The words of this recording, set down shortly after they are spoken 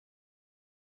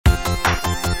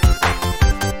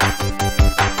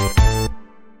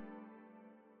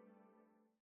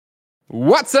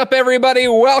What's up, everybody?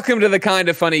 Welcome to the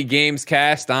Kinda Funny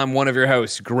Gamescast. I'm one of your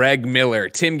hosts, Greg Miller.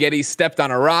 Tim Geddes stepped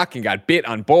on a rock and got bit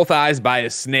on both eyes by a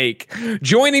snake.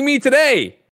 Joining me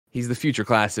today, he's the future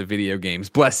class of video games,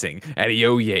 Blessing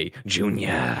Adeoye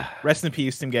Jr. Rest in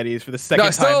peace, Tim Geddes, for the second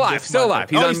time. Still alive. Still alive.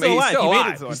 He's still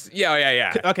alive.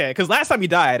 Yeah. Okay, because last time he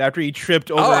died after he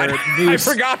tripped over. I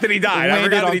forgot that he died. I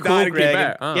forgot that he died.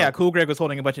 Yeah, Cool Greg was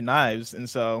holding a bunch of knives, and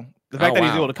so the fact that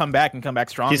he's able to come back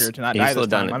stronger to not die this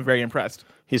time, I'm very impressed.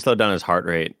 He slowed down his heart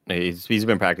rate. He's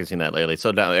been practicing that lately. So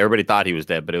everybody thought he was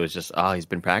dead, but it was just, he's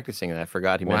been practicing that. I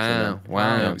forgot he mentioned that.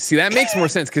 Wow. Yeah. See, that makes more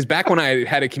sense, because back when I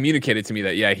had it communicated to me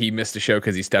that, he missed a show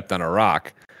because he stepped on a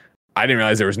rock, I didn't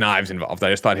realize there was knives involved.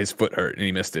 I just thought his foot hurt and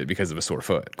he missed it because of a sore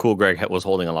foot. Cool Greg was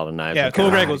holding a lot of knives. Yeah, Cool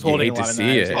Greg was holding a lot of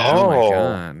knives. It. Oh my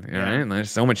god! All right,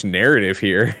 there's so much narrative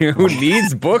here. Who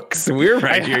needs books? We're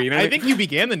right here. You know, I think you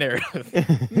began the narrative.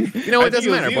 It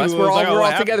doesn't matter. Plus, we're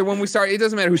all together when we start. It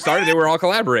doesn't matter who started it. We're all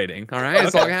collaborating. All right,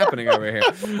 it's all happening over here.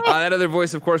 That other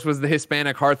voice, of course, was the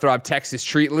Hispanic heartthrob Texas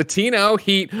treat, Latino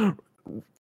heat.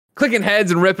 Clicking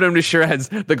heads and ripping them to shreds,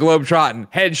 the globe-trotting,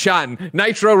 head-shotting,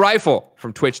 nitro rifle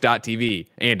from twitch.tv,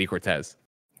 Andy Cortez.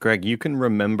 Greg, you can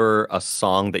remember a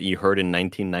song that you heard in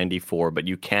 1994, but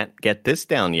you can't get this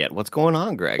down yet. What's going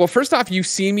on, Greg? Well, first off, you've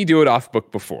seen me do it off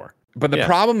book before. But the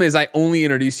problem is I only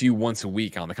introduce you once a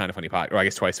week on the Kinda Funny podcast, or I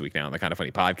guess twice a week now on the Kinda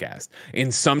Funny podcast.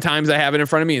 And sometimes I have it in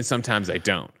front of me and sometimes I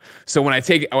don't. So when I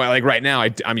take it, like right now,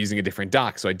 I'm using a different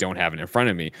doc, so I don't have it in front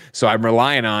of me. So I'm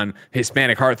relying on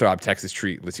Hispanic heartthrob, Texas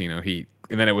treat, Latino heat.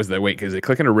 And then it was the is it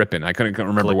clicking or ripping? I couldn't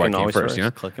remember what came first, you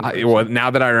know? Well, now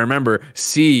that I remember,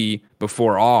 C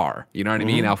before R, you know what I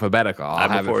mean? Alphabetical. I'll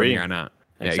have it from here on out.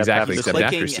 Yeah, exactly. Just Except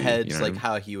clicking after C, heads, you know like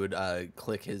how he would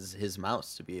click his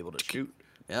mouse to be able to shoot.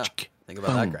 Yeah, think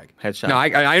about that, Greg. Headshot. No,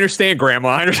 I understand, Grandma.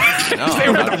 I understand, I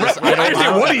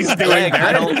understand what he's doing.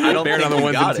 I don't think on the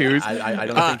ones and twos. I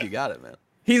don't think you got it, man.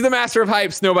 He's the master of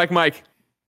hype, Snowbike Mike.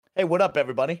 Hey, what up,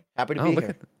 everybody? Happy to be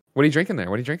here. What are you drinking there?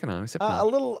 What are you drinking on? A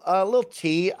little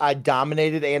tea. I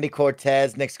dominated Andy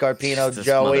Cortez, Nick Scarpino,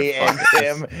 Joey, and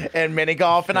Tim, and mini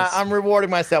golf, and I'm rewarding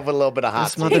myself with a little bit of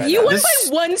hot tea. If you won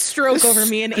by one stroke over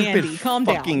me and Andy, calm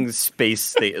down. Fucking space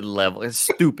state level. It's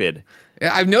stupid.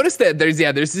 I've noticed that there's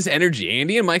this energy.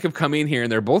 Andy and Mike have come in here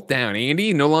and they're both down.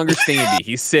 Andy no longer standing,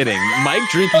 he's sitting. Mike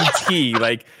drinking tea.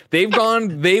 Like they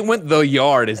went the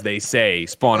yard, as they say.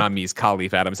 Spawn on me's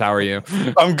Khalif Adams. How are you?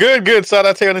 I'm good. Shout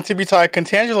out to you on the TB Tie.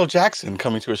 Contangelo Jackson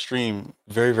coming to a stream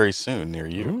very, very soon near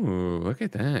you. Ooh, look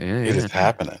at that. Yeah, it is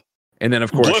happening. And then,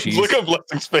 of course, look at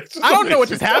Blessing's face. I don't know what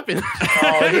just happened.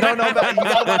 You don't know about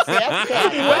that?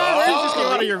 Where just came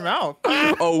out of your mouth?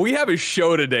 Oh, we have a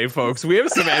show today, folks. We have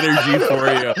some energy for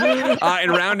you. And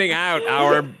rounding out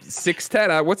our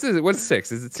sextet. What's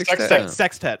six? Is it sextet?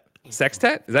 Sextet.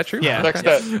 Sextet? Is that true? Yeah.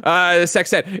 Sextet.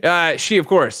 Sextet. She, of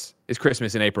course, is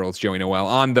Christmas in April. It's Joey Noel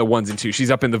on the ones and twos.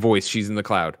 She's up in the voice. She's in the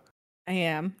cloud. I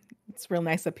am. It's real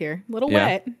nice up here. A little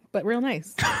wet, but real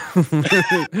nice.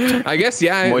 I guess,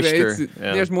 moisture.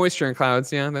 There's moisture in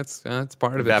clouds. Yeah, that's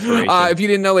part of it. If you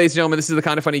didn't know, ladies and gentlemen, this is the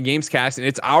Kinda Funny Gamescast, and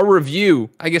it's our review,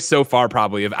 I guess so far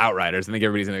probably, of Outriders. I think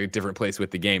everybody's in a different place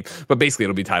with the game, but basically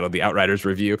it'll be titled the Outriders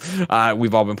Review.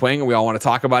 We've all been playing and we all want to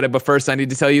talk about it, but first I need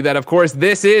to tell you that, of course,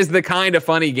 this is the Kinda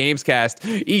Funny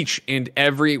Gamescast. Each and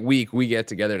every week we get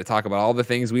together to talk about all the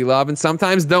things we love and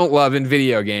sometimes don't love in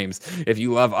video games. If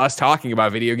you love us talking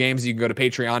about video games, you can go to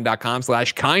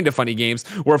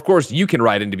patreon.com/kindafunnygames, where of course you can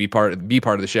write in to be part of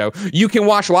the show. You can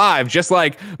watch live just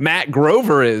like Matt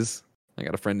Grover is. I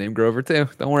got a friend named Grover too.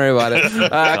 Don't worry about it.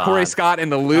 Corey Scott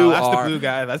and the Lou that's are. The blue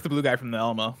guy. That's the blue guy from the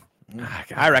Elmo.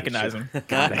 I recognize him. Of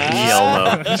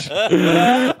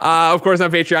course,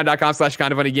 on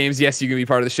patreon.com/kindafunnygames. Yes, you can be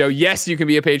part of the show. Yes, you can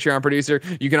be a Patreon producer.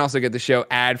 You can also get the show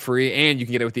ad-free, and you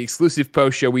can get it with the exclusive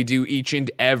post show we do each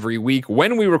and every week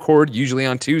when we record, usually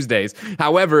on Tuesdays.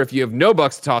 However, if you have no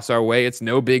bucks to toss our way, it's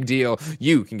no big deal.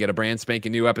 You can get a brand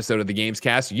spanking new episode of the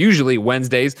Gamescast, usually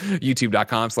Wednesdays,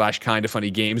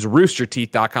 youtube.com/kindafunnygames,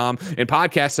 roosterteeth.com, and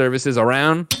podcast services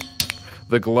around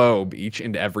the globe each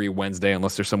and every Wednesday,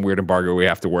 unless there's some weird embargo we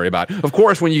have to worry about. Of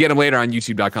course, when you get them later on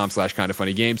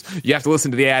youtube.com/kindafunnygames, you have to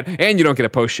listen to the ad and you don't get a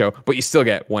post show, but you still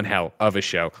get one hell of a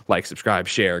show. Like, subscribe,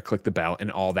 share, click the bell,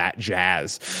 and all that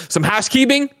jazz. Some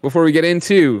housekeeping before we get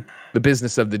into the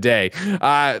business of the day.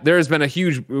 There has been a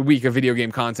huge week of video game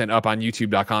content up on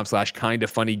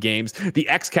youtube.com/kindafunnygames. The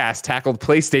Xcast tackled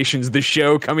PlayStation's The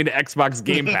Show coming to Xbox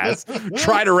Game Pass.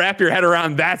 Try to wrap your head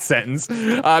around that sentence.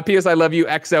 P.S. I Love You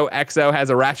XOXO has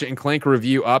a Ratchet and Clank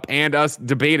review up, and us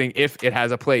debating if it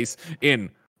has a place in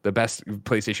the best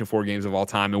PlayStation 4 games of all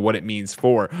time and what it means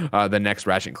for the next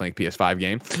Ratchet and Clank PS5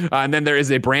 game. And then there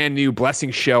is a brand new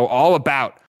Blessing show all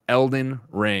about Elden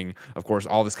Ring. Of course,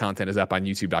 all this content is up on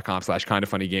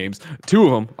youtube.com/kindoffunnygames. 2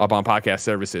 of them up on podcast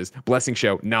services. Blessing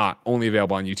Show, not only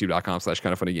available on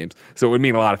youtube.com/kindoffunnygames. So it would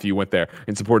mean a lot if you went there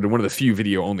and supported one of the few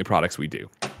video-only products we do.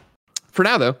 For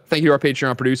now, though, thank you to our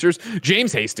Patreon producers,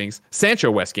 James Hastings,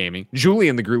 Sancho West Gaming,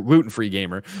 Julian the Gluten-Free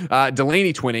Gamer,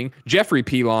 Delaney Twinning, Jeffrey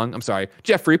P. Long,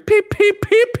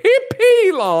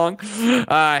 Long,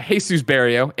 Jesus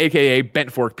Barrio, a.k.a.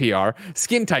 Bent Fork PR,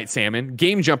 Skin Tight Salmon,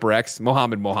 Game Jumper X,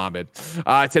 Mohammed.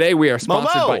 Today, we are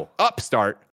sponsored by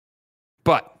Upstart,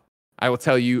 but I will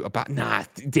tell you about...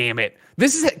 damn it.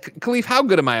 This is... Khalif, how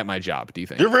good am I at my job, do you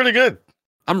think? You're really good.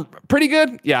 I'm pretty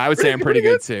good. Yeah, I would say I'm pretty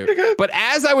good too. But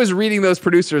as I was reading those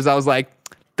producers, I was like,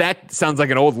 that sounds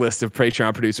like an old list of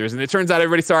Patreon producers. And it turns out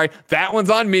everybody's sorry. That one's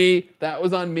on me. That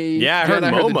was on me. Yeah, I heard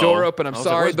the door open. I'm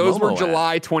sorry. Like, those were were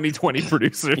July 2020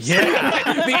 producers. Yeah.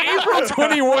 The April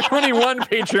 2021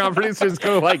 Patreon producers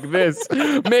go like this.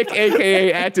 Mick,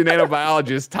 a.k.a. Acton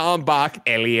Nanobiologist, Tom Bach,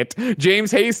 Elliot,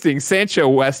 James Hastings, Sancho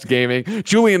West Gaming,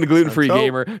 Julian the Gluten-Free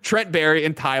Gamer, Trent Berry,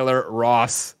 and Tyler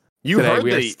Ross.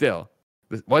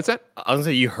 What's that? I was going to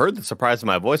say, you heard the surprise in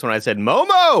my voice when I said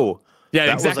Momo. Yeah,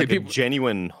 that exactly. Was like a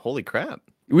genuine, holy crap.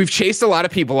 We've chased a lot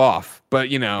of people off, but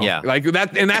like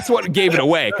that, and that's what gave it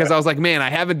away. Because I was like, man, I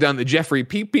haven't done the Jeffrey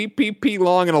P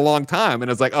Long in a long time, and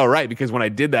I was like, oh right, because when I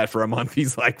did that for a month,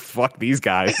 he's like, fuck these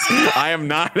guys. I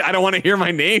don't want to hear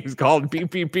my names called P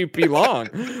Long.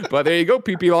 But there you go,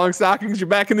 P Long Stockings. You're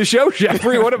back in the show,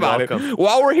 Jeffrey. What about it?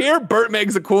 While we're here, Burt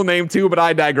Meg's a cool name too, but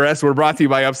I digress. We're brought to you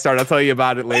by Upstart. I'll tell you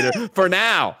about it later. For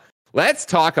now, let's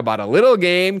talk about a little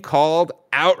game called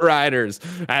Outriders.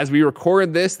 As we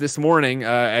record this morning,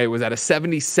 it was at a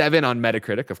 77 on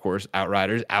Metacritic. Of course,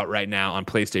 Outriders out right now on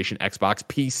PlayStation, Xbox,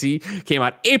 PC. Came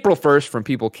out April 1st from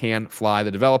People Can Fly,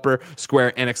 the developer,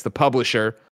 Square Enix, the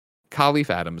publisher. Khalif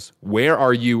Adams, where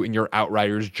are you in your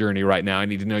Outriders journey right now? I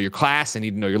need to know your class. I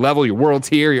need to know your level, your world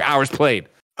tier, your hours played.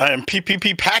 I am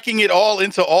packing it all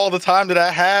into all the time that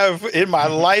I have in my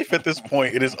life at this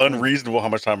point. It is unreasonable how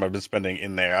much time I've been spending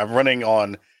in there. I'm running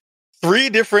on 3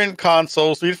 different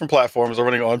consoles, 3 different platforms. I'm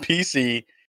running on PC,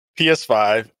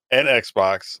 PS5, and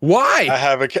Xbox. Why? I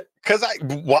have what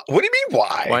do you mean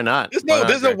why? Why not? There's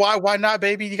no why not,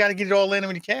 baby. You got to get it all in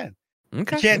when you can.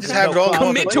 Okay. You can't just have it all.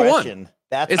 Commit to one.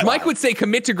 As Mike would say,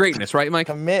 commit to greatness, right, Mike?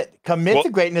 Commit to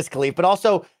greatness, Khalif, but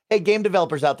also, hey, game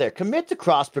developers out there, commit to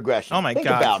cross progression. Oh my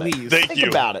God, please. Think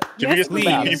about it. Can we get some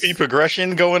PvP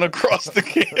progression going across the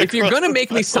game? If you're going to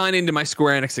make me sign into my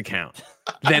Square Enix account,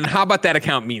 then how about that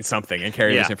account mean something and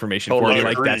carry this information for me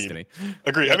like Destiny?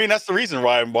 Agreed. I mean, that's the reason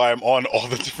why I'm on all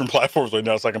the different platforms right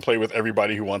now, so I can play with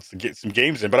everybody who wants to get some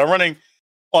games in. But I'm running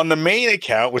on the main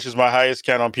account, which is my highest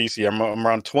count on PC. I'm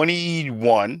around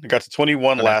 21. I got to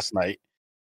 21 last night.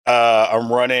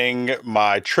 I'm running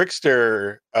my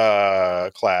Trickster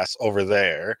class over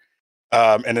there.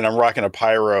 And then I'm rocking a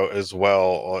Pyro as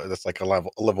well. That's like a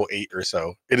level 8 or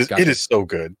so. It is so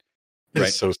good. It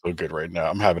is so good right now.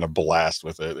 I'm having a blast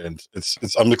with it. And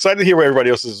I'm excited to hear what everybody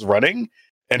else is running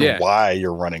and why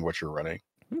you're running what you're running.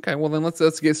 Okay, well then let's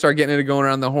start getting it going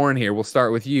around the horn here. We'll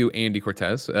start with you, Andy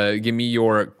Cortez. Give me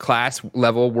your class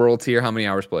level, world tier. How many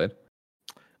hours played?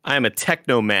 I am a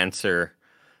Technomancer.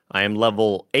 I am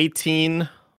level 18,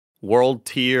 world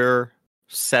tier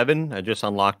 7. I just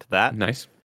unlocked that. Nice.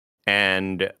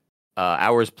 And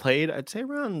hours played, I'd say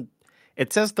around,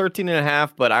 it says 13 and a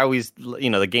half, but I always,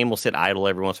 the game will sit idle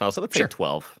every once in a while. So let's say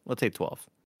 12. Let's say 12.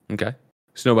 Okay.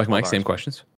 Snowbike Mike, same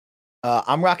questions.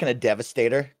 I'm rocking a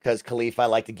Devastator because Khalif, I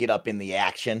like to get up in the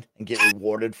action and get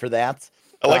rewarded for that.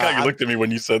 I like how you looked at me when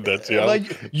you said that too.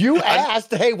 Like you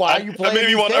asked, "Hey, why are you playing?" I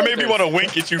made me want to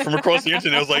wink at you from across the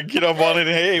internet. I was like, "Get up on it,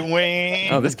 hey,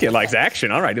 wink." Oh, this kid likes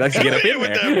action. All right, he likes to get up in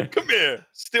there. Come here,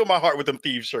 steal my heart with them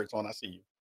thieves shirts on. I see you.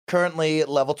 Currently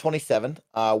level 27,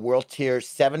 world tier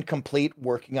 7 complete.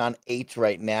 Working on 8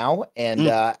 right now, and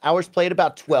hours played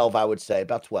about 12. I would say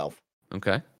about 12.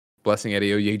 Okay, Blessing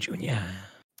Eddie Oye Jr.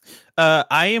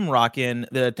 I am rocking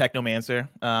the Technomancer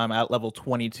at level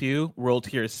 22, world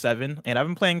tier 7, and I've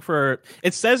been playing for,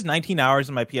 it says 19 hours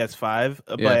on my PS5,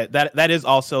 but that is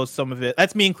also some of it.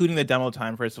 That's me including the demo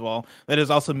time, first of all. That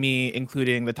is also me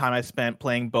including the time I spent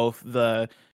playing both the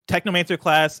Technomancer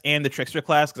class and the Trickster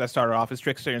class, because I started off as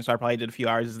Trickster, and so I probably did a few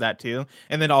hours as that too,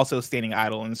 and then also standing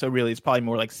idle, and so really it's probably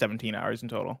more like 17 hours in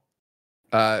total.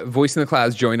 Voice in the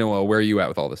Clouds, Joy Noel, where are you at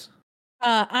with all this?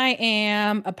 I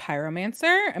am a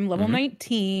Pyromancer. I'm level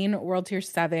 19, world tier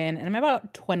 7, and I'm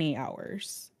about 20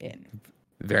 hours in.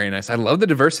 Very nice. I love the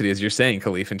diversity, as you're saying,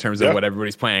 Khalif, in terms of what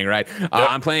everybody's playing, right?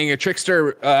 I'm playing a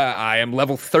Trickster. I am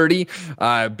level 30.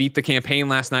 Beat the campaign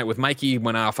last night with Mikey.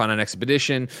 Went off on an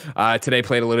expedition. Today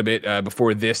played a little bit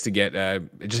before this to get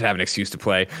just have an excuse to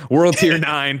play. World Tier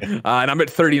 9. And I'm at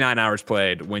 39 hours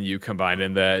played when you combine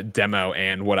in the demo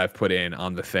and what I've put in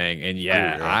on the thing. And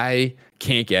I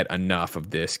can't get enough of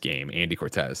this game, Andy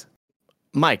Cortez.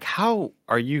 Mike, how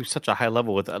are you such a high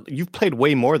level with you've played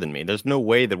way more than me. There's no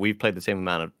way that we've played the same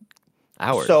amount of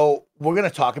hours. So we're going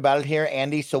to talk about it here,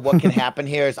 Andy. So what can happen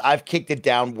here is I've kicked it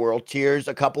down world tiers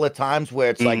a couple of times where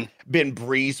it's like been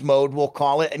breeze mode, we'll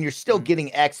call it, and you're still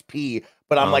getting XP,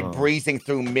 but I'm like breezing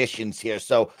through missions here.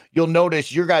 So you'll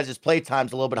notice your guys' play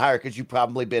time's a little bit higher because you've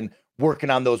probably been working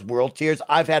on those world tiers.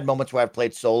 I've had moments where I've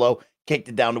played solo, kicked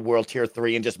it down to world tier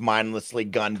 3 and just mindlessly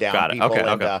gunned down people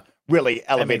and really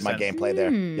elevate my gameplay there.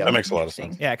 That makes a lot of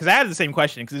sense. Yeah, because I had the same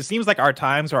question, because it seems like our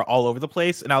times are all over the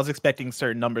place, and I was expecting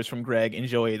certain numbers from Greg and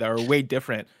Joey that are way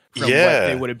different from what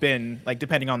they would have been, like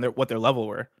depending on what their level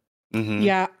were.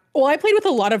 Yeah. Well, I played with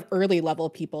a lot of early level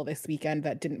people this weekend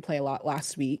that didn't play a lot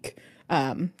last week.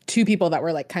 2 people that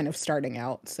were like kind of starting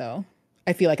out. So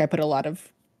I feel like I put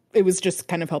it was just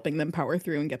kind of helping them power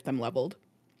through and get them leveled.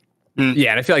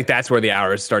 Yeah, and I feel like that's where the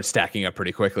hours start stacking up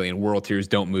pretty quickly, and world tiers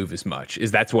don't move as much.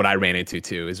 That's what I ran into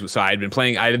too. So I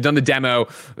had done the demo,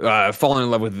 fallen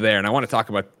in love with it there, and I want to talk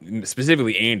about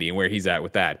specifically Andy and where he's at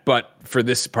with that. But for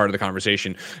this part of the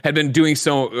conversation, had been doing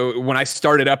so when I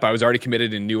started up, I was already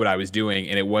committed and knew what I was doing,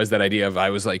 and it was that idea of I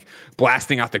was like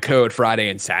blasting out the code Friday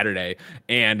and Saturday,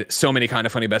 and so many kind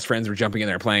of funny best friends were jumping in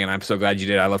there playing, and I'm so glad you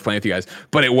did. I love playing with you guys,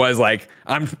 but it was like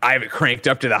I have it cranked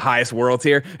up to the highest world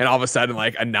tier, and all of a sudden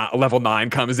like a level 9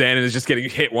 comes in and is just getting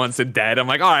hit once and dead. I'm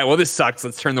like, all right, well, this sucks.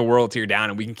 Let's turn the world tier down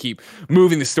and we can keep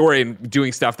moving the story and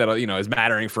doing stuff that, is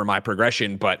mattering for my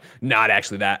progression, but not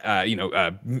actually that,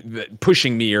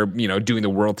 pushing me or, doing the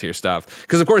world tier stuff.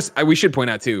 Because, of course, we should point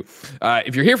out, too,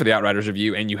 if you're here for the Outriders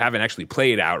review and you haven't actually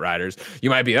played Outriders, you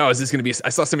might be, is this going to be, I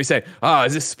saw somebody say,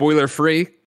 is this spoiler free?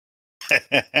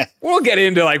 We'll get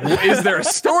into is there a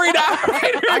story to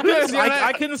Outriders?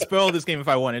 I couldn't spoil this game if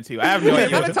I wanted to. I have no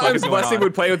idea. A lot of times Blessing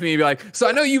would play with me and be like, so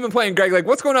I know you've been playing, Greg, like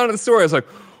what's going on in the story? I was like,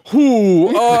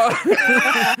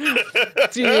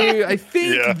 dude, I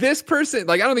think this person,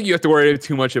 I don't think you have to worry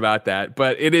too much about that,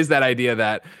 but it is that idea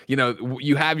that,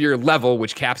 you have your level,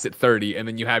 which caps at 30, and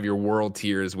then you have your world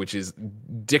tiers, which is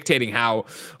dictating how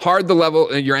hard the level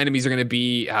and your enemies are going to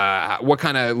be, what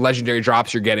kind of legendary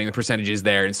drops you're getting, the percentages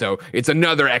there. And so it's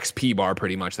another XP bar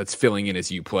pretty much that's filling in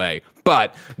as you play.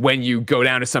 But when you go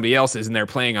down to somebody else's and they're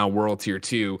playing on World Tier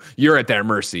 2, you're at their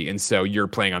mercy. And so you're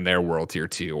playing on their World Tier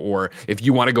 2. Or if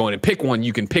you want to go in and pick one,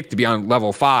 you can pick to be on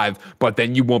level 5, but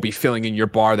then you won't be filling in your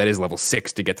bar that is level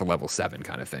 6 to get to level 7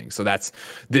 kind of thing. So that's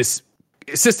this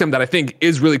system that I think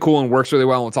is really cool and works really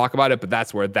well, and we'll talk about it, but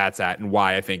that's where that's at and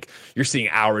why I think you're seeing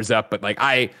hours up. But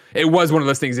it was one of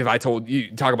those things, if I told you,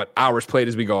 talk about hours played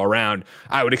as we go around,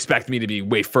 I would expect me to be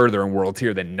way further in World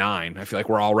Tier than 9. I feel like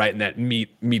we're all right in that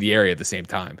meaty area at the same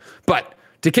time. But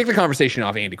to kick the conversation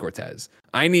off, Andy Cortez,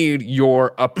 I need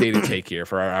your updated take here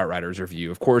for our Outriders review.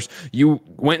 Of course, you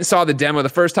went and saw the demo the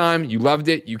first time. You loved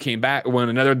it. You came back. When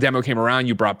another demo came around,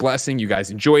 you brought Blessing. You guys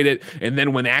enjoyed it. And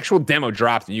then when the actual demo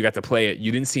dropped and you got to play it,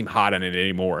 you didn't seem hot on it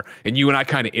anymore. And you and I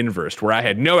kind of inversed, where I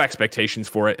had no expectations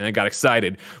for it and I got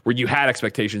excited, where you had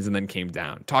expectations and then came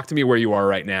down. Talk to me where you are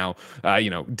right now,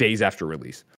 days after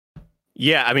release.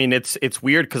 Yeah, I mean, it's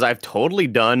weird because I've totally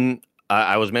done...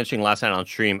 I was mentioning last night on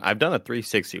stream, I've done a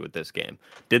 360 with this game.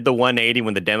 Did the 180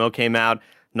 when the demo came out,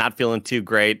 not feeling too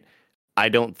great. I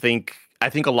think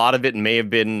a lot of it may have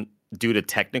been due to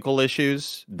technical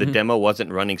issues. The demo wasn't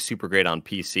running super great on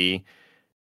PC.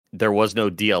 There was no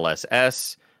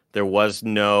DLSS. There was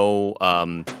no...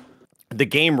 the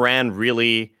game ran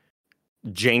really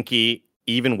janky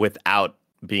even without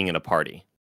being in a party.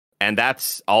 And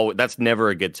that's never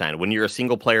a good sign when you're a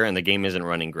single player and the game isn't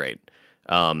running great.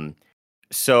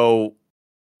 So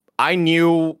I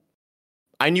knew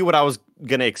what I was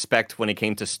going to expect when it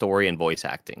came to story and voice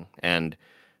acting. And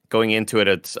going into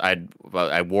it,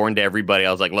 I warned everybody.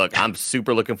 I was like, look, I'm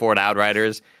super looking forward to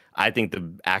Outriders. I think the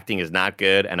acting is not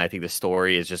good, and I think the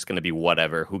story is just going to be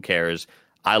whatever. Who cares?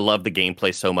 I love the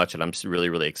gameplay so much, and I'm really,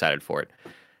 really excited for it.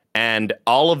 And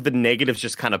all of the negatives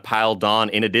just kind of piled on,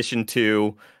 in addition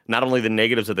to not only the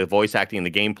negatives of the voice acting and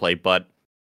the gameplay, but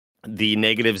the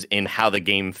negatives in how the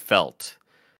game felt.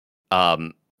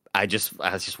 I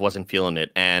just wasn't feeling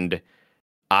it, and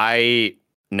I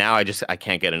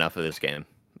can't get enough of this game.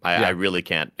 I really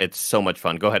can't. It's so much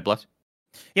fun. Go ahead, Bless.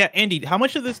 Yeah, Andy, how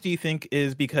much of this do you think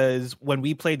is because when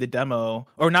we played the demo,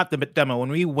 or not the demo, when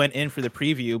we went in for the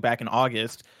preview back in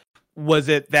August, was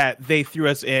it that they threw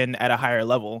us in at a higher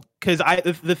level? Because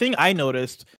the thing I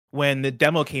noticed when the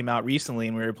demo came out recently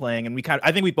and we were playing, and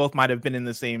I think we both might have been in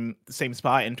the same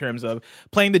spot in terms of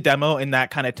playing the demo and that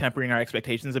kind of tempering our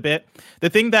expectations a bit. The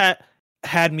thing that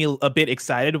had me a bit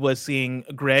excited was seeing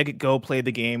Greg go play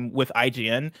the game with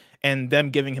IGN and them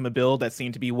giving him a build that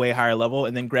seemed to be way higher level,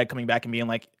 and then Greg coming back and being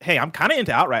like, hey, I'm kind of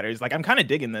into Outriders, like I'm kind of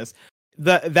digging this.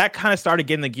 That kind of started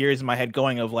getting the gears in my head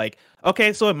going of like,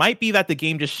 okay, so it might be that the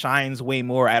game just shines way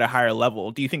more at a higher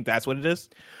level. Do you think that's what it is?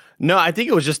 No, I think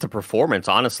it was just the performance,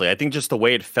 honestly. I think just the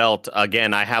way it felt.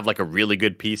 Again, I have like a really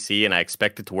good PC and I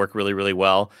expect it to work really, really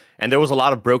well. And there was a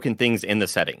lot of broken things in the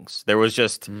settings. There was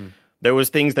just there was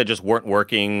things that just weren't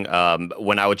working.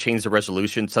 When I would change the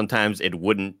resolution, sometimes it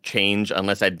wouldn't change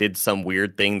unless I did some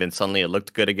weird thing. Then suddenly it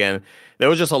looked good again. There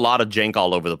was just a lot of jank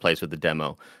all over the place with the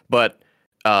demo. But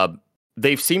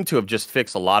they've seemed to have just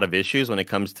fixed a lot of issues when it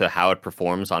comes to how it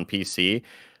performs on PC.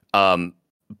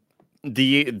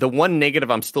 The one negative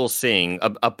I'm still seeing,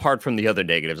 apart from the other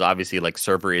negatives, obviously like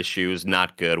server issues,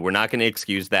 not good. We're not going to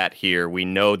excuse that here. We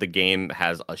know the game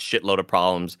has a shitload of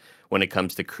problems when it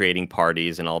comes to creating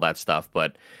parties and all that stuff.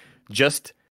 But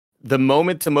just the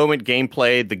moment-to-moment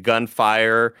gameplay, the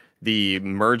gunfire, the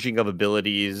merging of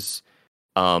abilities,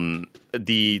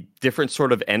 the different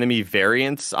sort of enemy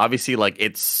variants. Obviously, like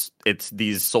it's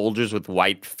these soldiers with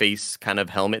white face kind of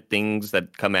helmet things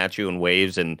that come at you in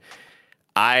waves, and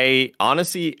I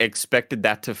honestly expected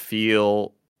that to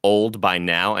feel old by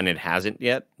now, and it hasn't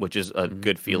yet, which is a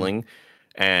good feeling.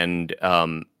 And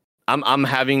I'm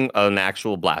having an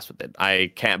actual blast with it.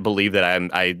 I can't believe that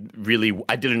I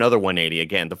did another 180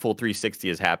 again. The full 360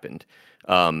 has happened.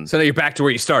 So now you're back to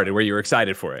where you started, where you were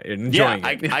excited for it, and enjoying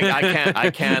it. I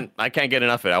can't get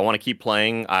enough of it. I want to keep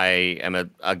playing. I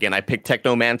picked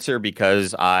Technomancer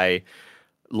because I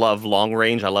love long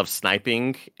range. I love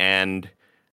sniping, and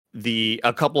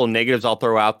a couple of negatives I'll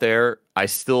throw out there. I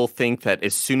still think that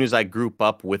as soon as I group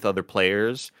up with other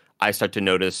players, I start to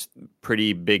notice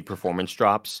pretty big performance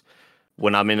drops.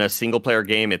 When I'm in a single player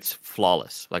game, it's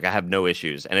flawless. Like I have no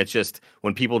issues. And it's just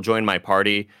when people join my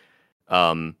party,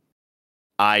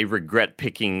 I regret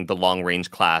picking the long range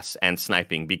class and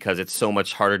sniping because it's so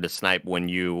much harder to snipe when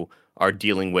you are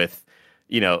dealing with,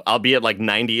 I'll be at like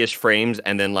 90-ish frames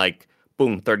and then like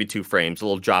boom, 32 frames, a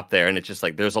little drop there. And it's just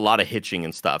like, there's a lot of hitching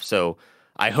and stuff. So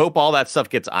I hope all that stuff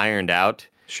gets ironed out.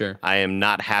 Sure. I am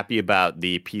not happy about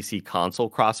the PC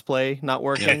console crossplay not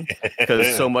working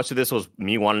because so much of this was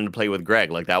me wanting to play with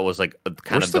Greg. Like that was like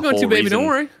kind of the whole reason. Baby, don't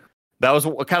worry. That was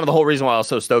kind of the whole reason why I was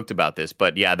so stoked about this.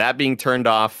 But yeah, that being turned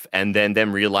off and then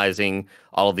them realizing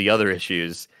all of the other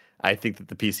issues, I think that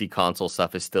the PC console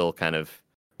stuff is still kind of.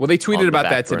 Well, they tweeted about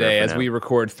that today as we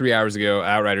record 3 hours ago.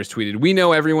 Outriders tweeted, "We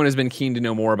know everyone has been keen to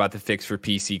know more about the fix for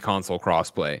PC console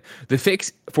crossplay. The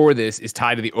fix for this is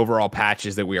tied to the overall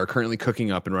patches that we are currently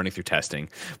cooking up and running through testing.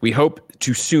 We hope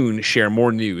to soon share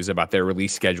more news about their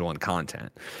release schedule and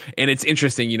content." And it's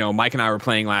interesting, Mike and I were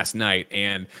playing last night,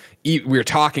 and we were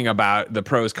talking about the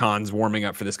pros cons warming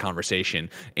up for this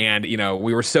conversation. And,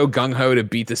 we were so gung-ho to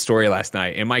beat the story last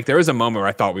night. And Mike, there was a moment where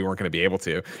I thought we weren't going to be able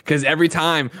to, because every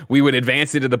time we would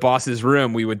advance into the boss's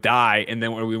room, we would die. And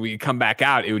then when we come back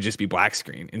out, it would just be black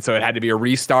screen. And so it had to be a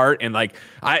restart. And like,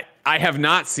 I have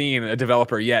not seen a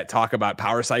developer yet talk about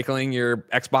power cycling your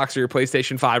Xbox or your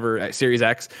PlayStation 5 or Series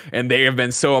X. And they have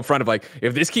been so upfront of like,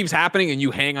 if this keeps happening and you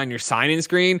hang on your sign-in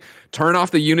screen, turn off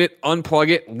the unit, unplug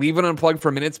it, leave it unplugged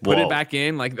for minutes, put it back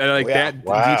in, like that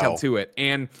detail to it.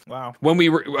 And when we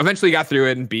eventually got through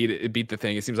it and beat the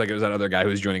thing, it seems like it was that other guy who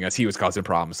was joining us. He was causing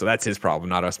problems. So that's his problem,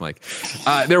 not us, Mike.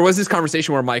 There was this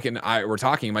conversation where Mike and I were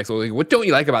talking. Mike's like, what don't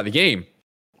you like about the game?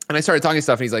 And I started talking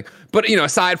stuff, and he's like, but,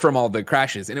 aside from all the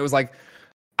crashes, and it was like,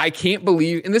 I can't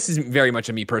believe, and this is very much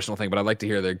a me personal thing, but I'd like to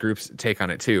hear the group's take on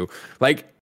it too. Like,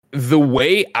 the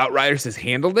way Outriders has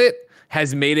handled it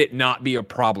has made it not be a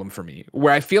problem for me.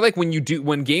 Where I feel like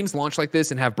when games launch like this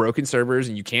and have broken servers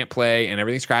and you can't play and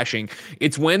everything's crashing,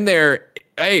 it's when they're,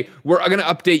 hey, we're going to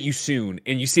update you soon.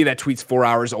 And you see that tweet's 4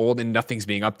 hours old and nothing's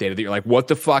being updated. You're like, what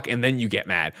the fuck? And then you get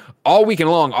mad. All weekend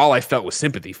long, all I felt was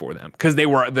sympathy for them because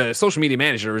the social media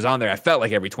manager was on there. I felt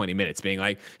like every 20 minutes being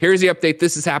like, here's the update.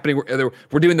 This is happening.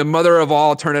 We're doing the mother of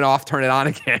all. Turn it off, turn it on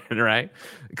again. Right?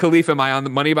 Khalif, am I on the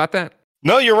money about that?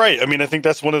 No, you're right. I mean, I think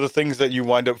that's one of the things that you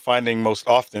wind up finding most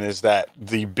often is that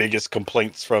the biggest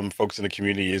complaints from folks in the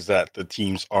community is that the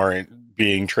teams aren't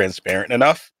being transparent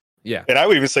enough. Yeah. And I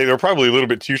would even say they're probably a little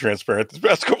bit too transparent this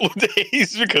past couple of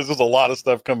days because there's a lot of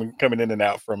stuff coming in and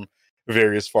out from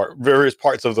various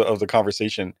parts of the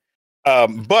conversation.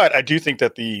 But I do think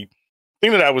that the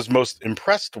thing that I was most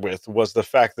impressed with was the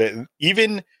fact that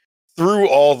even through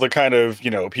all the kind of,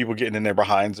 people getting in their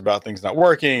behinds about things not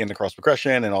working and the cross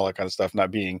progression and all that kind of stuff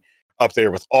not being up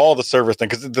there with all the server thing.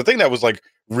 Because the thing that was like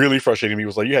really frustrating me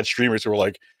was like you had streamers who were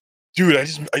like, dude, I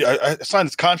signed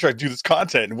this contract to do this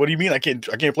content. And what do you mean I can't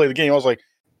play the game? I was like,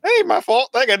 hey, my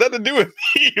fault. That got nothing to do with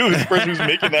me. Who's the person who's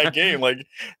making that game? Like,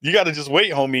 you got to just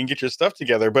wait, homie, and get your stuff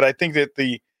together. But I think that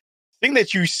the thing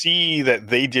that you see that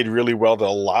they did really well that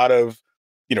a lot of,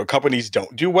 companies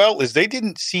don't do well is they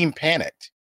didn't seem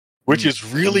panicked, which is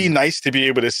really nice to be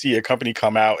able to see a company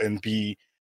come out and be,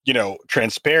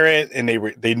 transparent. And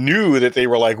they knew that they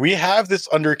were like, we have this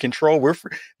under control.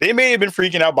 They may have been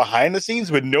freaking out behind the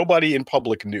scenes, but nobody in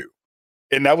public knew.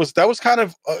 And that was kind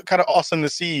of awesome to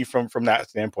see from that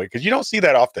standpoint, because you don't see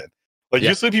that often. Like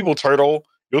you'll see people turtle,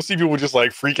 you'll see people just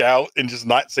like freak out and just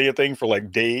not say a thing for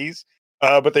like days.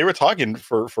 But they were talking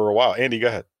for a while. Andy, go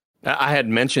ahead. I had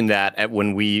mentioned that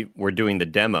when we were doing the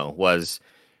demo was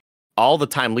all the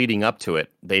time leading up to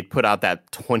it. They put out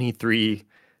that 23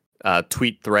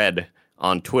 tweet thread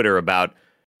on Twitter about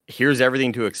here's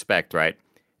everything to expect, right?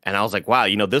 And I was like, wow,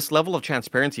 this level of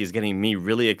transparency is getting me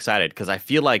really excited because I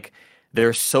feel like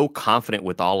they're so confident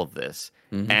with all of this.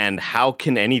 Mm-hmm. And how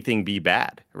can anything be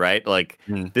bad, right? Like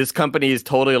this company is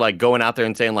totally like going out there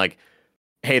and saying like,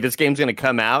 hey, this game's going to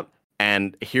come out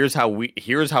and here's how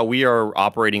we are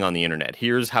operating on the internet.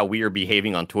 Here's how we are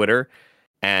behaving on Twitter.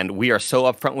 And we are so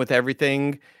upfront with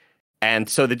everything. And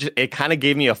so it kind of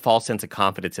gave me a false sense of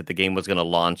confidence that the game was going to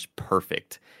launch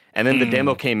perfect. And then the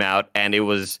demo came out and it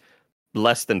was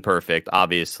less than perfect,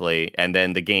 obviously. And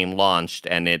then the game launched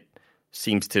and it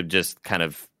seems to just kind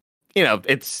of,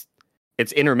 it's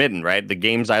intermittent, right? The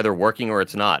game's either working or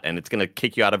it's not. And it's going to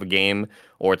kick you out of a game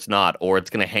or it's not. Or it's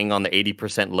going to hang on the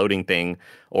 80% loading thing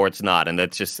or it's not. And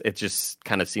it just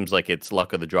kind of seems like it's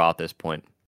luck of the draw at this point.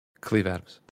 Cleve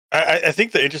Adams. I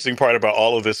think the interesting part about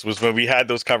all of this was when we had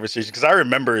those conversations, because I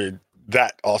remember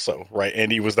that also, right?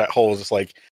 Andy, was that whole just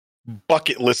like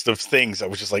bucket list of things that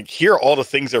was just like, here are all the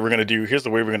things that we're going to do. Here's the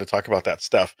way we're going to talk about that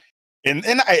stuff. And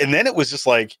then it was just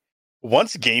like,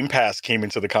 once Game Pass came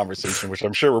into the conversation, which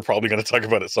I'm sure we're probably going to talk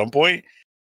about at some point,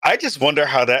 I just wonder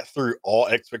how that threw all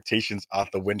expectations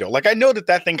out the window. Like, I know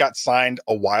that thing got signed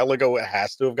a while ago. It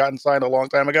has to have gotten signed a long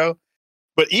time ago.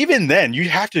 But even then, you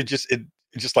have to just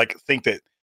like think that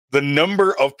the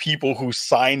number of people who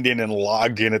signed in and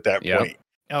logged in at that point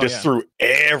threw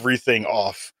everything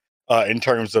off in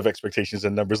terms of expectations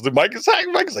and numbers. Mike is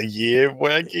like, yeah,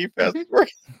 boy, Game Pass is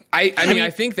working. I mean, I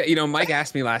think that, Mike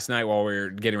asked me last night while we were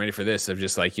getting ready for this of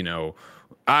just like, I'm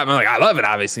like, I love it,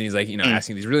 obviously. And he's like,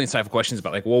 asking these really insightful questions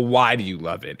about like, well, why do you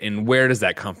love it? And where does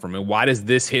that come from? And why does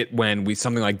this hit when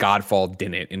something like Godfall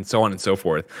didn't? And so on and so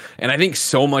forth. And I think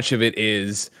so much of it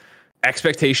is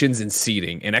expectations and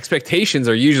seeding, and expectations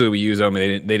are usually we use them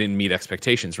and they didn't meet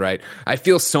expectations, right? I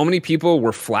feel so many people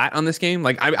were flat on this game.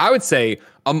 Like I would say,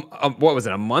 what was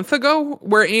it, a month ago,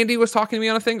 where Andy was talking to me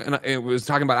on a thing and it was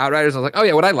talking about Outriders. I was like, oh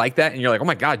yeah, would I like that? And you're like, oh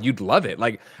my god, you'd love it.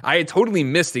 Like I had totally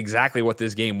missed exactly what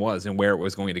this game was and where it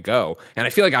was going to go. And I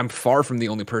feel like I'm far from the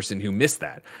only person who missed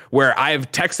that. Where I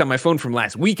have texts on my phone from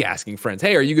last week asking friends,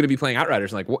 hey, are you going to be playing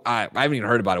Outriders? And like, well, I haven't even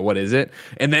heard about it. What is it?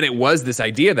 And then it was this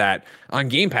idea that on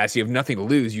Game Pass you have nothing to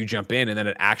lose. You jump in and then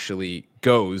it actually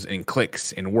goes and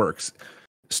clicks and works.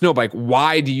 Snowbike,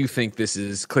 why do you think this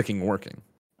is clicking and working?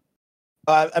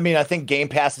 I think Game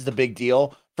Pass is a big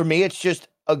deal. For me, it's just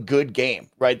a good game,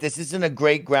 right? This isn't a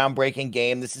great groundbreaking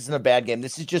game. This isn't a bad game.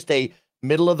 This is just a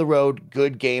middle of the road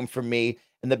good game for me.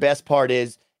 And the best part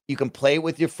is you can play it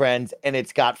with your friends and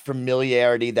it's got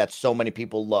familiarity that so many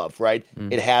people love, right?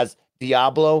 It has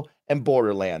Diablo and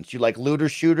Borderlands. You like looter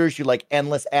shooters, you like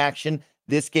endless action.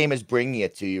 This game is bringing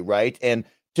it to you, right? And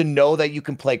to know that you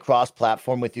can play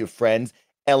cross-platform with your friends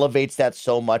elevates that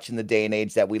so much in the day and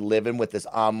age that we live in with this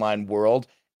online world.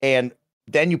 And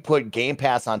then you put Game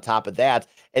Pass on top of that.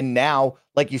 And now,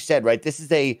 like you said, right, this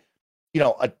is a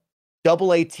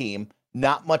AA team,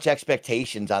 not much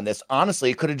expectations on this.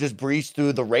 Honestly, it could have just breezed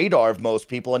through the radar of most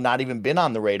people and not even been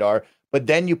on the radar. But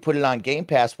then you put it on Game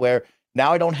Pass where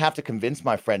now I don't have to convince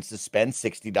my friends to spend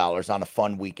 $60 on a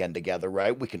fun weekend together,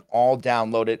 right? We can all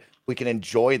download it. We can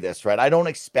enjoy this, right? I don't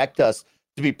expect us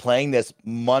to be playing this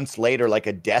months later like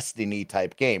a Destiny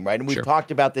type game, right? And we've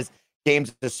talked about this games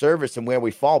as a service and where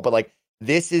we fall, but like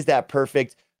this is that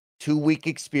perfect 2-week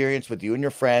experience with you and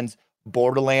your friends.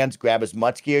 Borderlands, grab as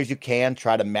much gear as you can,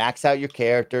 try to max out your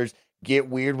characters, get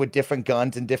weird with different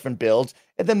guns and different builds,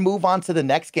 and then move on to the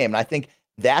next game. And I think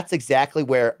that's exactly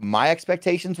where my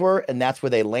expectations were, and that's where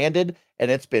they landed, and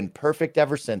it's been perfect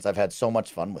ever since. I've had so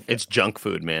much fun with it. It's junk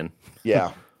food, man.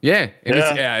 Yeah. Yeah,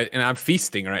 and I'm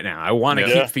feasting right now. I want to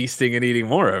keep feasting and eating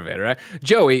more of it, right?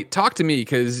 Joey, talk to me,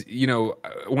 because, you know,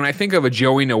 when I think of a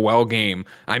Joey Noel game,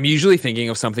 I'm usually thinking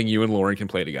of something you and Lauren can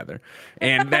play together.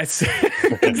 And that's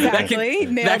exactly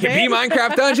that can be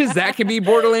Minecraft Dungeons, that can be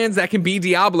Borderlands, that can be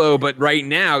Diablo, but right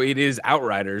now it is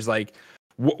Outriders. Like,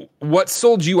 what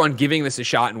sold you on giving this a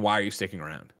shot, and why are you sticking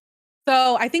around?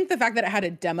 So I think the fact that it had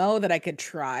a demo that I could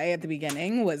try at the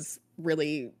beginning was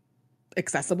really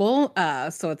accessible.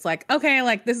 So it's like, okay,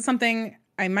 like this is something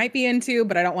I might be into,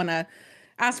 but I don't want to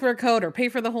ask for a code or pay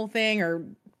for the whole thing or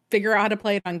figure out how to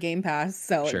play it on Game Pass.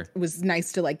 So it was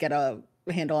nice to like get a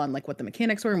handle on like what the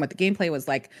mechanics were and what the gameplay was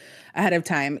like ahead of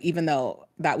time, even though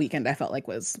that weekend I felt like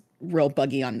was real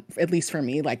buggy on, at least for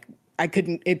me. Like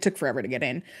it took forever to get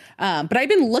in. But I've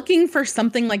been looking for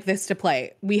something like this to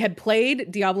play. We had played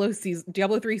Diablo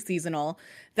 3 Seasonal.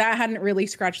 That hadn't really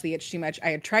scratched the itch too much. I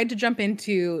had tried to jump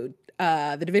into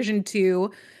the Division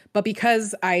 2, but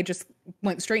because I just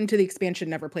went straight into the expansion,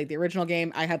 never played the original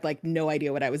game, I had like no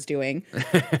idea what I was doing.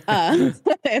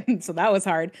 And so that was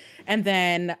hard. And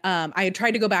then I had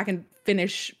tried to go back and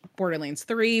finish Borderlands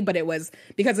 3, but it was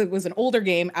because it was an older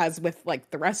game, as with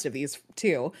like the rest of these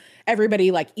too.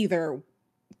 Everybody like either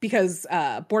because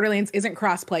Borderlands isn't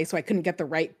cross-play, so I couldn't get the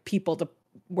right people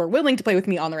were willing to play with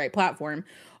me on the right platform,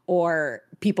 or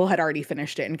people had already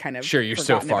finished it and kind of you're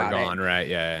so far gone, right?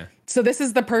 Yeah. So this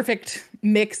is the perfect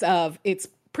mix of, it's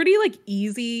pretty like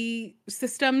easy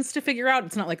systems to figure out.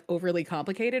 It's not like overly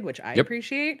complicated, which I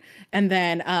appreciate. And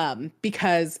then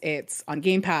because it's on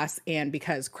Game Pass and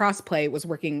because crossplay was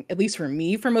working, at least for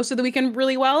me, for most of the weekend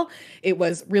really well, it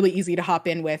was really easy to hop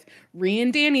in with Ree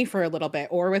and Danny for a little bit,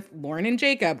 or with Lauren and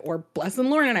Jacob, or Bless and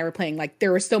Lauren and I were playing. Like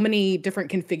there were so many different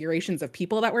configurations of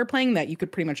people that were playing that you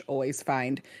could pretty much always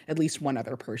find at least one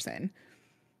other person.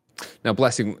 Now,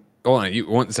 Blessing, hold on, you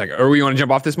 1 second. Or you want to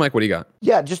jump off this mic? What do you got?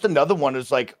 Yeah, just another one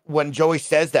is like when Joey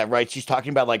says that, right? She's talking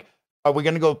about like, are we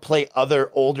going to go play other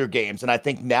older games? And I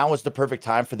think now is the perfect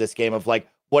time for this game of like,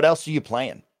 what else are you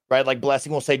playing, right? Like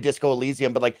Blessing will say Disco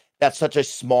Elysium, but like that's such a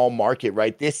small market,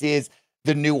 right? This is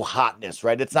the new hotness,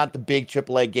 right? It's not the big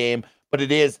AAA game, but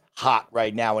it is hot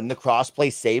right now, and the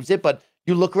crossplay saves it. But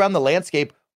you look around the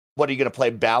landscape. What are you going to play?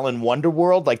 Balan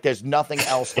Wonderworld? Like there's nothing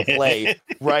else to play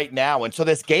right now. And so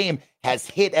this game has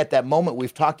hit at that moment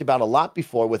we've talked about a lot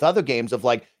before with other games of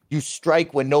like you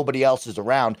strike when nobody else is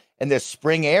around. And this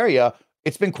spring area,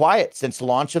 it's been quiet since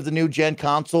launch of the new gen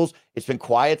consoles. It's been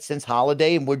quiet since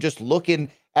holiday, and we're just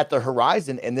looking at the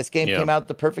horizon. And this game came out at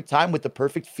the perfect time with the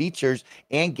perfect features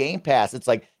and Game Pass. It's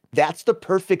like that's the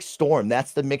perfect storm.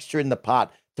 That's the mixture in the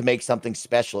pot to make something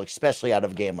special, especially out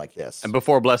of a game like this. And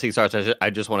before Blessing starts, I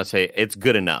just want to say it's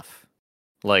good enough.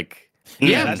 Like, the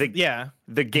game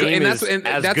is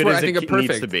as good as it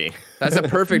needs to be. That's a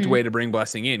perfect way to bring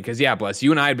Blessing in, because Bless,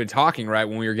 you and I had been talking right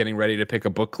when we were getting ready to pick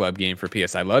a book club game for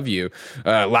PS I Love You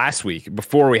last week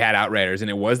before we had Outriders,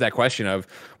 and it was that question of,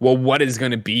 well, what is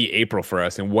going to be April for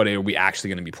us, and what are we actually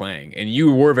going to be playing? And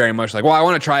you were very much like, well, I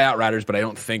want to try Outriders, but I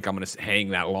don't think I'm going to hang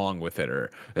that long with it, or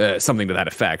something to that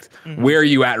effect. Mm-hmm. Where are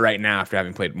you at right now after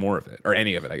having played more of it, or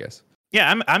any of it, I guess?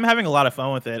 Yeah, I'm having a lot of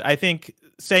fun with it. I think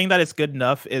saying that it's good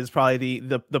enough is probably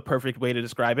the perfect way to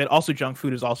describe it. Also, junk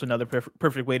food is also another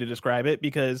perfect way to describe it,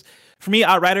 because for me,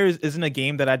 Outriders isn't a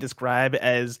game that I describe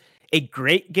as a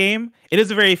great game. It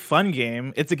is a very fun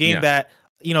game. It's a game that,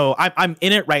 you know, I'm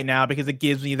in it right now because it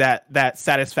gives me that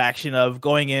satisfaction of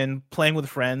going in, playing with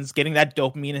friends, getting that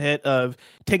dopamine hit of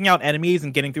taking out enemies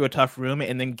and getting through a tough room,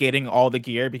 and then getting all the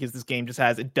gear, because this game just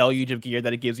has a deluge of gear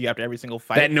that it gives you after every single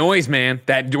fight. That noise, man.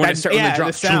 When it drops,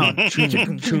 the sound.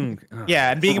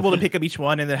 Yeah, and being able to pick up each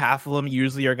one, and then half of them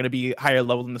usually are going to be higher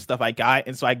level than the stuff I got,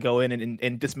 and so I go in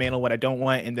and dismantle what I don't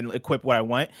want, and then equip what I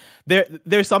want.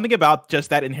 There's something about just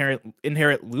that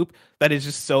inherent loop that is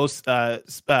just so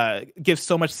gives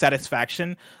so much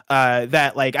satisfaction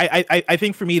that like I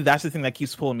think for me that's the thing that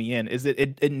keeps pulling me in, is that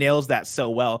it nails that so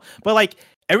well. But like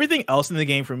everything else in the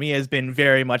game for me has been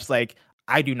very much like,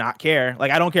 I do not care.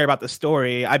 Like I don't care about the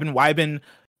story. I've been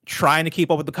trying to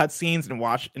keep up with the cutscenes and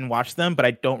watch them, but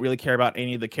I don't really care about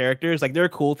any of the characters. Like there are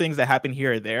cool things that happen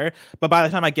here or there, but by the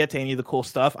time I get to any of the cool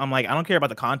stuff, I'm like, I don't care about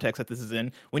the context that this is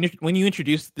in. When you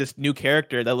introduce this new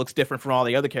character that looks different from all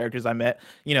the other characters I met,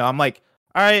 you know, I'm like,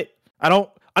 all right, I don't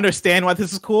understand why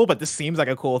this is cool, but this seems like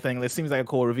a cool thing. This seems like a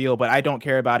cool reveal, but I don't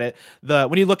care about it.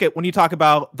 When you talk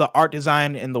about the art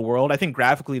design in the world, I think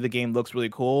graphically the game looks really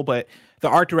cool, but the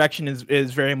art direction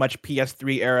is very much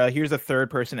PS3 era. Here's a third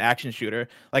person action shooter.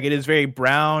 Like it is very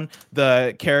brown.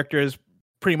 The characters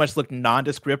pretty much look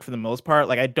nondescript for the most part.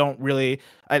 Like I don't really,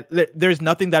 there's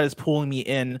nothing that is pulling me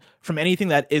in from anything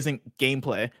that isn't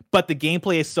gameplay. But the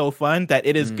gameplay is so fun that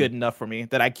it is good enough for me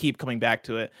that I keep coming back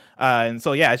to it. And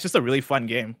so yeah, it's just a really fun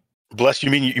game. Bless, you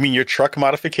mean your truck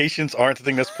modifications aren't the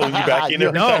thing that's pulling you back in?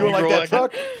 No, you like that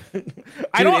truck?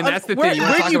 I don't. And that's the where thing.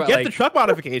 Where do you get the truck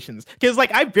modifications? Because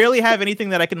like I barely have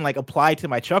anything that I can like apply to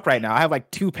my truck right now. I have like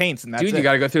 2 paints, and that's Dude, it. you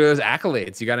got to go through those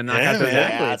accolades. You got to knock out those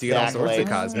accolades. You get all sorts of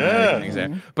cosmetic things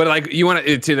there. But like you want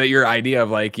to your idea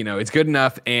of like, you know, it's good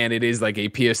enough and it is like a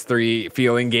PS3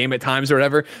 feeling game at times or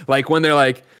whatever. Like when they're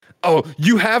like, oh,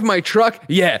 you have my truck?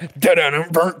 Yeah. Like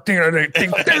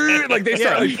they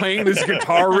start like playing this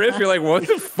guitar riff. You're like, what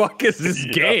the fuck is this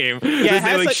game? Yeah,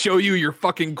 they like show you your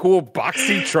fucking cool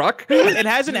boxy truck. It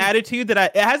has an attitude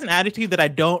that I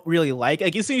don't really like.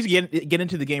 Like as soon as you get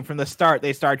into the game from the start,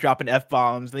 they start dropping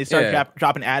F-bombs and they start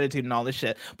dropping attitude and all this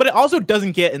shit. But it also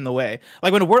doesn't get in the way.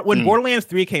 Like when Borderlands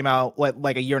 3 came out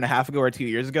like a year and a half ago or 2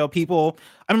 years ago, people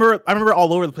I remember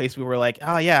all over the place we were like,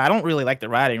 oh yeah, I don't really like the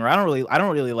writing, or I don't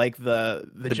really like the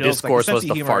jokes. Discourse like, was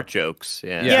the fart jokes.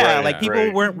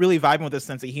 People weren't really vibing with this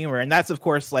sense of humor, and that's of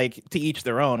course like to each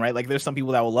their own, right? Like there's some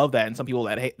people that will love that, and some people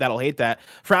that'll hate that.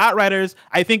 For Outriders,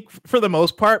 I think for the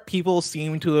most part, people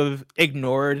seem to have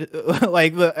ignored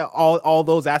like all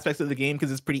those aspects of the game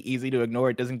because it's pretty easy to ignore.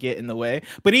 It doesn't get in the way.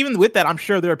 But even with that, I'm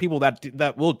sure there are people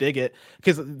that will dig it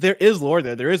because there is lore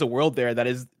there. There is a world there that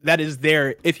is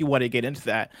there if you want to get into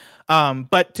that.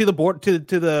 But to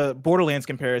the Borderlands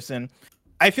comparison,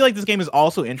 I feel like this game is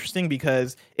also interesting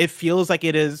because it feels like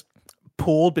it is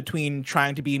pulled between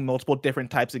trying to be multiple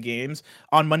different types of games.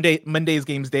 On Monday's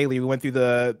Games Daily, we went through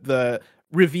the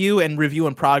review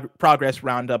and progress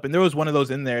roundup, and there was one of those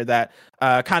in there that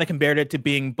kind of compared it to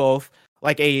being both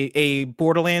like a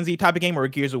Borderlands-y type of game or a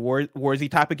Gears of War-y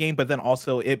type of game, but then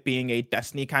also it being a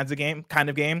Destiny kind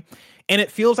of game. And it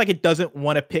feels like it doesn't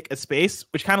want to pick a space,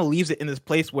 which kind of leaves it in this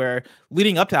place where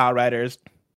leading up to Outriders,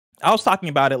 I was talking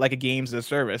about it like a games as a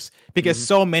service because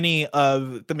so many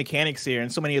of the mechanics here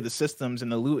and so many of the systems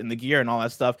and the loot and the gear and all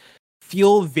that stuff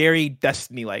feel very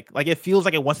Destiny-like. Like it feels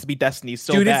like it wants to be Destiny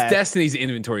so Dude, bad. It's Destiny's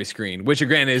inventory screen, which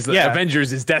again is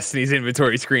Avengers is Destiny's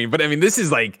inventory screen. But I mean, this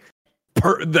is like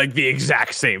the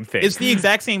exact same thing. It's the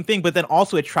exact same thing, but then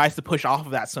also it tries to push off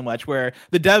of that so much where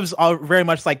the devs are very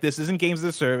much like, this isn't games as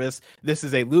a service, this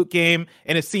is a loot game,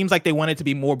 and it seems like they want it to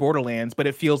be more Borderlands, but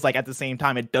it feels like at the same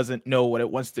time it doesn't know what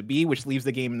it wants to be, which leaves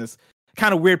the game in this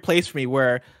kind of weird place for me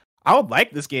where I would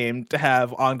like this game to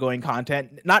have ongoing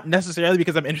content, not necessarily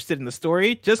because I'm interested in the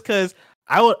story, just because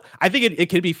I think it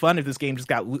could be fun if this game just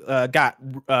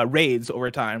got raids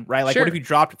over time, right? Like, what if you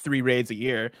dropped 3 raids a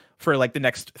year for like the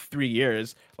next 3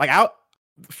 years? Like,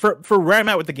 for where I'm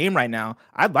at with the game right now,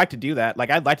 I'd like to do that. Like,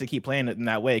 I'd like to keep playing it in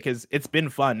that way because it's been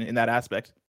fun in that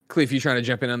aspect. Cleef, you trying to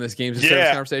jump in on this games and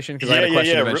service conversation? Because I have a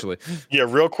question eventually.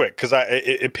 Real quick, because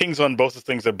it pings on both the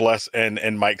things that Bless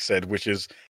and Mike said, which is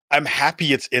I'm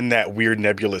happy it's in that weird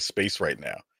nebulous space right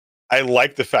now. I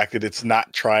like the fact that it's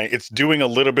not trying, it's doing a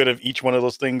little bit of each one of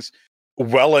those things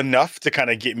well enough to kind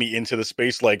of get me into the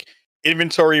space, like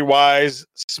inventory wise,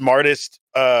 smartest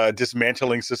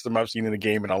dismantling system I've seen in a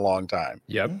game in a long time.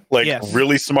 Yep.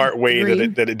 Really smart way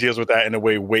that it deals with that in a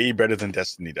way way better than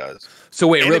Destiny does. So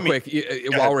wait, real quick,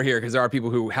 while we're here, because there are people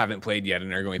who haven't played yet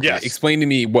and are going to explain to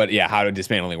me how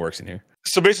dismantling works in here.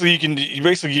 So basically,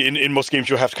 in most games,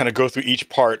 you'll have to kind of go through each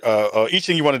part, each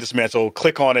thing you want to dismantle,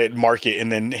 click on it, mark it,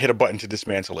 and then hit a button to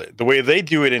dismantle it. The way they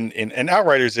do it in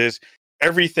Outriders is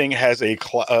everything has a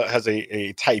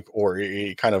type or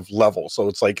a kind of level. So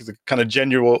it's like the kind of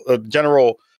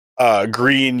general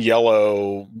green,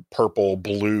 yellow, purple,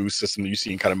 blue system that you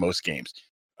see in kind of most games,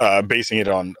 basing it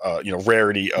on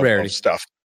rarity of stuff.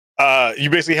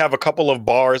 You basically have a couple of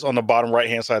bars on the bottom right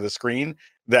hand side of the screen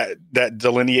that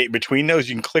delineate between those.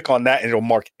 You can click on that and it'll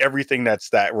mark everything that's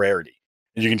that rarity.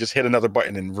 And you can just hit another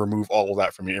button and remove all of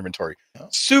that from your inventory.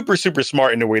 Super, super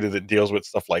smart in the way that it deals with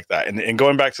stuff like that. And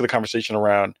going back to the conversation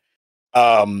around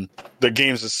the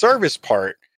games as service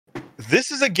part,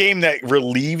 this is a game that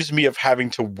relieves me of having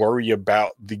to worry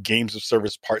about the games of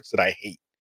service parts that I hate,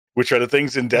 which are the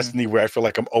things in Destiny where I feel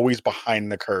like I'm always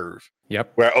behind the curve.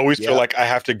 Yep. Where I always feel like I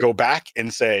have to go back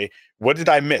and say, what did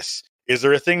I miss? Is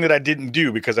there a thing that I didn't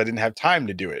do because I didn't have time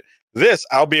to do it? This,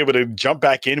 I'll be able to jump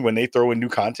back in when they throw in new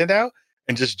content out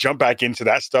and just jump back into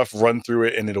that stuff, run through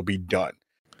it, and it'll be done.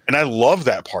 And I love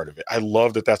that part of it. I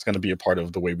love that that's going to be a part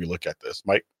of the way we look at this.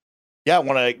 Mike? Yeah, I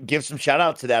want to give some shout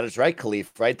out to that. Is right, Khalif,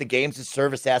 right? The games as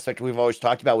service aspect we've always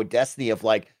talked about with Destiny of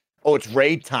like, oh, it's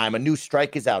raid time. A new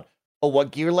strike is out. oh,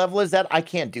 what gear level is that? I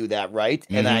can't do that, right?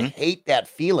 And I hate that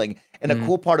feeling. And the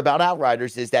cool part about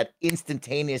Outriders is that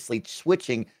instantaneously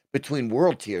switching between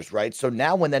world tiers, right? So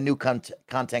now when that new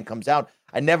content comes out,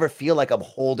 I never feel like I'm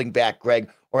holding back Greg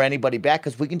or anybody back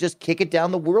because we can just kick it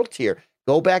down the world tier.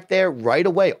 Go back there right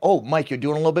away. Oh, Mike, you're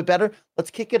doing a little bit better.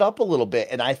 Let's kick it up a little bit.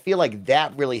 And I feel like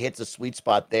that really hits a sweet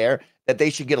spot there that they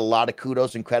should get a lot of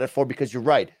kudos and credit for, because you're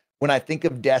right. When I think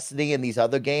of Destiny and these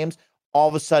other games, all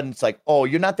of a sudden it's like, oh,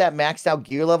 you're not that maxed out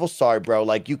gear level. Sorry, bro.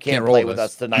 Like you can't play with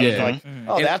us tonight. Yeah. Like,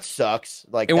 oh, that sucks.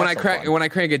 Like, and when I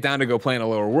crank it down to go play in a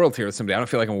lower world tier with somebody, I don't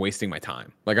feel like I'm wasting my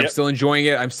time. Like I'm still enjoying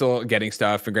it. I'm still getting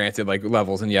stuff, and granted, like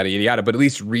levels and yada yada yada, but at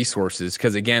least resources.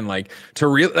 Because again, like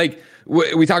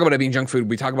we talk about it being junk food.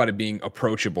 We talk about it being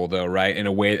approachable, though, right? In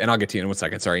a way, and I'll get to you in 1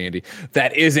 second. Sorry, Andy.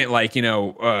 That isn't like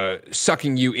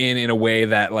sucking you in a way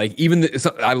that like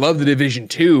I love the Division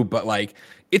 2, but like.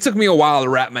 It took me a while to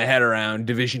wrap my head around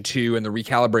Division 2 and the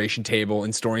recalibration table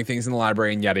and storing things in the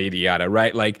library and yada, yada, yada,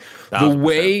 right? Like 100%. The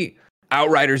way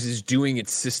Outriders is doing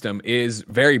its system is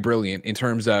very brilliant in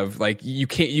terms of like you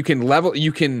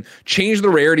can change the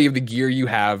rarity of the gear you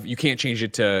have. You can't change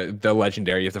it to the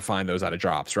legendary. You have to find those out of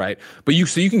drops, right? But you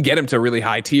can get them to really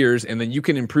high tiers, and then you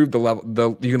can improve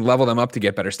you can level them up to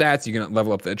get better stats. You can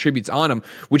level up the attributes on them,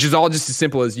 which is all just as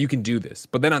simple as you can do this.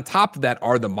 But then on top of that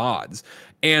are the mods.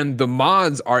 And the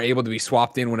mods are able to be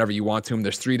swapped in whenever you want to them.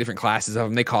 There's 3 different classes of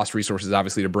them. They cost resources,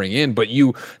 obviously, to bring in, but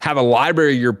you have a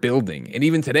library you're building. And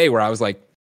even today, where I was like,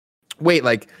 wait,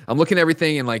 like I'm looking at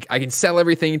everything and like I can sell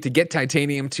everything to get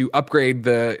titanium to upgrade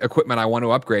the equipment I want to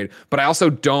upgrade, but I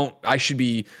also I should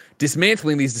be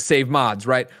dismantling these to save mods,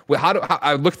 right? Well,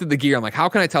 I looked at the gear. I'm like, how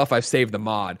can I tell if I've saved the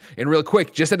mod? And real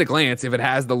quick, just at a glance, if it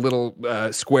has the little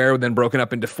square then broken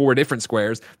up into 4 different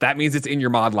squares, that means it's in your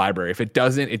mod library. If it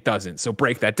doesn't, it doesn't. So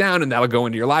break that down and that'll go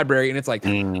into your library. And it's like,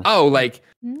 oh, like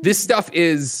this stuff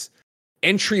is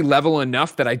entry level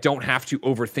enough that I don't have to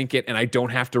overthink it and I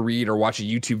don't have to read or watch a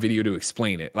YouTube video to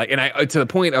explain it. Like, and I, to the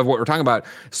point of what we're talking about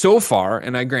so far,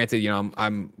 and I granted,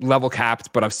 I'm level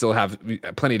capped, but I still have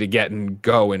plenty to get and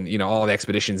go and, all the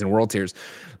expeditions and world tiers.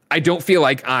 I don't feel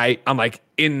like I'm like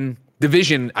in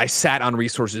Division, I sat on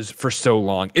resources for so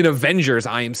long. In Avengers,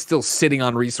 I am still sitting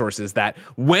on resources that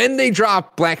when they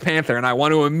drop Black Panther and I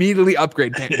want to immediately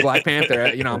upgrade Black Panther,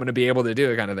 I'm going to be able to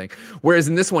do it kind of thing. Whereas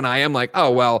in this one, I am like,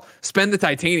 oh, well, spend the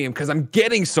titanium because I'm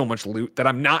getting so much loot that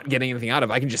I'm not getting anything out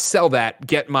of. I can just sell that,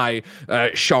 get my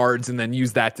shards, and then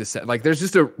use that to set. Like, there's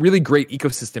just a really great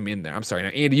ecosystem in there. I'm sorry. Now,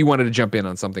 Andy, you wanted to jump in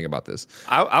on something about this.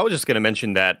 I was just going to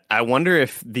mention that I wonder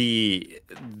if the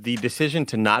decision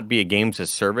to not be a games as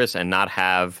service and not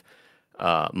have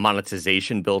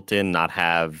monetization built in, not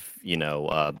have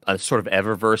a sort of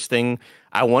Eververse thing.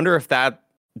 I wonder if that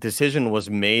decision was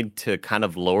made to kind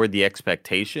of lower the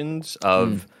expectations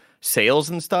of sales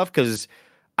and stuff. Because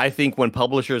I think when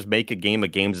publishers make a game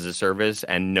of games as a service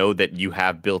and know that you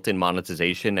have built-in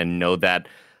monetization and know that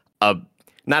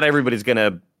not everybody's going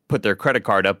to put their credit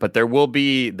card up, but there will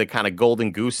be the kind of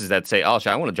golden gooses that say, "Oh,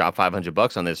 I want to drop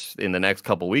 $500 on this in the next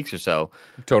couple weeks or so."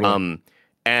 Totally.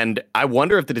 And I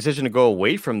wonder if the decision to go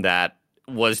away from that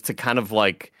was to kind of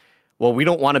like, well, we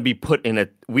don't want to be put in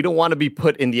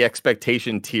the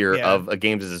expectation tier of a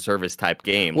games as a service type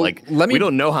game. Well, we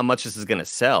don't know how much this is going to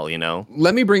sell,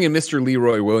 Let me bring in Mr.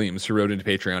 Leroy Williams, who wrote into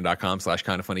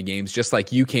patreon.com/kindoffunnygames, just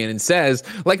like you can, and says,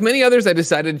 like many others, I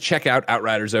decided to check out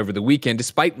Outriders over the weekend,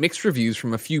 despite mixed reviews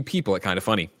from a few people at Kind of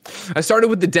Funny. I started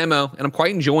with the demo, and I'm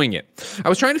quite enjoying it. I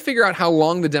was trying to figure out how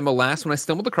long the demo lasts when I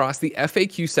stumbled across the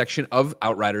FAQ section of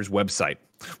Outriders' website.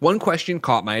 One question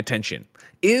caught my attention.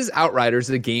 Is Outriders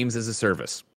a games as a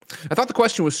service? I thought the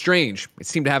question was strange. It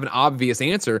seemed to have an obvious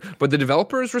answer, but the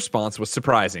developer's response was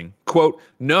surprising. Quote,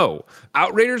 no,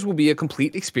 Outriders will be a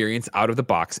complete experience out of the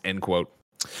box, end quote.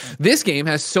 This game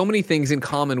has so many things in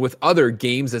common with other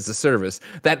games as a service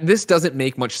that this doesn't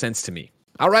make much sense to me.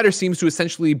 Outriders seems to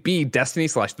essentially be Destiny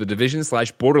 / The Division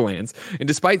 / Borderlands, and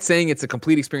despite saying it's a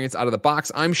complete experience out of the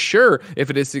box, I'm sure if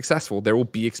it is successful, there will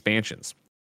be expansions.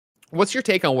 What's your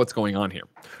take on what's going on here?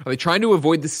 Are they trying to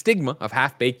avoid the stigma of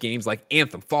half-baked games like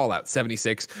Anthem, Fallout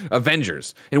 76,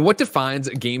 Avengers? And what defines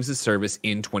a games as service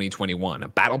in 2021? A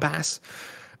battle pass?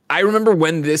 I remember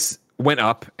when this went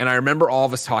up, and I remember all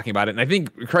of us talking about it, and I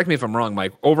think, correct me if I'm wrong,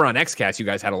 Mike, over on XCast, you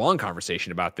guys had a long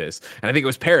conversation about this, and I think it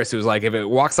was Paris who was like, if it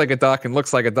walks like a duck and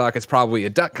looks like a duck, it's probably a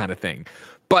duck kind of thing.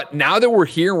 But now that we're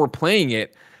here and we're playing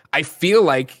it, I feel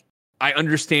like I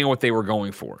understand what they were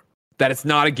going for. That it's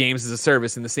not a games as a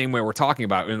service in the same way we're talking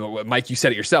about. And Mike, you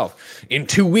said it yourself. In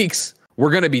 2 weeks, we're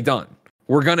going to be done.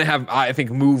 we're gonna have, I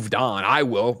think, moved on. I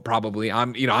will probably.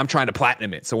 I'm trying to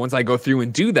platinum it. So once I go through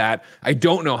and do that, I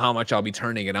don't know how much I'll be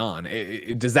turning it on.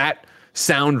 Does that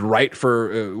sound right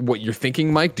for what you're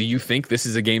thinking, Mike? Do you think this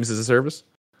is a games as a service?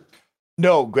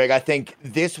 No, Greg, I think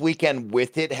this weekend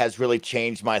with it has really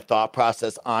changed my thought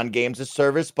process on games as a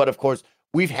service. But of course,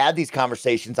 we've had these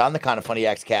conversations on the Kind of Funny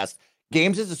Xcast.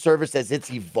 Games as a service, as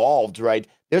it's evolved, right?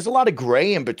 There's a lot of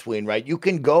gray in between, right? You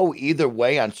can go either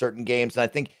way on certain games. And I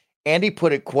think Andy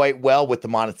put it quite well with the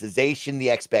monetization,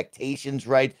 the expectations,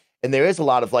 right? And there is a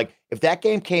lot of like, if that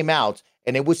game came out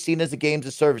and it was seen as a games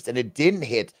as a service and it didn't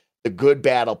hit the good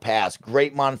battle pass,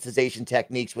 great monetization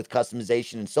techniques with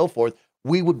customization and so forth,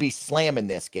 we would be slamming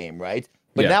this game, right?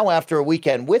 But now after a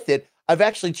weekend with it, I've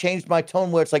actually changed my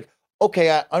tone where it's like, okay,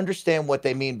 I understand what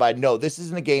they mean by no, this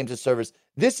isn't a games as a service.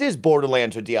 This is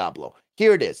Borderlands or Diablo.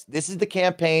 Here it is. This is the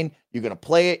campaign. You're going to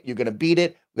play it. You're going to beat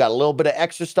it. We got a little bit of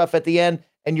extra stuff at the end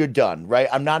and you're done, right?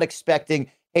 I'm not expecting,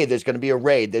 hey, there's going to be a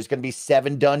raid. There's going to be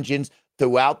 7 dungeons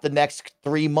throughout the next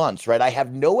 3 months, right? I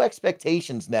have no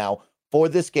expectations now for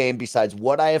this game besides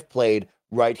what I have played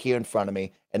right here in front of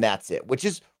me, and that's it, which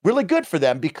is really good for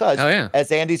them because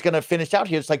as Andy's going to finish out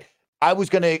here, it's like I was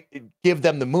going to give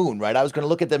them the moon, right? I was going to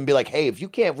look at them and be like, hey, if you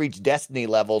can't reach Destiny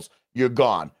levels, you're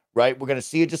gone, right? We're going to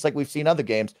see it just like we've seen other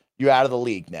games. You're out of the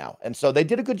league now. And so they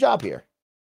did a good job here.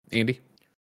 Andy?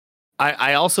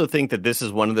 I also think that this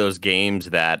is one of those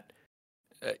games that,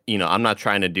 I'm not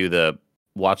trying to do the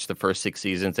watch the first 6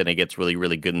 seasons and it gets really,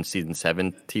 really good in season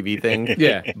 7 TV thing.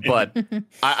 Yeah. But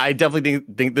I definitely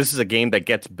think this is a game that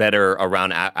gets better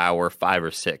around hour 5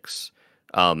 or 6.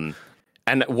 And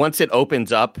once it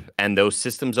opens up and those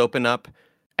systems open up,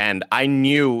 and I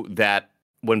knew that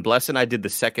when Bless and I did the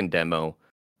second demo,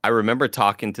 I remember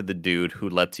talking to the dude who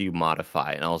lets you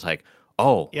modify. And I was like,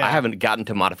 I haven't gotten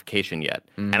to modification yet.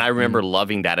 And I remember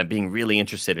loving that and being really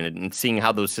interested in it and seeing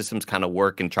how those systems kind of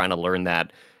work and trying to learn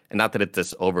that. And not that it's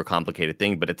this overcomplicated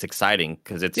thing, but it's exciting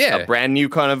because it's a brand new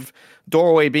kind of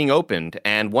doorway being opened.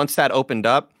 And once that opened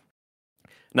up,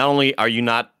 not only are you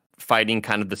not fighting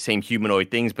kind of the same humanoid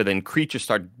things, but then creatures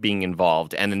start being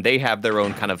involved. And then they have their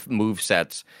own kind of move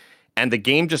sets. And the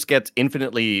game just gets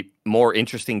infinitely more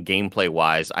interesting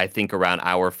gameplay-wise, I think, around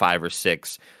hour 5 or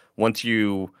 6.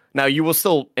 Now, you will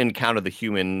still encounter the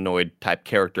humanoid-type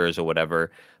characters or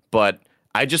whatever, but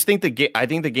I just think the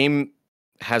game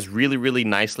has really, really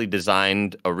nicely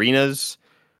designed arenas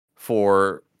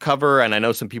for cover, and I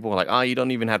know some people are like, "Oh, you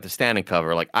don't even have to stand in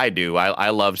cover." Like I do. I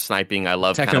love sniping. I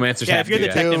love Technomancers. If you're the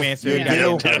Technomancer,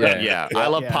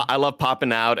 I love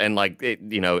popping out and like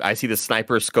I see the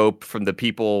sniper scope from the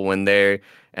people when they're,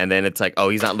 and then it's like, oh,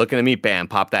 he's not looking at me. Bam,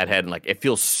 pop that head, and like it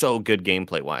feels so good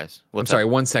gameplay wise. I'm sorry,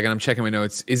 1 second. I'm checking my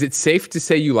notes. Is it safe to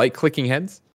say you like clicking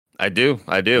heads? I do.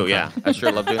 Yeah, I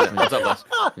sure love doing that. What's up,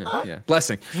 Bless? Yeah.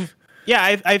 Blessing.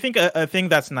 Yeah, I think a thing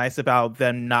that's nice about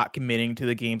them not committing to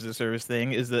the games as a service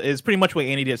thing is pretty much what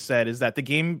Andy just said, is that the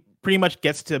game pretty much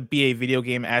gets to be a video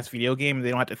game as video game. They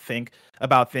don't have to think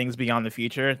about things beyond the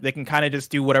future. They can kind of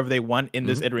just do whatever they want in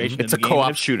this iteration. It's a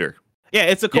co-op shooter. Yeah,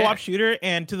 it's a co-op shooter,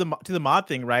 and to the mod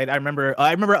thing, right? I remember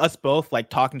us both like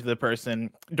talking to the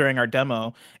person during our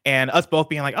demo, and us both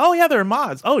being like, "Oh yeah, there are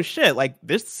mods. Oh shit, like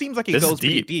this seems like it goes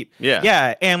pretty deep."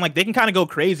 Yeah, and like they can kind of go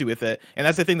crazy with it, and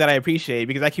that's the thing that I appreciate,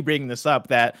 because I keep bringing this up,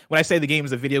 that when I say the game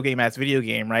is a video game as video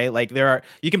game, right? Like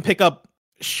you can pick up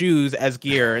shoes as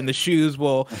gear, and the shoes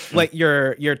will let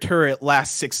your turret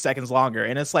last 6 seconds longer,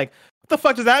 and it's like, the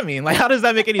fuck does that mean? Like, how does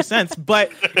that make any sense?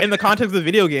 But in the context of the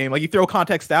video game, like you throw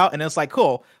context out and it's like,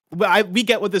 cool, but we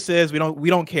get what this is. We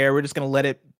don't care. We're just gonna let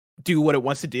it do what it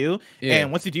wants to do. And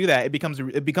once you do that, it becomes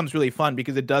really fun,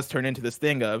 because it does turn into this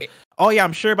thing of, oh yeah,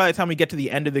 I'm sure by the time we get to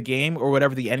the end of the game, or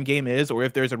whatever the end game is, or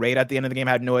if there's a raid at the end of the game,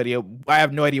 I have no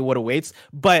idea what awaits.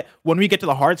 But when we get to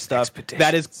the hard stuff,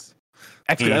 that is.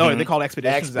 Oh, they call it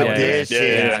expeditions. Bro.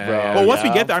 Well, once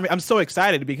we get there, I'm so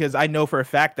excited, because I know for a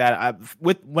fact that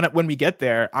when we get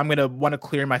there, I'm gonna want to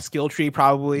clear my skill tree,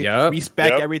 probably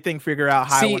respec everything, figure out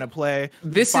how I want to play.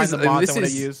 This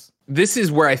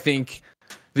is where I think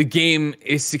the game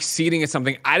is succeeding at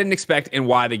something I didn't expect, and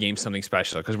why the game's something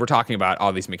special, because we're talking about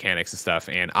all these mechanics and stuff,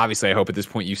 and obviously I hope at this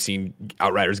point you've seen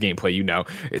Outriders gameplay,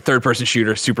 third-person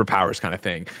shooter, superpowers kind of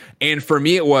thing. And for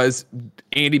me, it was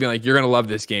Andy being like, you're going to love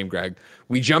this game, Greg.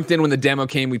 We jumped in when the demo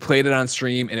came, we played it on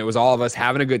stream, and it was all of us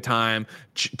having a good time,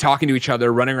 talking to each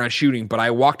other, running around shooting, but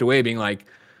I walked away being like,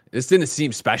 this didn't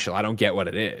seem special. I don't get what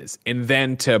it is. And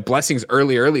then to Blessing's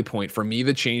early point, for me,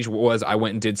 the change was I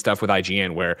went and did stuff with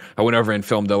IGN where I went over and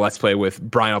filmed a Let's Play with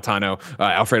Brian Altano,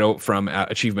 Alfredo from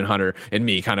Achievement Hunter, and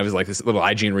me, kind of as like this little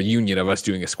IGN reunion of us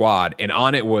doing a squad. And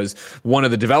on it was one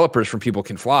of the developers from People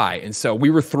Can Fly. And so we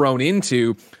were thrown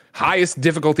into highest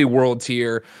difficulty world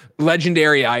tier,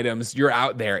 legendary items. You're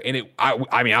out there. And I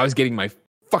was getting my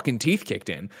fucking teeth kicked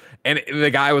in. And the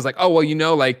guy was like, oh,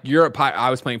 well, like I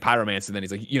was playing Pyromancer, and then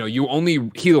he's like, you only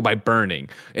heal by burning.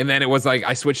 And then it was like,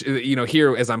 I switched,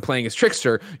 here as I'm playing as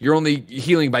Trickster, you're only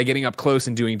healing by getting up close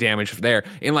and doing damage there.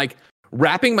 And like,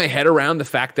 wrapping my head around the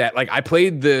fact that like I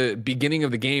played the beginning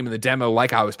of the game in the demo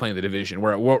like I was playing the Division,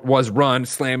 where it was run,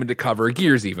 slam into cover,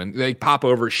 gears even, like pop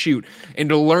over, shoot. And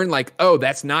to learn like, oh,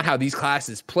 that's not how these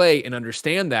classes play, and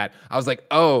understand that, I was like,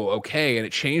 oh, okay. And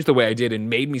it changed the way I did and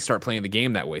made me start playing the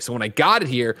game that way. So when I got it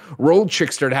here, rolled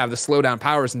Trickster to have the slowdown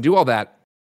powers and do all that,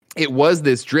 it was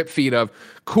this drip feed of,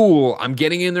 cool, I'm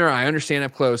getting in there, I understand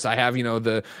up close, I have,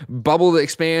 the bubble to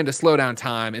expand, to slow down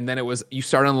time, and then it was, you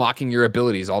start unlocking your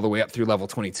abilities all the way up through level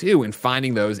 22 and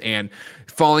finding those and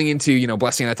falling into,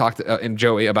 Blessing and I talked and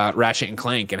Joey about Ratchet and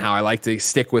Clank and how I like to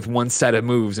stick with one set of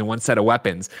moves and one set of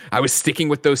weapons. I was sticking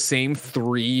with those same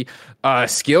 3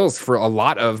 skills for a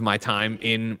lot of my time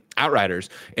in Outriders.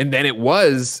 And then it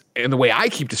was, and the way I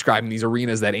keep describing these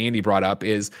arenas that Andy brought up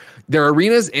is, they're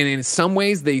arenas, and in some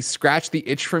ways they scratch the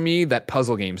itch for me that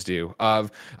puzzle games do.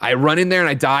 Of I run in there and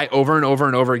I die over and over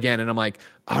and over again, and I'm like,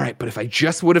 all right, but if I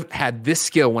just would have had this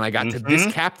skill when I got to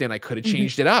this captain, I could have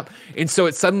changed it up. And so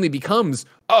it suddenly becomes,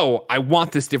 oh, I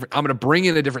want this different. I'm going to bring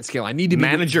in a different skill. I need to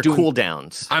manage your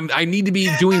cooldowns. I need to be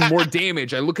doing more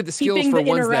damage. I look at the skills keeping for the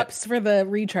ones interrupts for the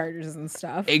recharges and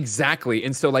stuff. Exactly.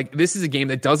 And so like this is a game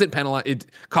that doesn't penalize. It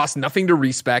costs nothing to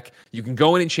respec. You can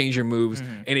go in and change your moves,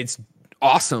 and it's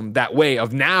awesome that way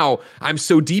of, now I'm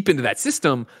so deep into that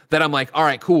system that I'm like, all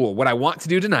right, cool. What I want to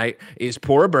do tonight is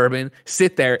pour a bourbon,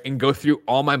 sit there and go through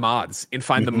all my mods and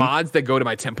find the mods that go to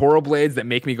my temporal blades that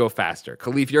make me go faster.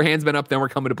 Khalif, your hand's been up, then we're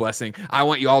coming to Blessing. I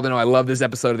want you all to know I love this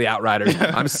episode of the Outriders.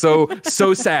 I'm so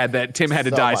sad that Tim had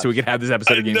to die so we could have this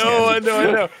episode of Gamescast. I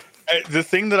know. The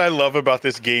thing that I love about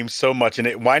this game so much, and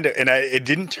it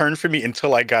didn't turn for me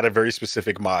until I got a very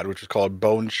specific mod, which was called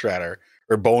Bone Shredder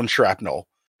or Bone Shrapnel.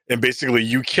 And basically,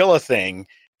 you kill a thing,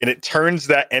 and it turns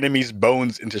that enemy's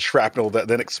bones into shrapnel that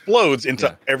then explodes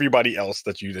into everybody else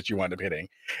that you wind up hitting.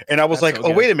 And I was like,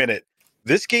 wait a minute,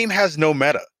 this game has no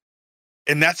meta,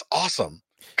 and that's awesome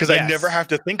because I never have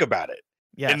to think about it.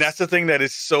 And that's the thing that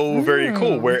is so very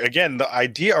cool. Where again, the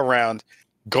idea around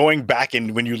going back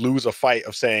and when you lose a fight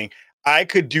of saying, I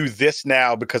could do this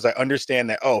now because I understand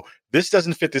that, oh, this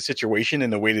doesn't fit the situation in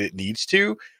the way that it needs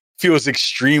to, feels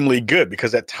extremely good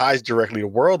because that ties directly to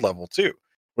world level too,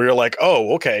 where you're like,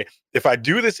 oh, okay, if I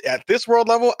do this at this world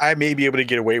level, I may be able to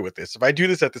get away with this. If I do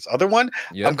this at this other one,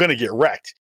 I'm going to get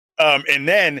wrecked. And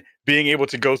then being able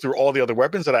to go through all the other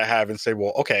weapons that I have and say,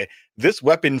 well, okay, this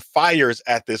weapon fires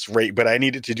at this rate, but I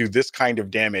needed to do this kind of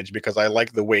damage because I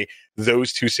like the way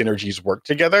those two synergies work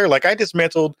together. Like I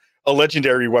dismantled a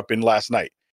legendary weapon last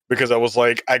night because I was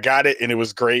like, I got it and it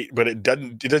was great, but it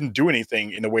doesn't do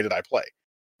anything in the way that I play.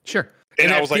 Sure.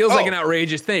 And that feels like an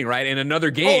outrageous thing, right? In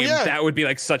another game, that would be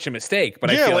like such a mistake.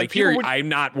 But I feel like here, I'm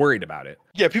not worried about it.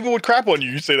 Yeah, people would crap on you.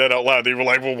 You say that out loud. They were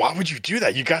like, well, why would you do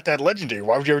that? You got that legendary.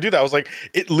 Why would you ever do that? I was like,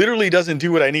 it literally doesn't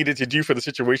do what I needed to do for the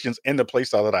situations and the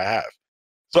playstyle that I have.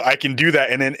 So I can do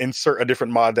that and then insert a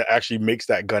different mod that actually makes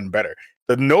that gun better.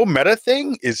 The no meta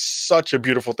thing is such a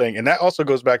beautiful thing. And that also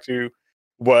goes back to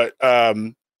what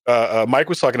Mike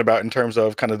was talking about in terms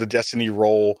of kind of the Destiny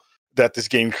role that this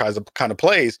game kind of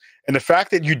plays. And the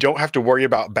fact that you don't have to worry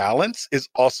about balance is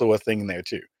also a thing there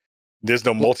too. There's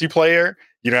no multiplayer.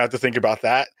 You don't have to think about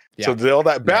that. So all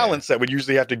that balance that would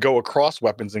usually have to go across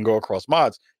weapons and go across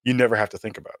mods, you never have to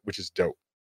think about, which is dope.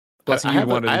 Blessing, you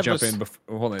wanted to jump in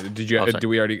before. Hold on. Did you? Do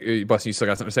we already? Blessing, you still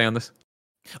got something to say on this?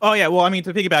 Oh yeah, well, I mean,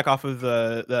 to piggyback off of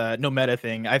the no meta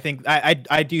thing, I think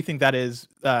I do think that is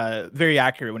very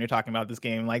accurate when you're talking about this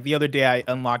game. Like the other day, I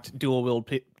unlocked dual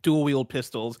wield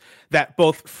pistols that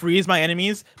both freeze my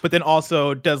enemies, but then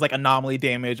also does like anomaly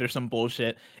damage or some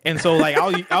bullshit. And so like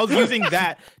I was using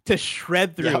that to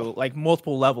shred through like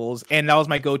multiple levels, and that was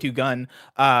my go-to gun.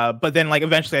 But then like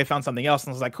eventually I found something else, and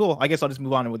I was like, cool, I guess I'll just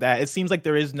move on with that. It seems like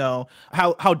there is no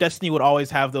how Destiny would always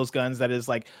have those guns that is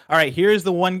like, all right, here's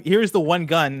the one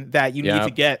gun that you need to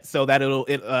get so that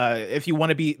if you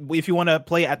want to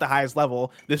play at the highest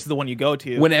level, this is the one you go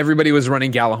to. When everybody was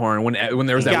running Galahorn, when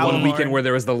there was that one weekend where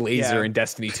there was the laser in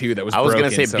Destiny 2 that was I was broken,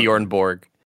 gonna say Bjorn Borg.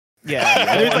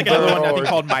 Yeah, there's like another one I think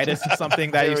called Midas or something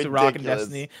that I used to rock in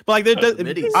Destiny. But like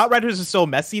Outriders is so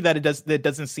messy that it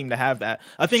doesn't seem to have that.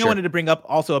 A thing I wanted to bring up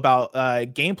also about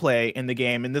gameplay in the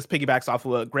game, and this piggybacks off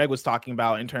of what Greg was talking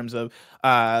about in terms of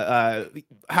how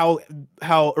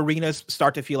arenas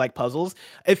start to feel like puzzles.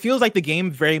 It feels like the game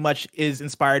very much is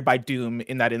inspired by Doom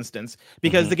in that instance,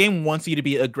 because the game wants you to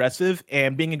be aggressive,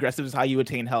 and being aggressive is how you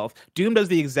attain health. Doom does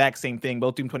the exact same thing,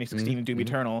 both Doom 2016 and Doom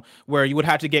Eternal, where you would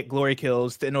have to get glory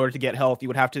kills in order to get health. You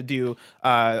would have to do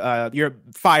your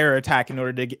fire attack in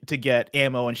order to get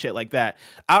ammo and shit like that.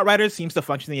 Outriders seems to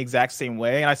function the exact same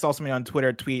way, and I saw somebody on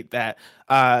Twitter tweet that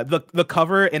the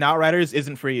cover in Outriders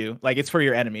isn't for you. Like, it's for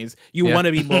your enemies. You want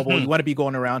to be mobile. You want to be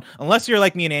going around. Unless you're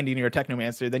like me and Andy and you're a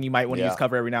technomancer, then you might want to use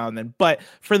cover every now and then. But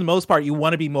for the most part, you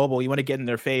want to be mobile. You want to get in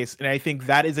their face. And I think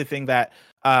that is a thing that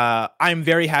I'm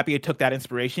very happy it took that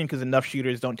inspiration, because enough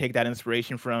shooters don't take that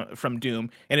inspiration from Doom.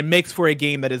 And it makes for a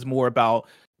game that is more about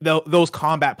those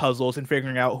combat puzzles and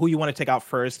figuring out who you want to take out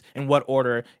first and what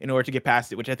order in order to get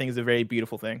past it, which I think is a very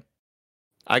beautiful thing.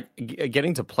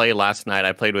 Getting to play last night,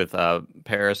 I played with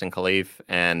Paris and Khalif,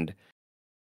 and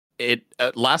it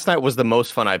last night was the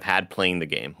most fun I've had playing the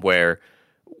game, where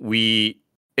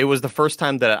it was the first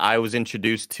time that I was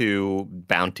introduced to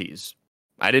bounties.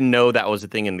 I didn't know that was a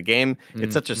thing in the game.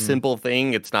 It's such a simple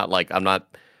thing. It's not like I'm not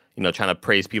trying to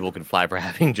praise People Who Can Fly for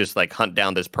having just like hunt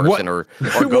down this person or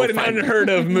go what an unheard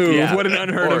of move. Yeah. What an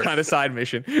unheard of kind of side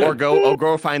mission. Or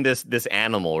go find this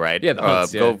animal, right? Yeah, the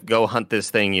hunts, go hunt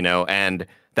this thing, and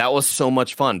that was so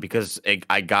much fun because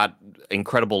I got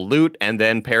incredible loot, and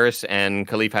then Paris and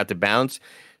Khalif had to bounce.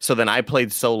 So then I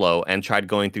played solo and tried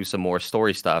going through some more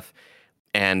story stuff,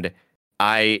 and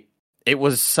it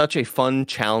was such a fun,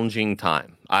 challenging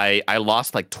time. I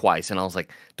lost like twice, and I was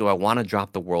like, "Do I want to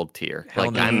drop the world tier?"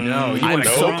 I'm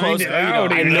so close.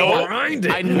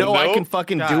 I know I can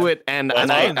fucking do it, and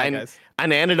I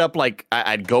ended up like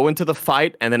I'd go into the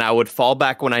fight, and then I would fall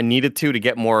back when I needed to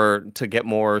get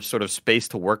more sort of space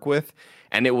to work with.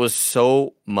 And it was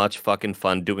so much fucking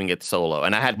fun doing it solo.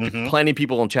 And I had plenty of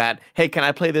people in chat, "Hey, can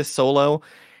I play this solo?"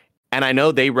 And I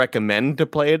know they recommend to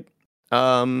play it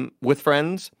with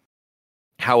friends.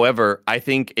 However, I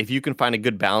think if you can find a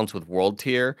good balance with world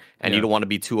tier and you don't want to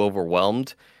be too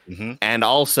overwhelmed, and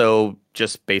also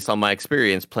just based on my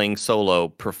experience, playing solo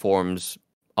performs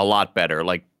a lot better,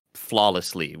 like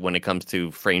flawlessly when it comes to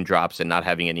frame drops and not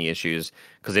having any issues,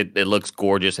 because it looks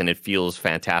gorgeous and it feels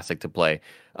fantastic to play.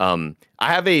 I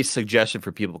have a suggestion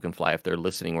for People Who Can Fly if they're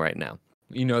listening right now.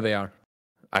 They are.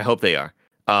 I hope they are.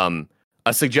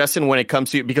 A suggestion when it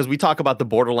comes to, because we talk about the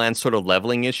Borderlands sort of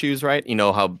leveling issues, right?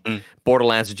 How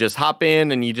Borderlands is just hop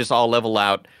in and you just all level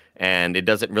out, and it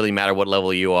doesn't really matter what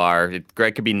level you are.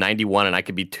 Greg could be 91 and I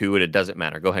could be 2, and it doesn't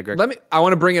matter. Go ahead, Greg. I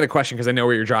want to bring in a question because I know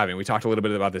where you're driving. We talked a little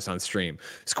bit about this on stream.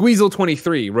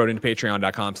 Squeezel23 wrote into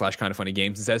patreon.com/kindoffunnygames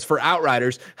and says, "For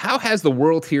Outriders, how has the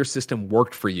world tier system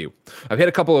worked for you? I've hit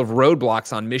a couple of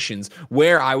roadblocks on missions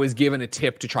where I was given a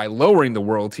tip to try lowering the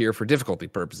world tier for difficulty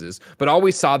purposes, but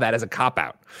always saw that as a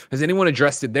cop-out. Has anyone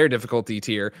addressed their difficulty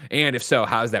tier? And if so,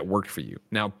 how has that worked for you?"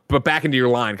 Now, but back into your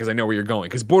line, because I know where you're going.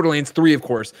 Because Borderlands 3, of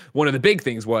course, one of the big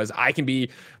things was I can be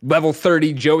level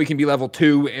 30, Joey can be level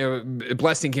 2,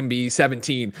 Blessing can be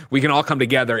 17. We can all come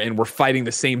together and we're fighting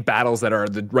the same battles that are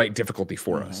the right difficulty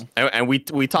for us. And we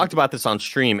talked about this on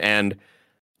stream, and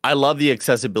I love the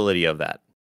accessibility of that.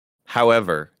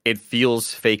 However, it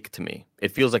feels fake to me.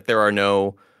 It feels like there are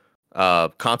no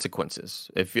consequences.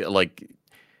 It feels like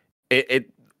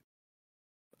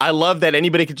I love that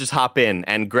anybody could just hop in,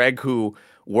 and Greg, who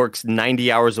works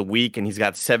 90 hours a week and he's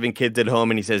got 7 kids at home,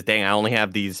 and he says, "Dang, I only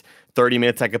have these 30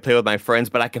 minutes I could play with my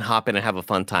friends, but I can hop in and have a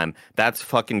fun time." That's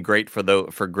fucking great for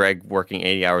Greg working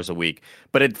 80 hours a week.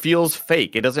 But it feels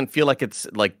fake. It doesn't feel like it's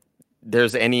like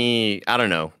there's any, I don't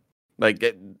know,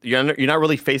 like you're not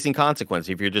really facing consequence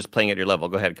if you're just playing at your level.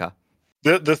 Go ahead, Ka.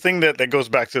 The thing that goes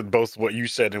back to both what you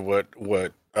said and what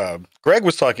Greg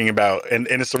was talking about, and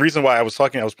it's the reason why I was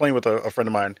playing with a friend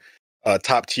of mine,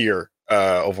 top tier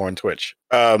over on Twitch,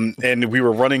 and we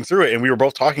were running through it, and we were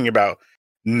both talking about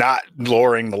not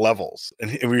lowering the levels,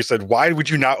 and we said, "Why would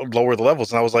you not lower the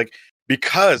levels?" And I was like,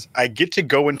 "Because I get to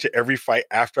go into every fight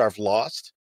after I've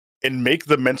lost and make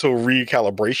the mental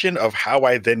recalibration of how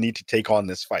I then need to take on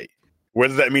this fight.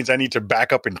 Whether that means I need to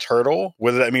back up and turtle,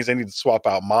 whether that means I need to swap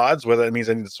out mods, whether that means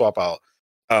I need to swap out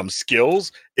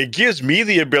skills, it gives me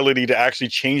the ability to actually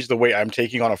change the way I'm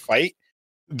taking on a fight.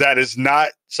 That is not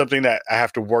something that I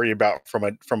have to worry about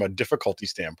from a difficulty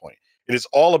standpoint. It is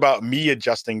all about me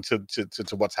adjusting to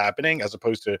what's happening, as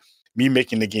opposed to me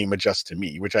making the game adjust to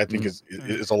me, which I think is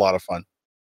a lot of fun."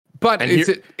 But it's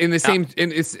in the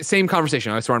same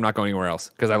conversation. I swear I'm not going anywhere else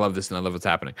because I love this and I love what's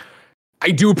happening.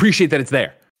 I do appreciate that it's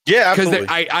there. Yeah, absolutely.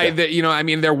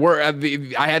 Because there were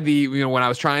I had when I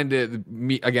was trying to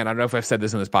meet again. I don't know if I've said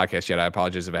this in this podcast yet. I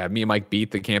apologize if I have. Me and Mike beat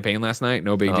the campaign last night.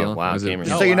 No big deal. Wow, we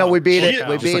beat it.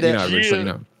 We beat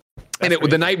it. And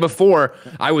the night before,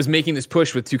 I was making this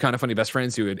push with two kind of funny best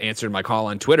friends who had answered my call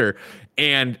on Twitter,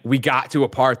 and we got to a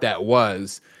part that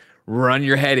was run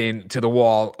your head into the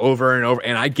wall over and over.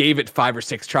 And I gave it 5 or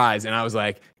 6 tries, and I was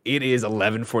like, it is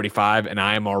 11:45 and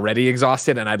I am already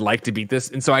exhausted and I'd like to beat this.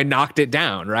 And so I knocked it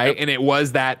down, right? Yep. And it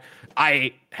was that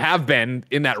I have been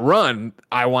in that run.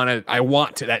 I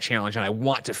want to that challenge and I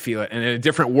want to feel it. And in a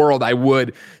different world, I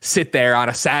would sit there on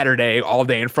a Saturday all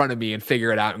day in front of me and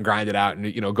figure it out and grind it out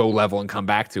and, go level and come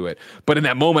back to it. But in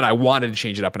that moment, I wanted to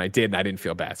change it up and I did, and I didn't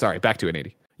feel bad. Sorry, back to it,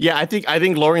 80. Yeah, I think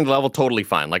lowering the level totally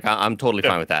fine. Like I'm totally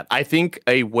fine with that. I think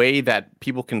a way that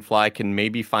people can fly can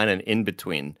maybe find an in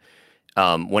between.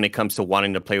 When it comes to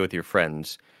wanting to play with your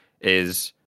friends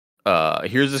is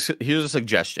here's a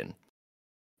suggestion.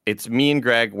 It's me and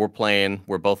Greg, we're playing,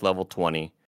 we're both level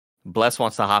 20. Bless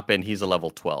wants to hop in, he's a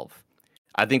level 12.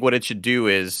 I think what it should do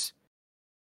is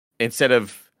instead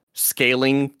of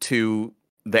scaling to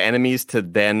the enemies to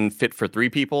then fit for 3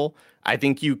 people, I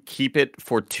think you keep it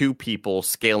for 2 people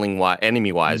scaling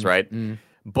enemy wise, right?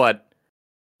 But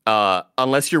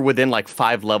unless you're within like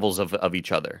 5 levels of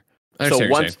each other.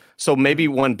 So maybe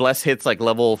when Bless hits like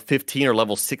level 15 or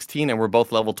level 16 and we're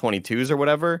both level 22s or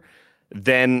whatever,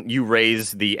 then you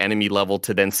raise the enemy level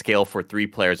to then scale for 3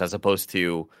 players as opposed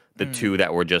to the 2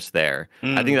 that were just there.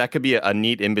 I think that could be a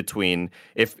neat in between.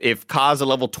 If Ka's a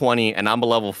level 20 and I'm a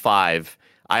level 5,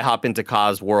 I hop into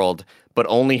Ka's world, but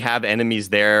only have enemies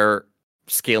there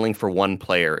scaling for 1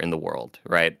 player in the world,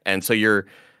 right? And so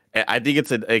I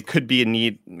think it could be a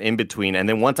neat in between. And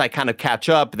then once I kind of catch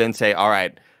up, then say, all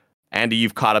right, Andy,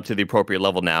 you've caught up to the appropriate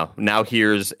level now. Now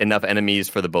here's enough enemies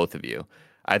for the both of you.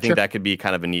 I think that could be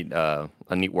kind of a neat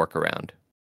workaround.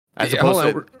 As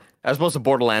opposed to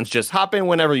Borderlands, just hop in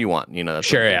whenever you want.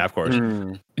 Sure, yeah, of course.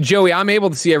 Joey, I'm able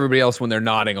to see everybody else when they're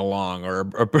nodding along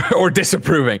or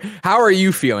disapproving. How are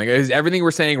you feeling? Is everything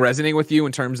we're saying resonating with you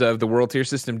in terms of the world tier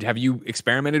system? Have you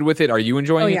experimented with it? Are you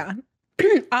enjoying it? Oh,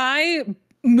 yeah. I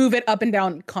move it up and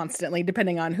down constantly,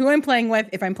 depending on who I'm playing with,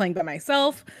 if I'm playing by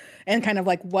myself, and kind of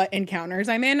like what encounters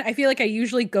I'm in. I feel like I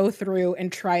usually go through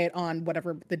and try it on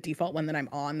whatever the default one that I'm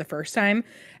on the first time.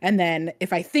 And then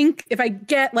if I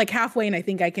get like halfway and I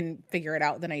think I can figure it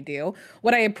out, then I do.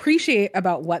 What I appreciate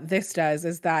about what this does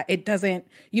is that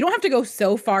you don't have to go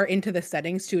so far into the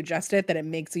settings to adjust it that it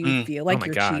makes you feel like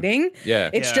you're cheating.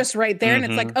 Yeah. It's just right there. And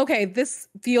it's like, okay, this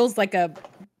feels like a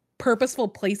purposeful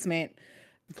placement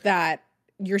that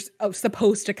you're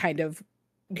supposed to kind of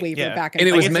waver back and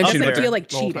it was mentioned, doesn't feel like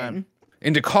cheating.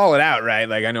 And to call it out, right?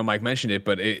 Like I know Mike mentioned it,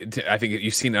 but I think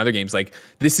you've seen in other games. Like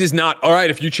this is not all right.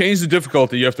 If you change the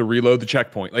difficulty, you have to reload the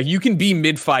checkpoint. Like you can be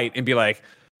mid-fight and be like,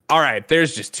 all right,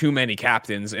 there's just too many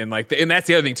captains, and and that's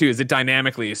the other thing too, is it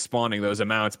dynamically is spawning those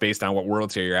amounts based on what world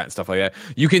tier you're at and stuff like that.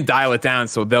 You can dial it down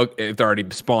so if they're already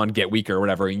spawned, get weaker or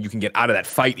whatever, and you can get out of that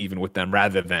fight even with them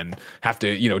rather than have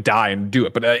to die and do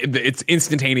it. But it's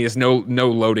instantaneous, no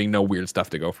loading, no weird stuff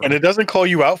to go from. And it doesn't call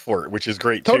you out for it, which is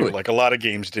great too. Totally. Like a lot of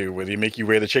games do, where they make you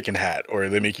wear the chicken hat or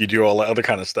they make you do all the other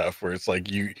kind of stuff, where it's like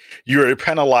you're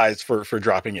penalized for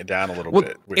dropping it down a little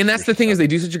bit. And that's the thing is they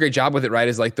do such a great job with it, right?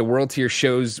 Is like the world tier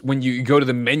shows when you go to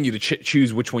the menu to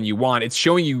choose which one you want, it's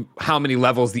showing you how many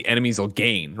levels the enemies will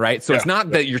gain, right? So it's not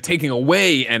that you're taking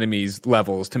away enemies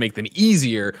levels to make them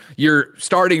easier. You're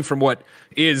starting from what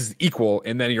is equal,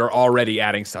 and then you're already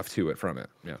adding stuff to it from it.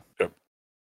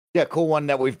 Yeah, cool one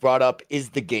that we've brought up is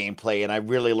the gameplay, and I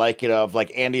really like it.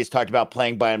 Like Andy has talked about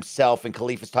playing by himself, and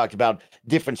Khalif has talked about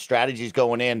different strategies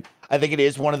going in. I think it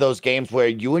is one of those games where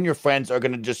you and your friends are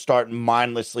going to just start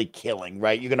mindlessly killing,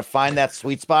 right? You're going to find that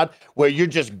sweet spot where you're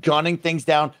just gunning things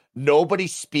down. Nobody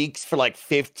speaks for like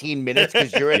 15 minutes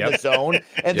because you're in the zone,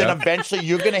 and then eventually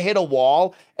you're going to hit a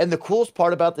wall. And the coolest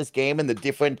part about this game and the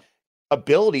different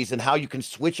abilities and how you can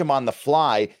switch them on the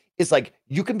fly is like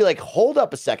you can be like, hold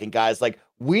up a second, guys. Like,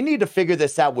 we need to figure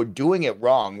this out. We're doing it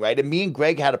wrong, right? And me and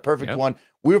Greg had a perfect one.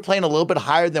 We were playing a little bit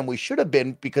higher than we should have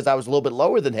been because I was a little bit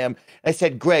lower than him. And I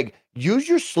said, Greg, use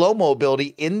your slow-mo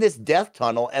ability in this death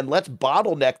tunnel and let's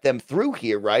bottleneck them through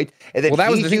here, right? And then well,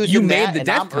 that was the thing. You made the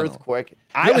death tunnel. Earthquake.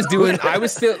 I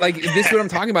was still like, this is what I'm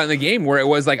talking about in the game, where it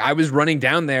was like I was running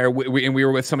down there and we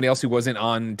were with somebody else who wasn't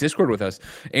on Discord with us,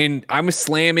 and I was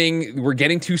slamming. We're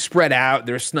getting too spread out.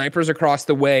 There's snipers across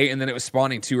the way, and then it was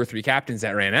spawning 2 or 3 captains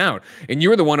that ran out. And you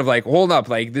were the one of like, hold up,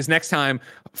 like this next time,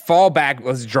 fall back.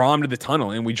 Let's draw them to the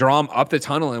tunnel, and we draw them up the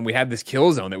tunnel, and we had this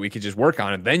kill zone that we could just work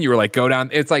on. And then you were like, go down.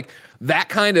 It's like that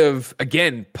kind of,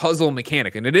 again, puzzle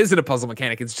mechanic, and it isn't a puzzle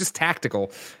mechanic. It's just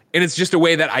tactical, and it's just a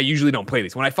way that I usually don't play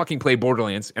these. When I fucking play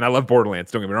Borderlands, and I love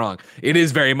Borderlands, don't get me wrong, it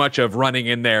is very much of running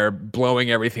in there, blowing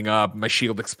everything up. My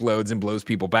shield explodes and blows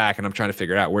people back, and I'm trying to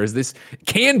figure it out. Whereas this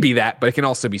can be that, but it can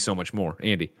also be so much more.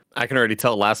 Andy, I can already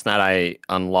tell. Last night I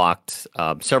unlocked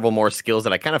several more skills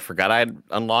that I kind of forgot I had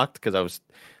unlocked because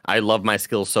I love my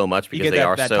skills so much because they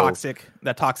are so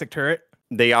toxic turret.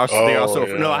 They are so.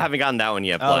 Yeah. No, I haven't gotten that one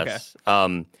yet. Bless.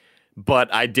 Okay.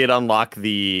 But I did unlock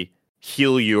the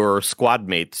heal your squad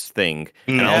mates thing,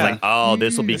 and I was like, "Oh,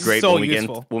 this will be great so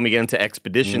when we get into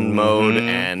expedition mode."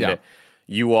 And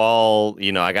you all,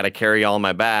 I got to carry all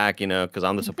my back, because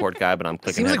I'm the support guy, but I'm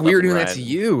clicking. Seems like we were doing that to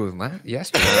you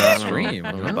yesterday on stream.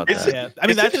 I don't know about that. I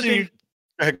mean, that's the thing.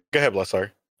 Go ahead, Bless.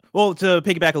 Sorry. Well, to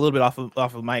piggyback a little bit off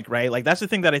of Mike, right? Like that's the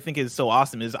thing that I think is so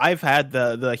awesome is I've had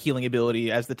the healing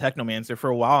ability as the Technomancer for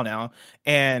a while now,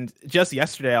 and just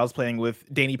yesterday I was playing with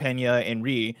Danny Pena and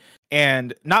Ree,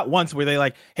 and not once were they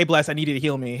like, "Hey, Bless, I need you to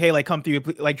heal me. Hey, like come through,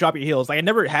 like drop your heals." Like I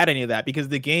never had any of that because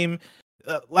the game,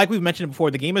 like we've mentioned before,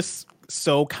 the game is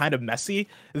so kind of messy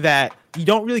that you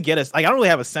don't really get I don't really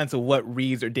have a sense of what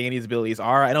Ree's or Danny's abilities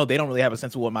are. I know they don't really have a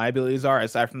sense of what my abilities are,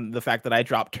 aside from the fact that I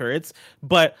drop turrets.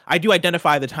 But I do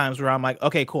identify the times where I'm like,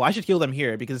 okay, cool, I should heal them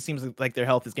here because it seems like their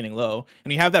health is getting low.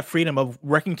 And you have that freedom of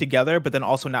working together, but then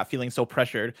also not feeling so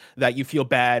pressured that you feel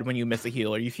bad when you miss a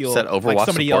heal or you feel like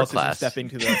somebody else is stepping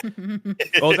to the.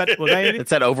 Was that it's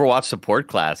that Overwatch support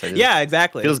class. Yeah,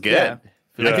 exactly. Feels good. Yeah.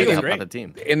 I think it's great. The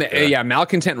team.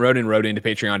 Malcontent wrote into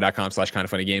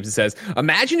patreon.com/kindoffunnygames. It says,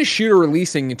 imagine a shooter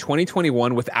releasing in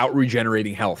 2021 without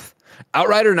regenerating health.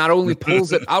 Outriders not only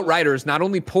pulls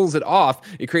it off,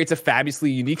 it creates a fabulously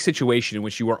unique situation in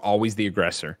which you are always the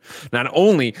aggressor. Not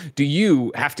only do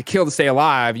you have to kill to stay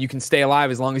alive, you can stay alive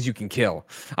as long as you can kill.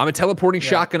 I'm a teleporting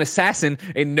shotgun assassin,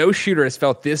 and no shooter has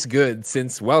felt this good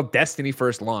since, Destiny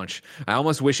first launched. I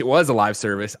almost wish it was a live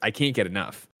service. I can't get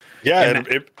enough. Yeah,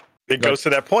 it goes to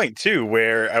that point too,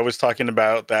 where I was talking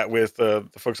about that with the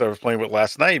folks I was playing with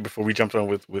last night before we jumped on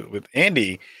with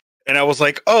Andy, and I was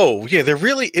like, "Oh yeah, there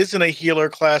really isn't a healer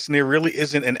class, and there really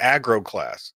isn't an aggro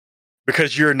class,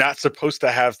 because you're not supposed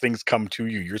to have things come to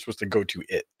you. You're supposed to go to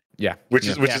it." Yeah, which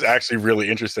is actually really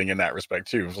interesting in that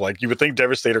respect too. Like you would think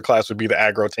Devastator class would be the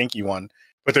aggro tanky one,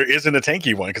 but there isn't a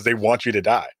tanky one because they want you to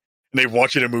die. And they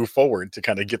want you to move forward to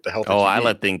kind of get the health. I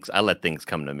let things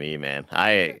come to me, man.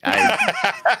 I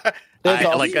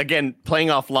like, again, playing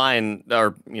offline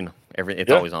or it's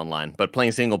always online, but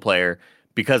playing single player,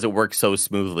 because it works so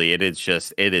smoothly, it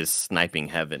is sniping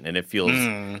heaven, and it feels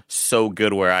so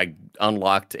good. Where I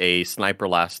unlocked a sniper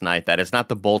last night that is not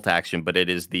the bolt action, but it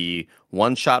is the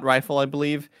one-shot rifle, I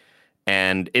believe,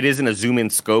 and it isn't a zoom in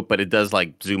scope, but it does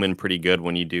like zoom in pretty good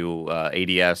when you do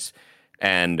ADS.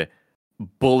 And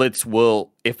bullets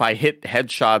will, if I hit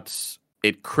headshots,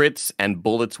 it crits, and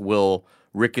bullets will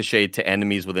ricochet to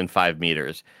enemies within 5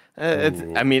 meters.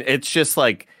 It's just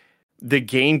like the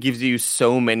game gives you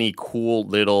so many cool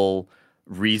little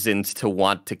reasons to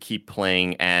want to keep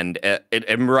playing, and it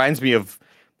reminds me of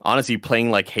honestly playing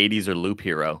like Hades or Loop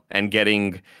Hero and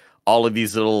getting all of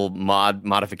these little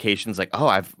modifications, like,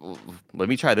 let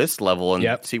me try this level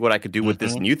and see what I could do with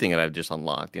this new thing that I've just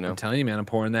unlocked. I'm telling you, man, I'm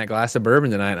pouring that glass of bourbon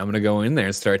tonight. I'm going to go in there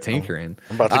and start tinkering.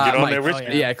 I'm about to get on there with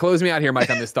you. Yeah, close me out here, Mike,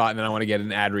 on this thought, and then I want to get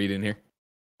an ad read in here.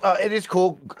 It is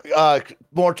cool.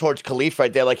 More towards Khalif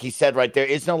right there. Like he said right there,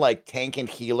 is no like tank and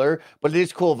healer, but it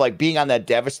is cool of like being on that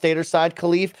Devastator side,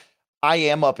 Khalif. I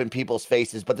am up in people's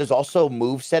faces, but there's also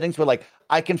move settings where like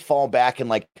I can fall back and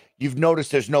like you've noticed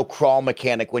there's no crawl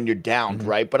mechanic when you're downed,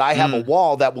 right? But I have a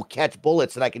wall that will catch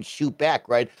bullets and I can shoot back,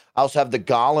 right? I also have the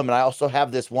golem, and I also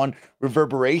have this one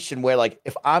reverberation where like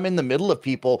if I'm in the middle of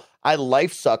people, I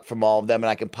life suck from all of them and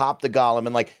I can pop the golem.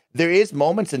 And like there is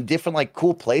moments and different like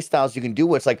cool play styles you can do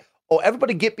where it's like, oh,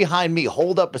 everybody get behind me,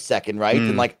 hold up a second, right?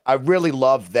 And like I really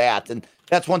love that. And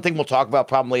that's one thing we'll talk about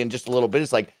probably in just a little bit.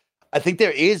 It's like I think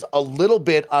there is a little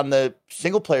bit on the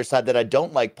single player side that I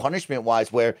don't like punishment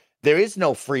wise, where there is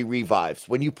no free revives.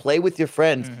 When you play with your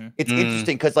friends, it's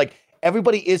interesting because like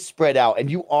everybody is spread out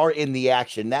and you are in the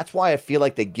action. That's why I feel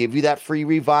like they give you that free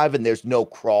revive and there's no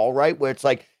crawl, right? Where it's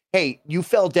like hey, you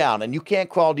fell down and you can't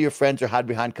crawl to your friends or hide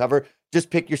behind cover. Just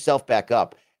pick yourself back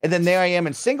up. And then there I am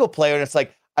in single player, and it's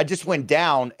like, I just went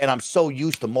down, and I'm so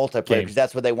used to multiplayer because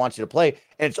that's what they want you to play,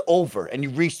 and it's over, and you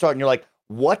restart, and you're like,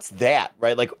 what's that,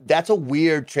 right? Like, that's a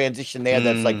weird transition there.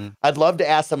 That's like, I'd love to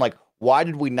ask them, like, why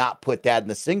did we not put that in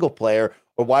the single player,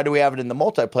 or why do we have it in the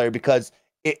multiplayer? Because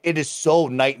it is so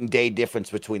night and day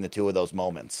difference between the two of those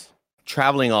moments.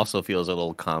 Traveling also feels a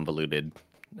little convoluted.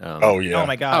 Oh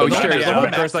my god! Oh sure, yeah.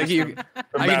 There's like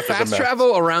I can fast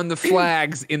travel around the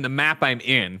flags in the map I'm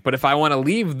in, but if I want to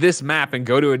leave this map and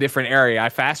go to a different area, I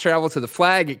fast travel to the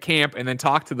flag at camp and then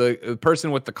talk to the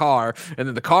person with the car, and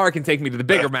then the car can take me to the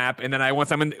bigger map, and then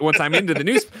once I'm into the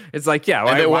news, it's like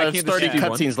why can't 30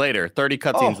 cutscenes later? 30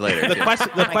 cutscenes later. The quest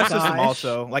system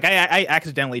also, like I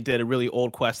accidentally did a really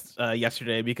old quest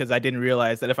yesterday because I didn't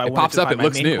realize that if I pops up, it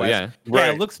looks new. Quest,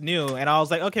 it looks new, and I was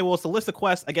like, okay, well, it's a list of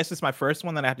quests. I guess it's my first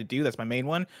one that I have to do. That's my main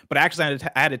one. But actually,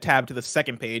 I had to tab to the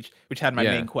second page, which had my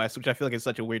main quest, which I feel like is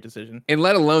such a weird decision. And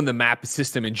let alone the map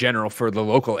system in general for the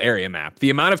local area map. The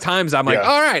amount of times I'm like,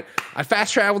 all right, I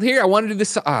fast traveled here. I want to do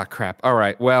this. Crap. All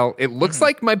right. Well, it looks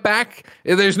like my back.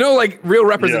 There's no like real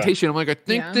representation. I'm like, I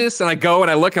think this, and I go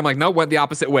and I look. I'm like, no, went the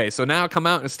opposite way. So now come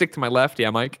out and stick to my left. Yeah,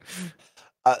 Mike.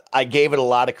 I gave it a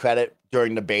lot of credit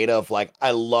during the beta of like,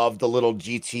 I love the little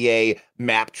GTA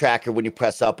map tracker when you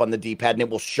press up on the D-pad and it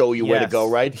will show you where to go,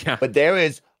 right? Yeah. But there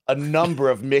is a number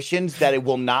of missions that it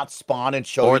will not spawn and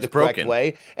show you the correct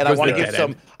way. And I want to give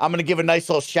I'm going to give a nice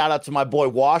little shout out to my boy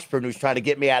Washburn, who's trying to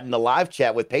get me out in the live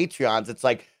chat with Patreons. It's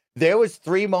like, there was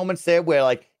 3 moments there where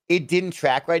like, it didn't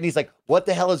track right. And he's like, what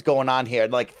the hell is going on here?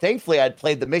 And like, thankfully I'd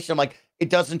played the mission. I'm like, it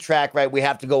doesn't track right. We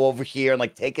have to go over here and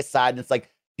like take a side. And it's like,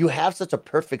 you have such a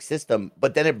perfect system,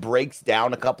 but then it breaks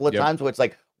down a couple of times where it's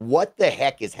like, what the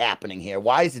heck is happening here?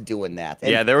 Why is it doing that?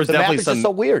 And there was definitely map is just so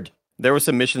weird. There were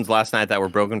some missions last night that were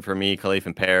broken for me, Khalif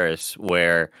and Paris,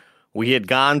 where we had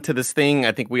gone to this thing.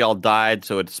 I think we all died,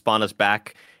 so it spawned us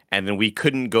back, and then we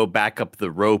couldn't go back up the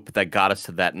rope that got us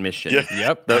to that mission.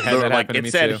 Yep. Like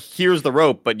it said, here's the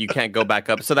rope, but you can't go back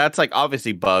up. So that's like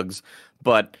obviously bugs.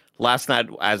 But last night,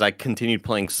 as I continued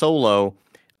playing solo,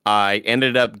 I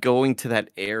ended up going to that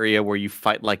area where you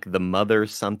fight like the mother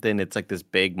something. It's like this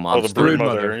big monster. Oh, the brood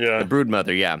mother, The brood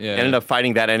mother, Ended up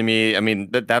fighting that enemy. I mean,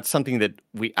 that's something that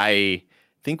I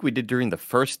think we did during the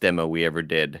first demo we ever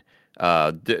did,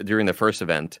 during the first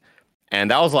event. And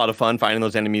that was a lot of fun. Finding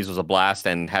those enemies was a blast,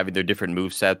 and having their different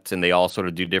movesets, and they all sort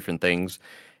of do different things.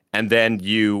 And then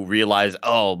you realize,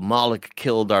 oh, Moloch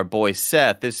killed our boy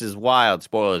Seth. This is wild.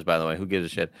 Spoilers, by the way. Who gives a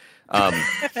shit?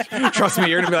 Trust me,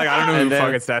 you're gonna be like, I don't know who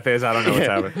fucking Seth is. I don't know what's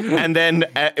happening. And then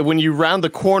when you round the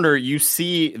corner, you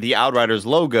see the Outriders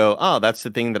logo. Oh, that's the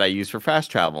thing that I use for fast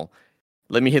travel.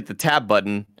 Let me hit the tab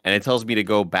button, and it tells me to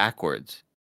go backwards.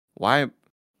 Why?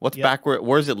 What's backward?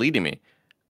 Where is it leading me?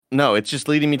 No, it's just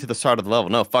leading me to the start of the level.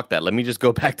 No, fuck that. Let me just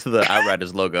go back to the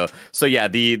Outriders logo. So yeah,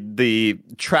 the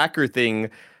tracker thing,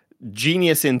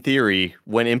 genius in theory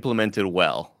when implemented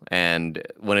well, and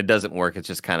when it doesn't work, it's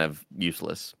just kind of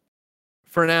useless.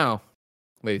 For now,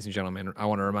 ladies and gentlemen, I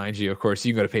want to remind you, of course,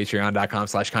 you can go to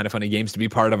patreon.com/kindoffunnygames to be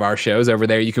part of our shows over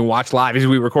there. You can watch live as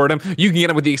we record them. You can get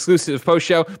them with the exclusive post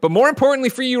show. But more importantly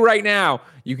for you right now,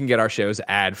 you can get our shows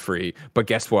ad free. But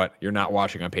guess what? You're not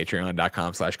watching on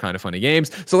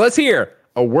patreon.com/kindoffunnygames. So let's hear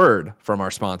a word from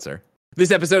our sponsor.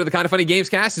 This episode of the Kind of Funny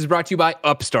Gamescast is brought to you by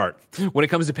Upstart. When it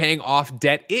comes to paying off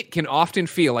debt, it can often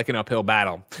feel like an uphill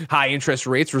battle. High interest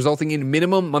rates resulting in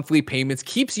minimum monthly payments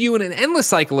keeps you in an endless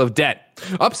cycle of debt.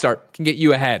 Upstart can get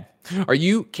you ahead. Are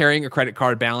you carrying a credit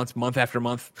card balance month after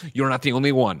month? You're not the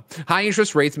only one. High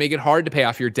interest rates make it hard to pay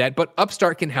off your debt, but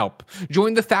Upstart can help.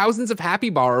 Join the thousands of happy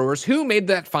borrowers who made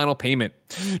that final payment.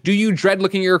 Do you dread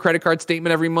looking at your credit card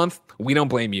statement every month? We don't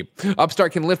blame you.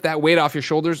 Upstart can lift that weight off your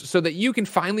shoulders so that you can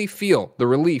finally feel the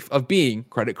relief of being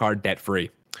credit card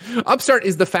debt-free. Upstart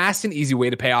is the fast and easy way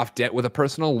to pay off debt with a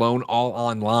personal loan all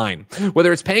online.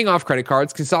 Whether it's paying off credit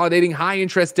cards, consolidating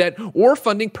high-interest debt, or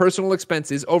funding personal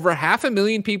expenses, over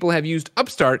 500,000 people have used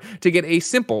Upstart to get a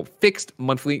simple, fixed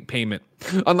monthly payment.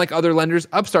 Unlike other lenders,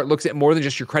 Upstart looks at more than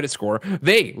just your credit score.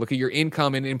 They look at your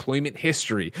income and employment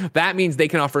history. That means they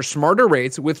can offer smarter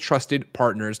rates with trusted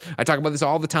partners. I talk about this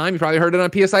all the time. You probably heard it on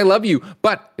PS I Love You,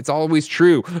 but it's always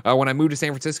true. When I moved to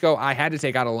San Francisco, I had to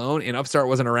take out a loan, and Upstart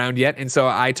wasn't around yet, and so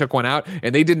I took one out,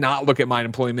 and they did not look at my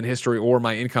employment history or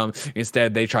my income.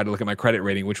 Instead, they tried to look at my credit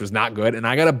rating, which was not good, and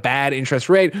I got a bad interest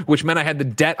rate, which meant I had the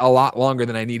debt a lot longer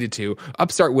than I needed to.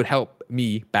 Upstart would help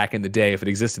me back in the day if it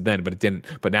existed then, but it didn't.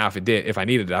 But now if I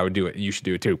needed it, I would do it. And you should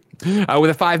do it too.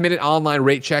 With a 5-minute online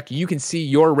rate check, you can see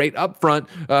your rate up front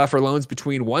for loans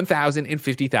between $1,000 and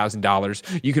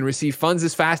 $50,000. You can receive funds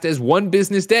as fast as 1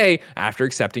 business day after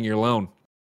accepting your loan.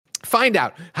 Find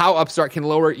out how Upstart can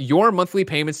lower your monthly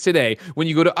payments today when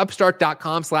you go to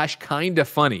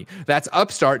upstart.com/kindafunny. That's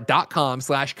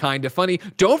upstart.com/kindafunny.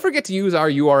 Don't forget to use our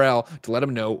URL to let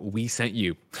them know we sent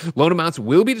you. Loan amounts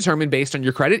will be determined based on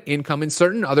your credit, income, and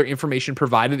certain other information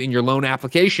provided in your loan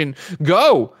application.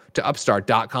 Go to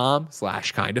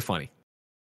upstart.com/kindafunny.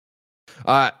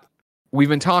 We've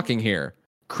been talking here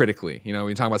critically. We've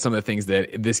been talking about some of the things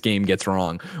that this game gets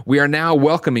wrong. We are now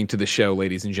welcoming to the show,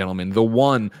 ladies and gentlemen, the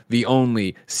one, the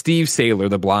only, Steve Saylor,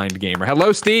 the blind gamer.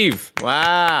 Hello, Steve.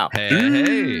 Wow.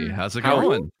 Hey, how's it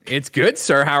going? It's good,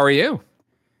 sir. How are you?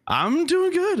 I'm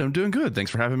doing good.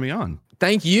 Thanks for having me on.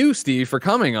 Thank you, Steve, for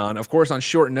coming on, of course, on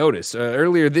short notice.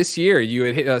 Earlier this year, you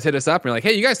had hit us up and you're like,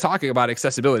 hey, you guys talking about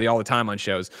accessibility all the time on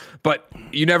shows, but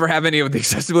you never have any of the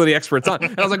accessibility experts on.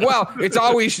 And I was like, well, it's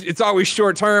always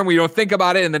short term. We don't think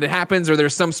about it, and then it happens, or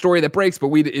there's some story that breaks, but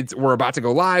we're about to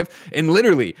go live. And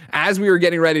literally, as we were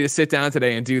getting ready to sit down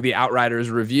today and do the Outriders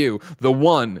review, the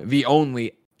one, the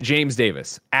only, James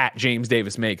Davis at James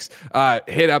Davis Makes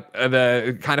hit up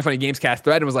the Kind of Funny Gamescast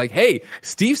thread and was like, hey,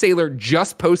 Steve Saylor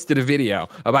just posted a video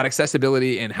about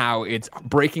accessibility and how it's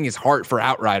breaking his heart for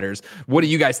Outriders. What do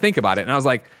you guys think about it? And I was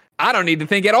like, I don't need to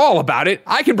think at all about it.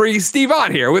 I can bring Steve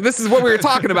on here. This is what we were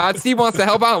talking about. Steve wants to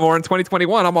help out more in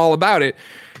 2021. I'm all about it.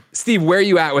 Steve, where are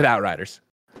you at with Outriders?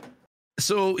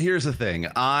 So here's the thing.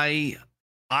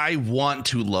 I want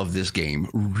to love this game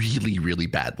really, really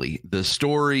badly. The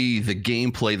story, the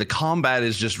gameplay, the combat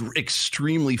is just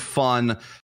extremely fun.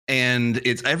 And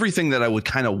it's everything that I would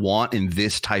kind of want in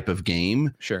this type of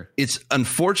game. Sure. It's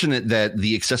unfortunate that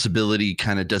the accessibility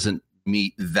kind of doesn't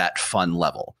meet that fun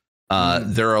level.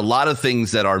 There are a lot of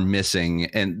things that are missing,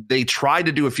 and they try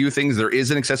to do a few things. There is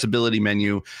an accessibility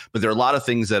menu, but there are a lot of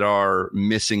things that are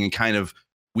missing and kind of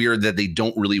weird that they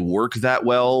don't really work that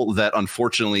well, that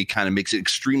unfortunately kind of makes it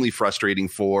extremely frustrating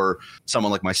for someone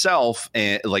like myself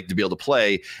and like to be able to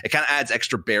play. It kind of adds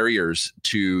extra barriers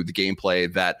to the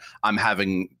gameplay that I'm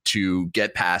having to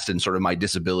get past, and sort of my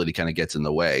disability kind of gets in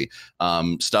the way.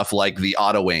 Stuff like the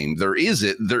auto aim, there is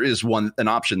an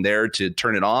option there to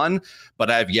turn it on,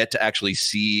 but I've yet to actually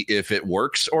see if it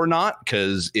works or not,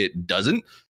 because it doesn't.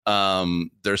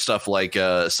 There's stuff like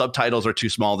subtitles are too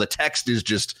small. The text is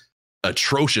just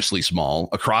atrociously small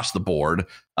across the board.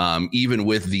 Even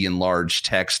with the enlarged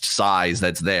text size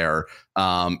that's there,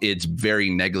 it's very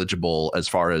negligible as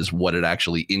far as what it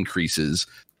actually increases.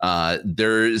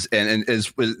 There's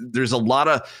a lot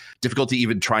of difficulty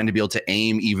even trying to be able to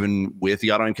aim even with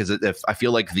the auto aim, because I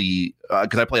feel like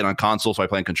because I play it on console, so I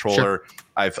play on controller. Sure.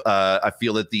 I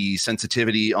feel that the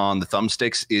sensitivity on the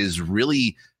thumbsticks is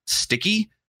really sticky,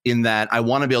 in that I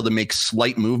want to be able to make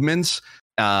slight movements.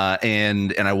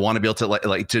 And I want to be able to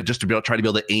try to be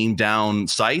able to aim down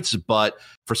sights, but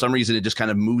for some reason it just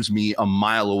kind of moves me a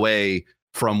mile away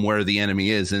from where the enemy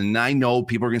is. And I know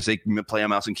people are going to say play on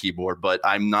mouse and keyboard, but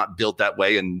I'm not built that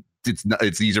way, and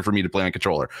it's easier for me to play on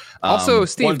controller. Also,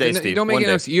 Steve, Steve, don't make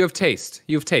it. You have taste.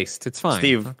 It's fine.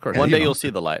 Steve, of course. One day you'll see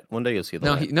the light.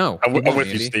 Light. No. I'm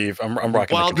with you, Steve. I'm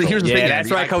rocking. Well, here's the thing. That's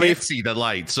right, I can't see the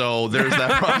light, so there's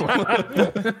that problem.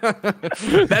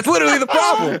 That's literally the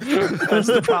problem. That's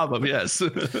the problem. Yes.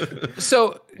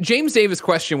 So James Davis'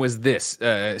 question was this,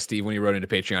 Steve, when he wrote into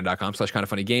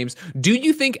patreon.com/kindoffunnygames. Do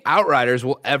you think Outriders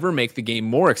will ever make the game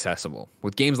more accessible?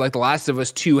 With games like The Last of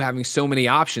Us 2 having so many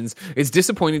options, it's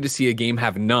disappointing to see a game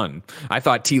have none. I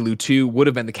thought TLU 2 would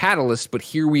have been the catalyst, but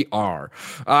here we are.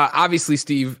 Obviously,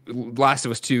 Steve, Last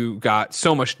of Us 2 got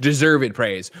so much deserved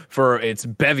praise for its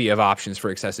bevy of options for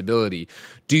accessibility.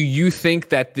 Do you think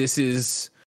that this is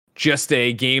just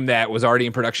a game that was already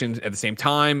in production at the same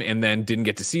time and then didn't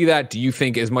get to see that? Do you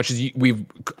think, as much as we've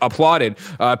applauded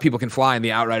People Can Fly in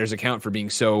the Outriders account for being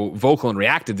so vocal and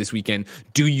reactive this weekend,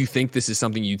 do you think this is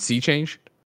something you'd see change?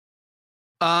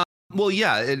 Well,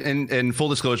 yeah, and full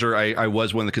disclosure, I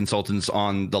was one of the consultants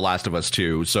on The Last of Us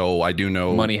 2, so I do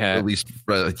know money hat. At least,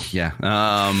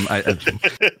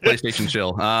 PlayStation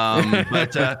chill.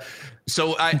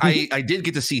 So I did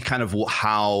get to see kind of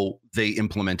how they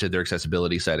implemented their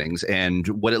accessibility settings, and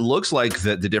what it looks like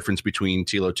that the difference between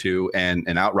TLO 2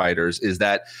 and Outriders is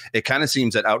that it kind of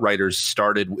seems that Outriders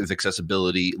started with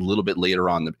accessibility a little bit later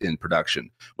on in production.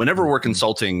 Whenever we're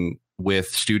consulting with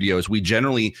studios, we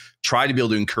generally try to be able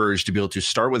to encourage to be able to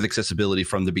start with accessibility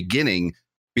from the beginning,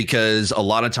 because a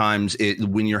lot of times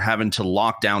when you're having to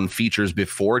lock down features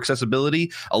before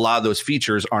accessibility, a lot of those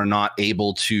features are not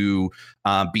able to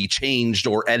be changed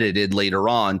or edited later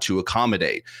on to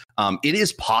accommodate. It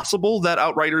is possible that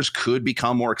Outriders could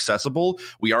become more accessible.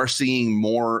 We are seeing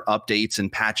more updates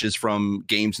and patches from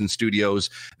games and studios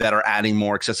that are adding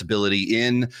more accessibility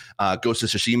in. Ghost of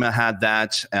Tsushima had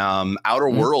that. Outer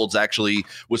Worlds actually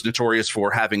was notorious for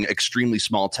having extremely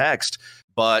small text,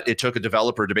 but it took a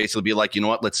developer to basically be like, you know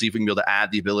what, let's see if we can be able to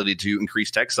add the ability to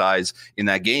increase text size in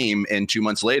that game. And 2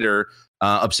 months later,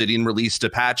 Obsidian released a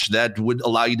patch that would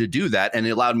allow you to do that. And it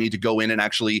allowed me to go in and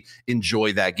actually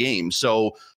enjoy that game.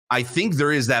 So I think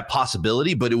there is that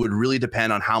possibility, but it would really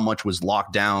depend on how much was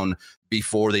locked down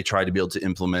before they tried to be able to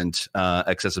implement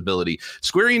accessibility.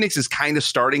 Square Enix is kind of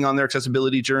starting on their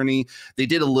accessibility journey. They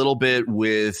did a little bit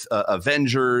with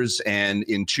Avengers and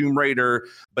in Tomb Raider,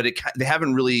 but they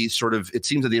haven't really it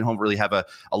seems that they don't really have a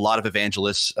lot of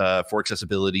evangelists for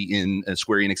accessibility in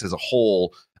Square Enix as a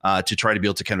whole. To try to be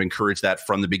able to kind of encourage that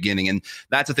from the beginning. And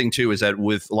that's the thing, too, is that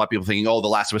with a lot of people thinking, The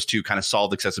Last of Us 2 kind of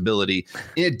solved accessibility.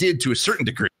 It did to a certain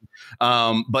degree.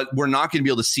 But we're not going to be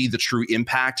able to see the true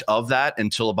impact of that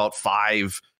until about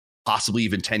 5, possibly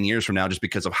even 10 years from now, just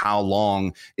because of how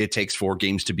long it takes for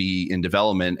games to be in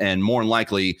development. And more than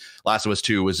likely, Last of Us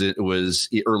 2 was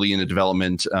early in the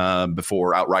development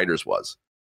before Outriders was.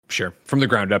 Sure. From the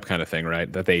ground up kind of thing,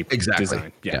 right? That they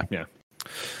designed. Yeah.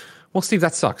 Well, Steve,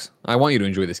 that sucks. I want you to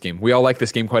enjoy this game. We all like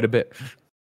this game quite a bit.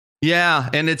 Yeah,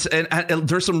 and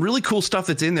there's some really cool stuff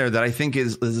that's in there that I think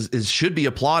is should be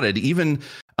applauded, even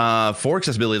for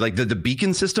accessibility. Like the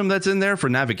beacon system that's in there for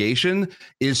navigation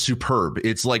is superb.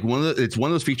 It's like one of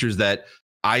those features that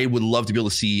I would love to be able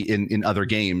to see in other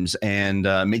games, and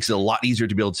makes it a lot easier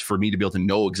for me to be able to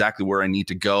know exactly where I need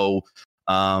to go.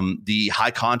 The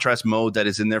high contrast mode that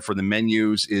is in there for the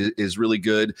menus is really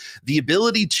good. The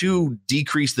ability to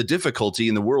decrease the difficulty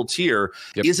in the world tier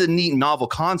is a neat, novel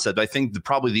concept. I think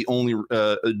probably the only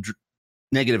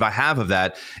negative I have of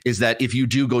that is that if you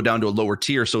do go down to a lower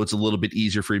tier, so it's a little bit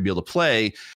easier for you to be able to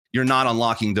play, you're not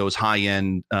unlocking those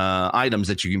high-end items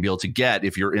that you can be able to get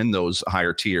if you're in those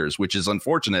higher tiers, which is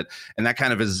unfortunate. And that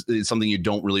kind of is something you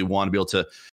don't really want to be able to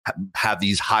have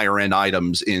these higher end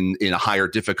items in a higher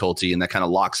difficulty, and that kind of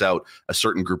locks out a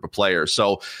certain group of players.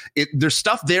 So there's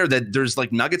stuff there that there's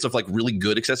like nuggets of like really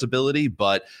good accessibility,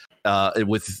 but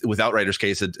with Outriders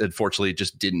case, it unfortunately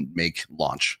just didn't make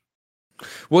launch.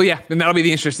 Well, yeah, and that'll be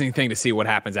the interesting thing to see what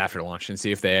happens after launch and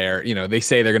see if they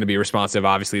say they're going to be responsive.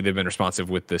 Obviously, they've been responsive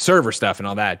with the server stuff and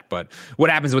all that, but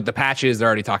what happens with the patches? They're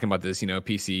already talking about this,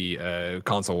 PC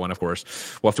console one, of course.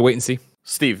 We'll have to wait and see.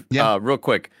 Steve, real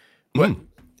quick.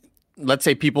 Let's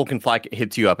say People Can Fly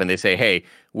hits you up and they say, hey,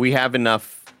 we have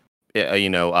enough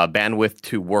bandwidth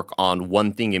to work on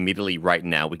one thing immediately right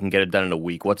now. We can get it done in a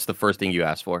week. What's the first thing you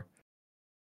ask for?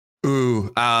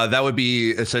 That would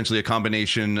be essentially a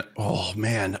combination. Oh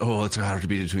man, it's hard to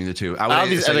be between the two.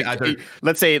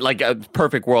 Let's say like a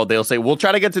perfect world, they'll say we'll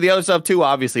try to get to the other stuff too,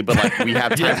 obviously, but like we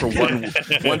have time for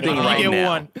one thing right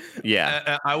now.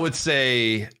 Yeah, I would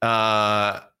say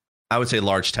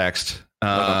large text.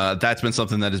 That's been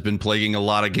something that has been plaguing a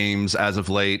lot of games as of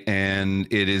late, and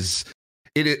it is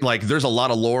like there's a lot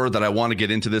of lore that I want to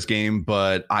get into this game,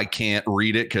 but I can't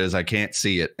read it because I can't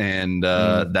see it, and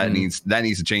that needs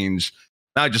to change.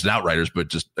 Not just in Outriders, but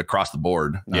just across the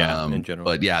board. Yeah, in general.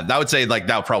 But yeah, that would say like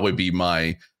that would probably be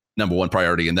my number one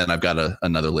priority, and then I've got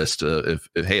another list. If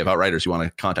Outriders, you want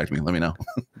to contact me, let me know.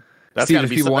 That's got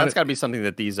to be something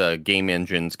that these game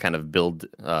engines kind of built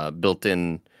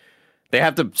in. They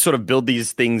have to sort of build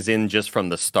these things in just from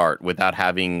the start without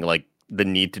having like the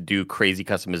need to do crazy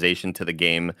customization to the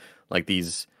game. Like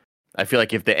these, I feel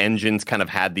like if the engines kind of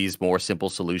had these more simple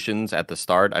solutions at the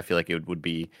start, I feel like it would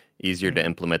be easier to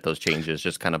implement those changes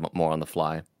just kind of more on the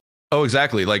fly. Oh,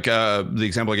 exactly. Like the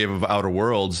example I gave of Outer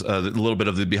Worlds, a little bit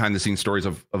of the behind the scenes stories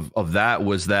of that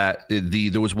was that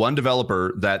there was one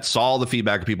developer that saw the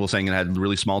feedback of people saying it had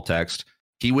really small text.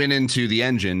 He went into the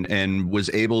engine and was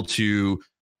able to,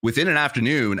 within an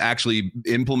afternoon, actually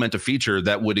implement a feature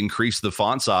that would increase the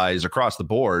font size across the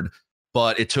board.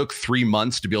 But it took 3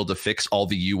 months to be able to fix all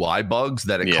the UI bugs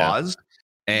that it caused.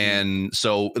 And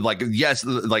so like, yes,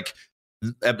 like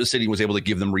Obsidian was able to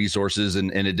give them resources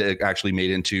and it actually made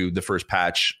into the first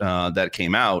patch that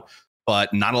came out.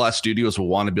 But not a lot of studios will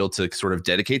want to be able to sort of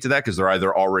dedicate to that because they're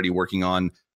either already working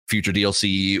on future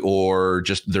DLC or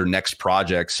just their next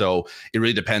project. So it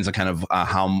really depends on kind of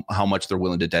how much they're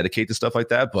willing to dedicate to stuff like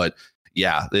that. But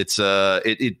yeah, it's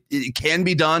it can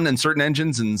be done in certain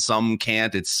engines and some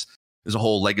can't. There's a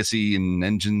whole legacy in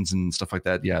engines and stuff like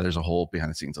that. Yeah, there's a whole behind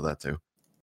the scenes of that too.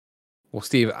 Well,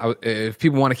 Steve, if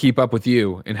people want to keep up with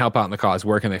you and help out in the cause,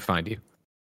 where can they find you?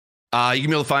 You can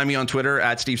be able to find me on Twitter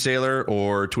at Steve Saylor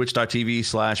or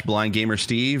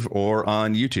twitch.tv/blindgamersteve or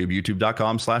on YouTube,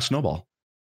 youtube.com/snowball.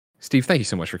 Steve, thank you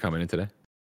so much for coming in today.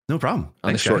 No problem.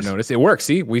 On the short notice. It works.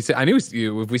 See, I knew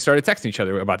if we started texting each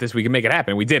other about this, we could make it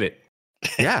happen. We did it.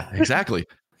 Yeah, exactly.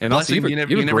 And also, you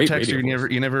never text or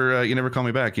you never call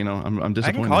me back. I'm disappointed.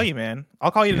 I can call you, man.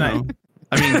 I'll call you tonight.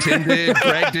 I mean, Tim did,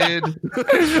 Greg did.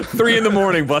 3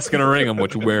 a.m, Bus gonna ring him.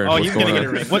 What you wearing? Oh, he's gonna get a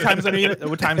ring. What time is it?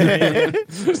 What time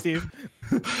is it, Steve?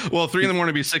 Well, 3 a.m.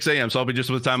 would be 6 a.m. So I'll be just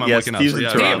with the time I'm waking up. So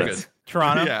Toronto.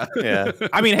 Toronto. Yeah.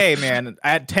 I mean, hey, man,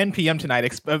 at 10 p.m. tonight,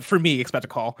 for me, expect a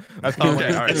call. That's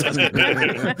okay. All right.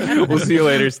 We'll see you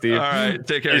later, Steve. All right.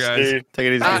 Take care, guys. Steve. Take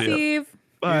it easy. Bye, Steve.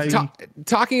 Bye.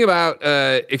 Talking about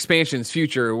expansions,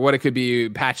 future, what it could be,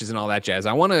 patches, and all that jazz.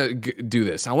 I want to do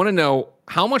this. I want to know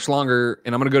how much longer,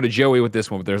 and I'm going to go to Joey with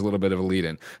this one, but there's a little bit of a lead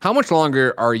in. How much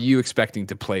longer are you expecting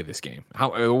to play this game?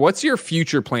 What's your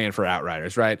future plan for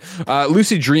Outriders, right?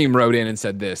 Lucid Dream wrote in and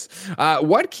said this.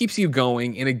 What keeps you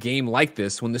going in a game like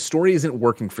this when the story isn't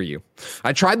working for you?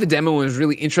 I tried the demo and was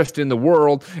really interested in the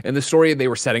world and the story they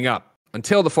were setting up.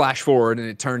 Until the flash forward and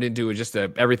it turned into just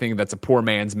everything that's a poor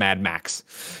man's Mad Max.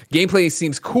 Gameplay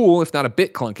seems cool, if not a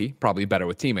bit clunky, probably better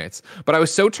with teammates. But I was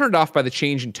so turned off by the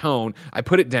change in tone, I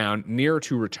put it down near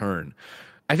to return.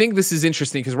 I think this is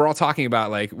interesting because we're all talking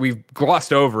about, like, we've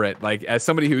glossed over it, like, as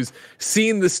somebody who's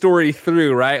seen the story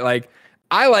through, right? Like,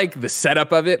 I like the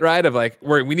setup of it, right? Of like,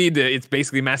 where we need to, it's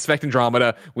basically Mass Effect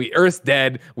Andromeda. Earth's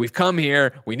dead. We've come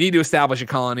here. We need to establish a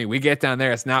colony. We get down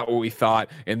there. It's not what we thought.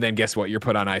 And then guess what? You're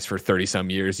put on ice for 30 some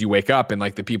years. You wake up and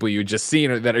like the people you had just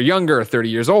seen that are younger, or 30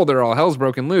 years older, all hell's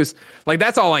broken loose. Like,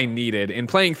 that's all I needed. And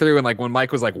playing through, and like when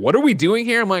Mike was like, what are we doing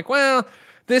here? I'm like, well,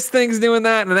 this thing's doing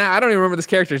that and that. I don't even remember this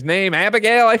character's name.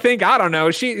 Abigail, I think. I don't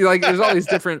know. She, like, there's all these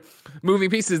different moving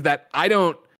pieces that I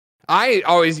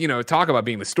always, talk about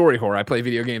being the story whore. I play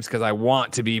video games because I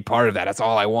want to be part of that. That's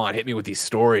all I want. Hit me with these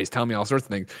stories. Tell me all sorts of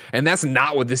things. And that's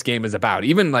not what this game is about.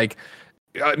 Even like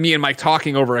me and Mike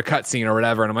talking over a cutscene or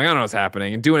whatever, and I'm like, I don't know what's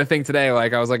happening. And doing a thing today,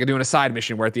 like I was like doing a side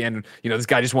mission where at the end, this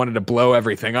guy just wanted to blow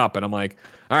everything up. And I'm like,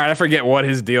 all right, I forget what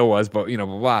his deal was, but blah,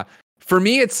 blah. For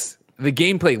me, it's the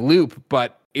gameplay loop,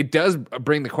 but it does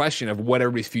bring the question of what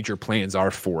everybody's future plans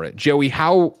are for it. Joey,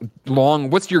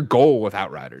 what's your goal with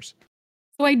Outriders?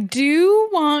 So I do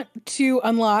want to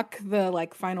unlock the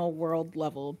like final world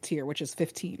level tier, which is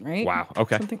 15, right? Wow.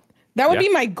 Okay. That would be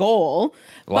my goal.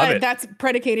 Love it. That's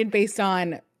predicated based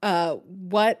on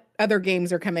what other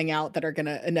games are coming out that are going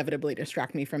to inevitably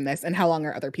distract me from this, and how long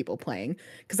are other people playing?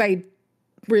 Because I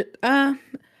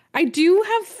do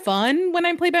have fun when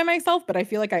I play by myself, but I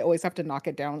feel like I always have to knock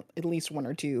it down at least 1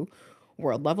 or 2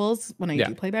 world levels when I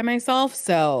do play by myself.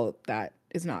 So that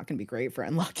is not going to be great for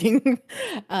unlocking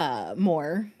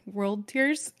more world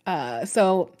tiers.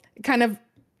 So it kind of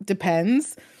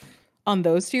depends on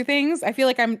those 2 things. I feel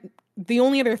like the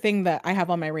only other thing that I have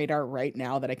on my radar right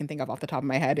now that I can think of off the top of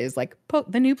my head is like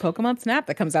the new Pokemon Snap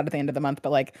that comes out at the end of the month.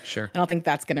 But like, sure, I don't think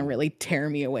that's going to really tear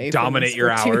me away. Dominate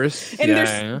your hours. And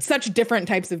there's such different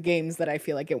types of games that I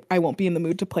feel like I won't be in the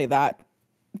mood to play that.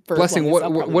 Blessing,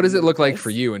 what does it look like for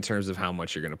you in terms of how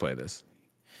much you're going to play this?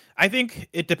 I think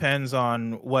it depends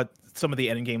on what some of the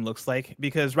end game looks like,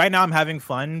 because right now I'm having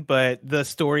fun, but the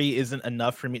story isn't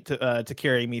enough for me to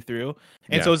carry me through.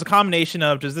 And so it's a combination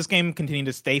of, does this game continue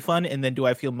to stay fun, and then do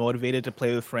I feel motivated to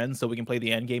play with friends so we can play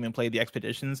the end game and play the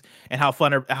expeditions, and how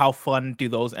fun do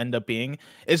those end up being?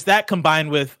 Is that combined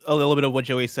with a little bit of what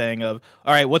Joey's saying of,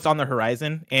 all right, what's on the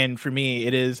horizon? And for me,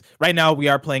 it is right now we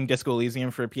are playing Disco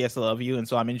Elysium for PS I Love You, and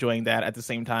so I'm enjoying that at the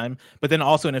same time. But then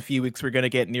also in a few weeks we're going to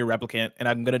get Nier Replicant, and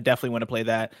I'm going to definitely want to play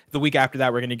that. The week after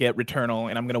that we're going to get Returnal,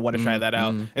 and I'm going to want to try that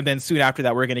out. And then soon after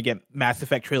that we're going to get Mass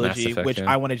Effect Trilogy, which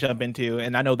I want to jump into,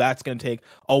 and I know that's going to take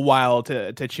a while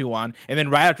to chew on. And then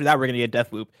right after that we're going to get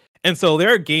Deathloop. And so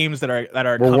there are games that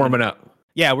are we're warming up.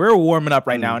 Yeah, we're warming up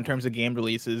right now in terms of game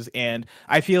releases, and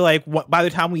I feel like by the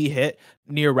time we hit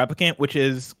Nier Replicant, which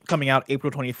is coming out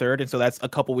April 23rd, and so that's a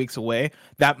couple weeks away,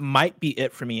 that might be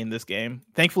it for me in this game.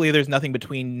 Thankfully, there's nothing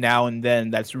between now and then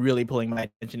that's really pulling my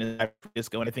attention in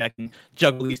Disco, and I think I can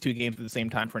juggle these 2 games at the same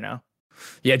time for now.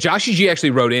 Yeah, Joshy G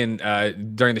actually wrote in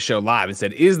during the show live and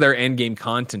said, is there endgame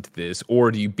content to this,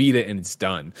 or do you beat it and it's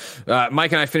done?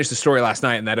 Mike and I finished the story last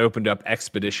night, and that opened up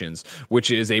Expeditions, which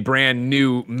is a brand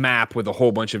new map with a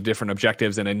whole bunch of different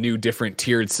objectives and a new different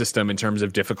tiered system in terms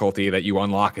of difficulty that you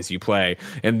unlock as you play.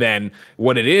 And then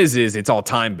what it is it's all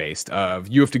time-based.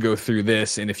 You have to go through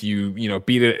this, and if you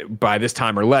beat it by this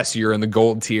time or less, you're in the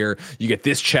gold tier. You get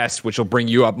this chest, which will bring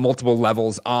you up multiple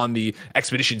levels on the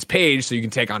Expeditions page, so you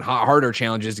can take on harder harder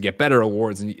challenges to get better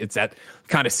awards, and it's that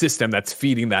kind of system that's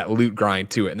feeding that loot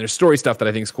grind to it. And there's story stuff that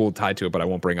I think is cool tied to it, but I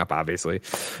won't bring up obviously.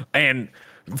 And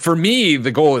for me,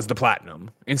 the goal is the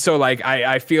platinum, and so like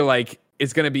I feel like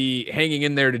it's going to be hanging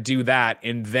in there to do that,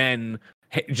 and then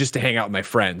just to hang out with my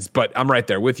friends. But I'm right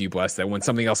there with you, Bless, that when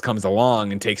something else comes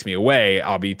along and takes me away,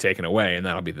 I'll be taken away, and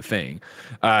that'll be the thing.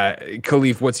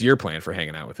 Khalif, what's your plan for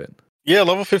hanging out with it? Yeah,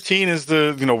 level 15 is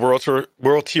the,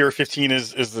 world tier 15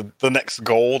 is the next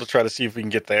goal to try to see if we can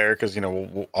get there, because,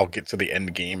 I'll get to the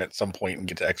end game at some point and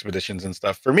get to expeditions and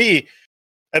stuff. For me,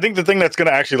 I think the thing that's going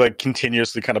to actually like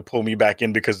continuously kind of pull me back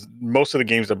in, because most of the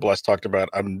games that Bless talked about,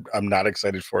 I'm not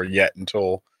excited for yet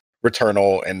until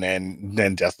Returnal and then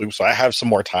Deathloop. So I have some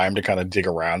more time to kind of dig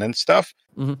around and stuff.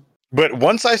 Mm-hmm. But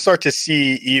once I start to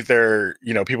see either,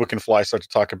 People Can Fly start to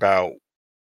talk about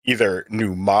either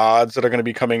new mods that are going to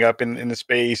be coming up in the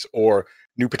space, or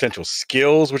new potential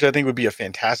skills, which I think would be a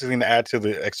fantastic thing to add to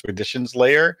the expeditions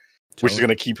layer, which is going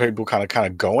to keep people kind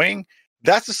of going.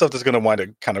 That's the stuff that's going to wind up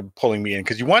kind of pulling me in,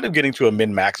 because you wind up getting to a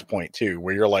min-max point too,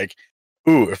 where you're like,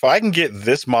 ooh, if I can get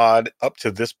this mod up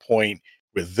to this point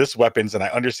with this weapons, and I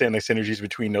understand the synergies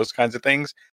between those kinds of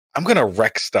things, I'm going to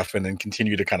wreck stuff and then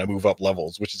continue to kind of move up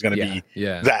levels, which is going to be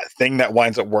that thing that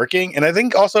winds up working. And I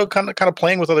think also kind of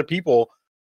playing with other people,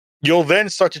 you'll then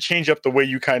start to change up the way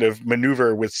you kind of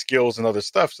maneuver with skills and other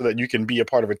stuff, so that you can be a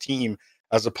part of a team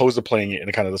as opposed to playing it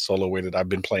in kind of the solo way that I've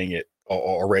been playing it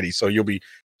already. So you'll be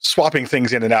swapping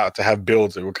things in and out to have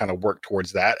builds that will kind of work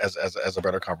towards that as a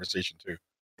better conversation too.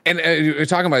 And we're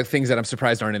talking about things that I'm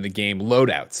surprised aren't in the game.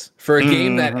 Loadouts for a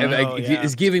game that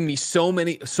is giving me so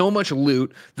much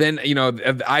loot. Then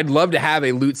I'd love to have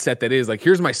a loot set that is like,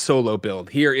 here's my solo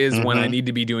build. Here is when I need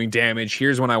to be doing damage.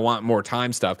 Here's when I want more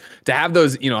time stuff. To have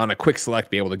those, on a quick select,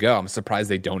 be able to go. I'm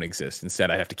surprised they don't exist. Instead,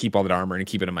 I have to keep all that armor and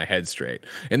keep it in my head straight.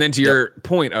 And then to your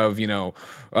point of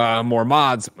more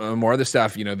mods, more other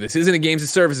stuff. This isn't a games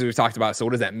as service as we've talked about. So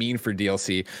what does that mean for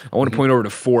DLC? I want to point over to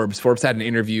Forbes. Forbes had an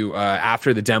interview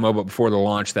after the demo, but before the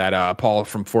launch, that Paul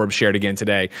from Forbes shared again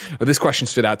today. This question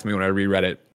stood out to me when I reread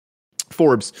it.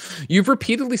 Forbes, you've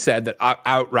repeatedly said that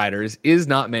Outriders is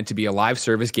not meant to be a live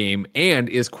service game and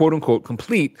is quote unquote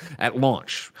complete at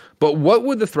launch. But what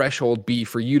would the threshold be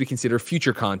for you to consider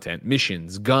future content,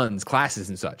 missions, guns, classes,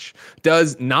 and such?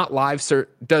 Does not live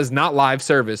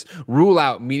service rule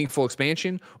out meaningful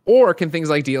expansion, or can things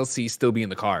like DLC still be in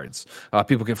the cards?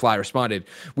 People Can Fly responded,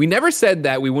 "We never said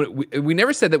that we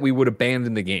would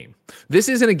abandon the game. This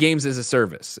isn't a games as a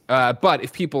service. But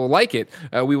if people like it,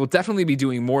 we will definitely be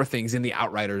doing more things in the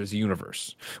Outriders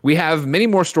universe. We have many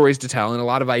more stories to tell and a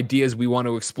lot of ideas we want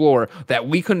to explore that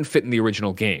we couldn't fit in the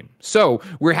original game. So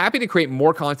we're happy to create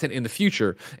more content in the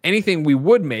future. Anything we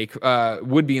would make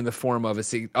would be in the form of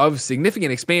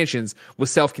significant expansions with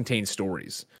self-contained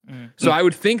stories." So I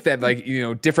would think that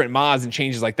different mods and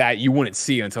changes like that you wouldn't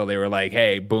see until they were like,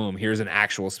 hey, boom, here's an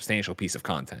actual substantial piece of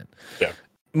content. Yeah.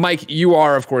 Mike, you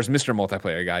are, of course, Mr.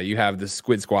 Multiplayer guy. You have the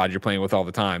Squid Squad you're playing with all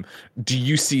the time. Do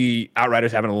you see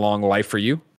Outriders having a long life for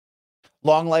you?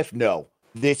 Long life, no.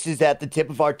 This is at the tip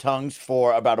of our tongues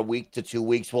for about a week to 2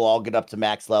 weeks. We'll all get up to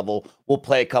max level. We'll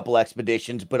play a couple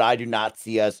expeditions, but I do not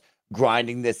see us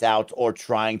grinding this out or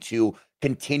trying to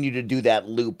continue to do that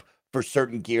loop for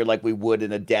certain gear like we would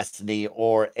in a Destiny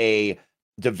or a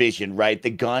Division, right? The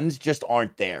guns just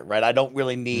aren't there, right? I don't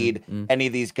really need any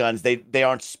of these guns. They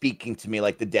aren't speaking to me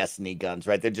like the Destiny guns,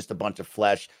 right? They're just a bunch of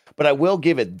flesh. But I will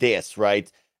give it this,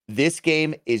 right? This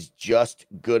game is just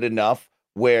good enough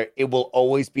where it will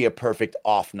always be a perfect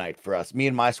off night for us. Me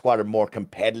and my squad are more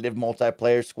competitive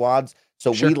multiplayer squads,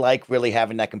 so we like really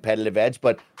having that competitive edge.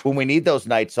 But when we need those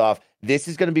nights off, this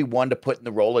is going to be one to put in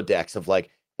the Rolodex of like,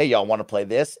 hey, y'all want to play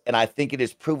this? And I think it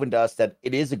has proven to us that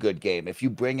it is a good game. If you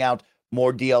bring out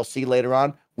more DLC later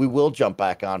on, we will jump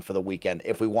back on for the weekend.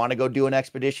 If we want to go do an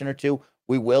expedition or two,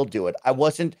 we will do it. I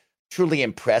wasn't truly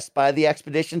impressed by the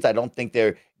expeditions. I don't think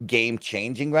they're game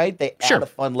changing, right? They add a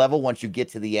fun level once you get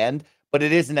to the end, but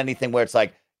it isn't anything where it's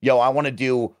like, yo, I want to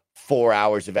do 4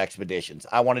 hours of expeditions.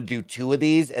 I want to do 2 of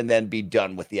these and then be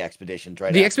done with the expeditions,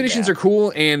 right? The expeditions are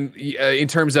cool, and in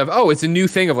terms of, it's a new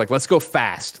thing of like, let's go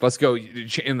fast. Let's go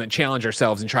and then challenge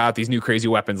ourselves and try out these new crazy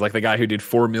weapons, like the guy who did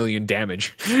 4 million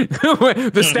damage.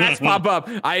 The stats pop up.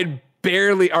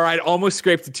 I'd almost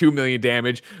scraped to 2 million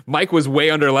damage. Mike was way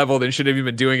under leveled and shouldn't have even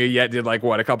been doing it yet. Did like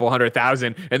a couple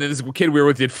 100,000, and then this kid we were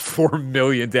with did 4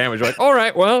 million damage. We're like, all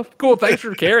right, well, cool. Thanks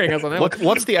for carrying us on that.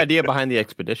 What's the idea behind the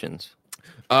expeditions?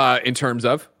 In terms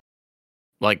of,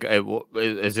 like,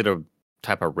 is it a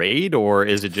type of raid, or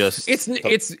is it just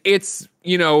it's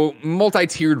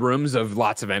multi-tiered rooms of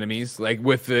lots of enemies, like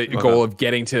with the goal of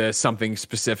getting to something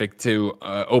specific to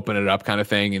open it up, kind of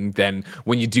thing. And then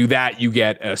when you do that, you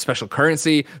get a special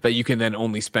currency that you can then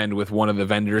only spend with one of the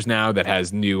vendors now that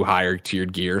has new higher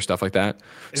tiered gear, stuff like that.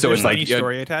 So it's like any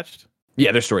story attached.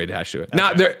 Yeah, there's story attached to it.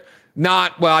 Okay.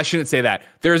 Well, I shouldn't say that.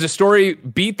 There's a story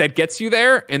beat that gets you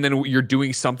there, and then you're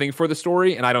doing something for the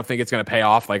story, and I don't think it's going to pay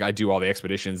off. Like, I do all the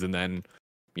expeditions, and then,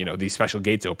 these special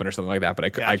gates open or something like that.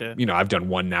 But I've done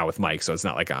one now with Mike, so it's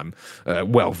not like I'm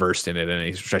well-versed in it in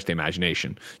any stretch of the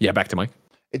imagination. Yeah, back to Mike.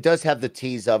 It does have the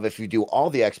tease of if you do all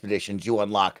the expeditions, you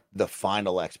unlock the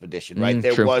final expedition, right?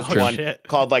 There was one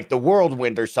called like the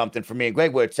Whirlwind or something for me and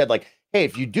Greg, where it said like, hey,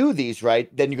 if you do these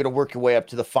right, then you're going to work your way up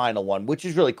to the final one, which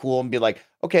is really cool, and be like,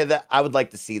 okay, that I would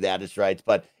like to see that is right.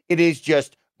 But it is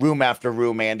just room after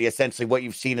room, Andy. Essentially what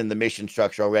you've seen in the mission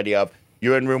structure already of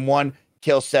you're in room 1,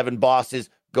 kill 7 bosses,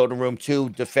 go to room 2,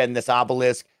 defend this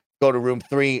obelisk, go to room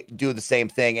 3, do the same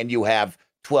thing, and you have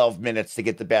 12 minutes to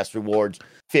get the best rewards,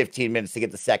 15 minutes to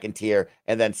get the second tier,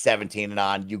 and then 17 and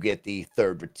on, you get the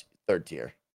third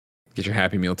tier. Get your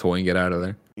Happy Meal toy and get out of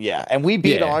there. Yeah, and we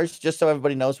beat ours, just so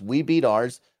everybody knows, we beat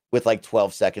ours with like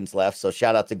 12 seconds left. So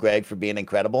shout out to Greg for being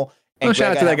incredible. And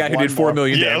shout out to that guy who did 4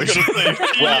 million damage. Team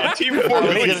 4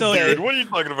 million, dude. What are you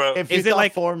talking about? If you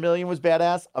thought 4 million was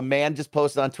badass, a man just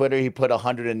posted on Twitter, he put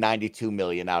 192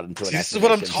 million out into an This is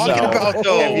what I'm talking about,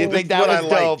 though. If you think that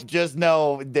was dope, just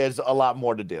know there's a lot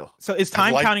more to do. So is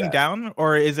time counting down,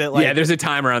 or is it like... Yeah, there's a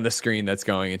timer on the screen that's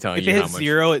going and telling you how much. If it hits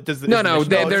 0, it does...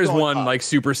 There's one like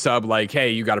super sub, like,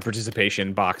 hey, you got a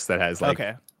participation box that has like...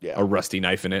 a rusty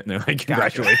knife in it, and they're like,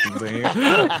 congratulations.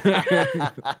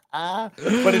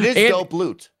 But it is dope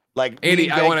loot. Like,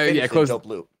 Andy, I want to close dope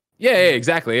loot. Yeah,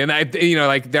 exactly. And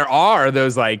there are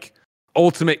those like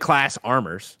ultimate class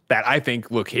armors that I think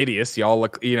look hideous. Y'all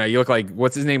look, you look like,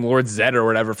 what's his name, Lord Zed or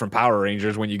whatever from Power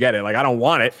Rangers when you get it. Like, I don't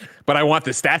want it, but I want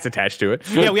the stats attached to it.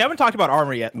 Yeah, we haven't talked about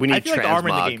armor yet. We need I feel like the armor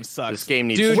in the game sucks. This game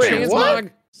needs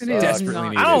transmog. Desperately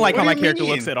needed. I don't like how my character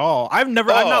looks at all. I've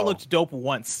not looked dope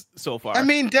once so far. I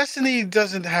mean, Destiny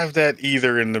doesn't have that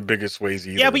either in the biggest ways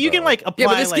either. Yeah, but you can like apply. Yeah,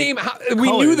 but this game, we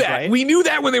knew that. Right? We knew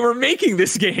that when they were making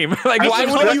this game. Like, why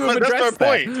would you have addressed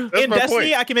that? In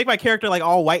Destiny, I can make my character like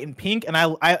all white and pink, and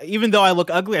I even though I look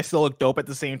ugly, I still look dope at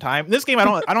the same time. In this game, I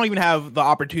don't even have the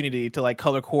opportunity to like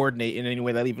color coordinate in any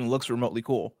way that even looks remotely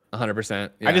cool.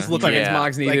 100%. I just look like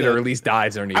transmogs needed, or at least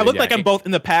dives are needed. I look like I'm both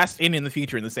in the past and in the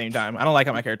future at the same time. I don't like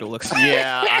how my character looks.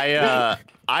 Yeah,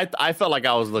 I felt like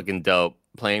I was looking dope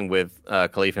playing with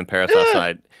Khalif and Paris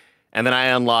outside, and then I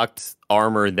unlocked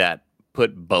armor that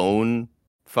put bone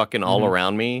fucking all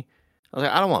around me. I was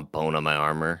like, I don't want bone on my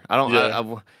armor. I don't.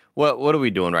 Yeah. What are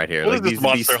we doing right here? What like is this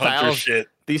Monster Hunter shit?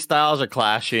 These styles are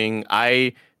clashing.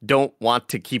 I don't want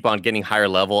to keep on getting higher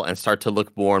level and start to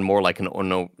look more and more like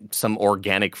some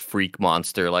organic freak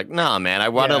monster. Like, nah, man, I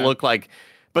want to look like.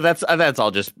 But that's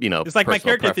all just It's like my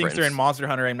character preference. Thinks they're in Monster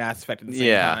Hunter and Mass Effect at the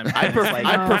same time. I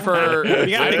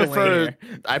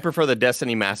prefer the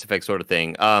Destiny Mass Effect sort of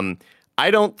thing. I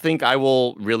don't think I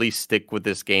will really stick with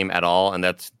this game at all, and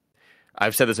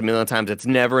I've said this a million times. It's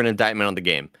never an indictment on the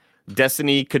game.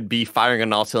 Destiny could be firing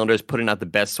on all cylinders, putting out the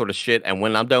best sort of shit, and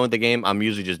when I'm done with the game, I'm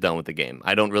usually just done with the game.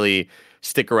 I don't really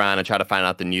stick around and try to find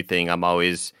out the new thing. I'm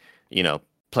always,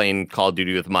 playing Call of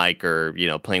Duty with Mike, or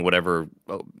playing whatever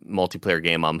multiplayer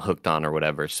game I'm hooked on or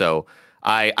whatever. So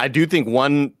I do think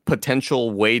one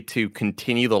potential way to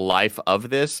continue the life of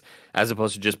this, as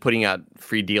opposed to just putting out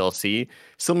free DLC,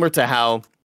 similar to how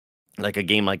like a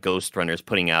game like Ghost Runner is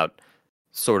putting out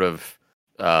sort of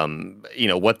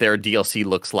what their DLC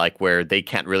looks like, where they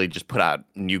can't really just put out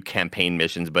new campaign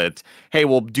missions, but it's, hey,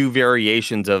 we'll do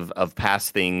variations of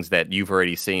past things that you've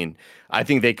already seen. I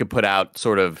think they could put out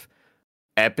sort of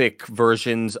epic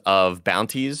versions of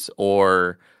bounties,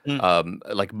 or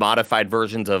like modified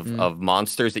versions of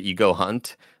monsters that you go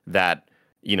hunt, that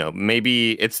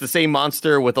maybe it's the same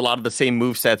monster with a lot of the same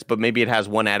move sets, but maybe it has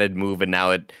one added move and now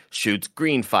it shoots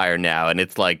green fire now, and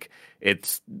it's like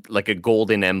a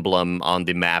golden emblem on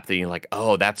the map that you're like,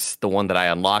 oh, that's the one that I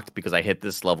unlocked because I hit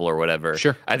this level or whatever.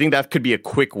 Sure. I think that could be a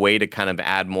quick way to kind of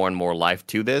add more and more life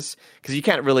to this, because you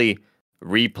can't really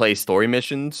replay story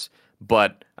missions.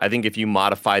 But I think if you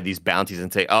modify these bounties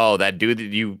and say, oh, that dude that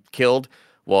you killed,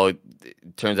 Well, it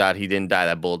turns out he didn't die.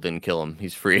 That bullet didn't kill him.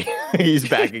 He's free. He's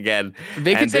back again.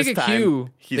 They could take a cue.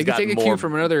 They could take a cue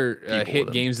from another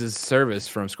hit games as service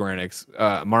from Square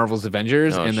Enix, Marvel's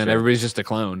Avengers, and then everybody's just a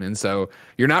clone. And so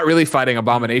you're not really fighting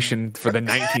Abomination for the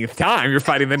 19th time. You're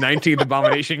fighting the 19th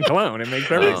Abomination clone. It makes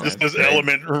perfect sense. This is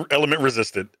element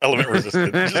resistant.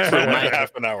 Just for like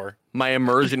half an hour. My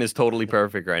immersion is totally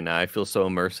perfect right now. I feel so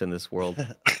immersed in this world.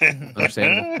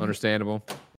 Understandable.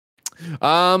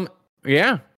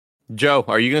 Yeah. Joe,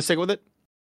 are you going to stick with it?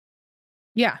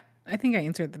 Yeah, I think I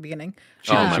answered at the beginning.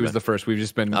 She was the first. We've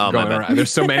just been going around.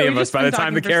 There's so many of us. By the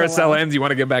time the carousel ends, you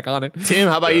want to get back on it. Tim,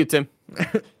 how about you, Tim?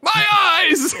 My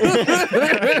eyes!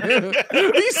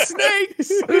 These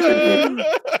snakes!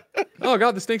 Oh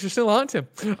god, the snakes are still on Tim.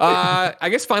 I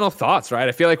guess final thoughts, right?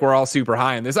 I feel like we're all super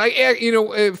high in this.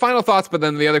 Final thoughts, but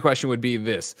then the other question would be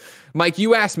this. Mike,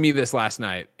 you asked me this last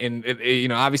night, and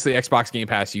obviously Xbox Game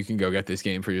Pass, you can go get this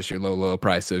game for just your low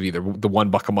price of either the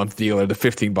 $1 a month deal or the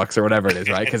 $15 or whatever it is,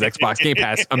 right? Because Xbox Game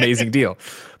Pass, amazing deal.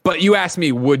 But you asked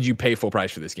me, would you pay full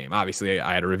price for this game? Obviously,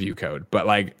 I had a review code, but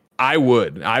like, I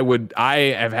would. I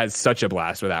have had such a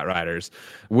blast with Outriders.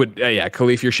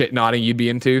 Khalif, you're shit nodding. You'd be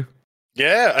into?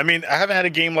 Yeah, I mean, I haven't had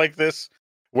a game like this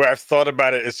where I've thought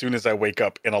about it as soon as I wake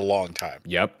up in a long time.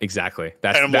 Yep, exactly.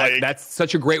 That's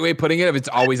such a great way of putting it. If it's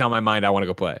always on my mind, I want to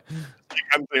go play.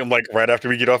 I'm like, right after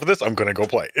we get off of this, I'm gonna go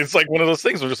play. It's like one of those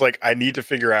things where just like I need to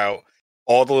figure out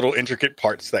all the little intricate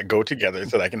parts that go together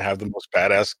so that I can have the most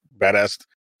badass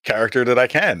character that I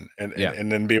can, and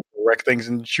then be able to wreck things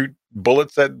and shoot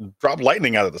bullets that drop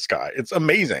lightning out of the sky. It's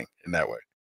amazing in that way.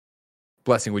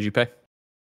 Blessing, would you pay?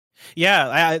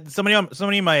 Yeah,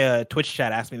 somebody in my Twitch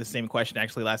chat asked me the same question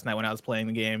actually last night when I was playing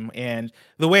the game, and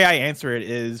the way I answer it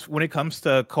is when it comes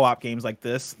to co-op games like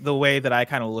this, the way that I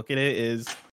kind of look at it is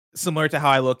similar to how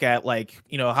I look at, like,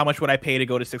 how much would I pay to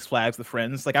go to Six Flags with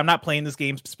friends? Like, I'm not playing this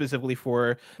game specifically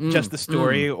for just the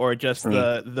story or just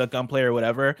the gunplay or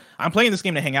whatever. I'm playing this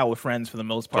game to hang out with friends for the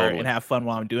most part and have fun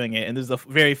while I'm doing it. And this is a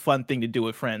very fun thing to do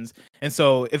with friends. And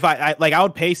so if I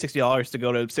would pay $60 to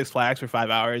go to Six Flags for 5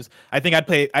 hours. I think I'd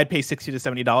pay $60 to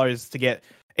 $70 to get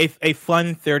a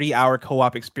fun 30-hour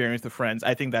co-op experience with friends.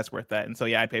 I think that's worth that. And so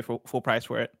yeah, I'd pay full price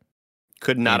for it.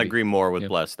 Could not agree more with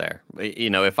Bless there.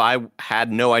 If I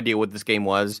had no idea what this game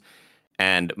was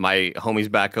and my homies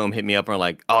back home hit me up and were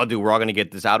like, oh, dude, we're all going to get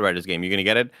this Outriders game. You're going to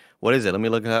get it? What is it? Let me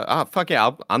look at it. Oh, fuck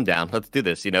yeah, I'm down. Let's do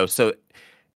this. So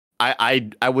I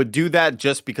would do that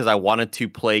just because I wanted to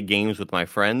play games with my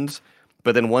friends.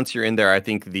 But then once you're in there, I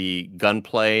think the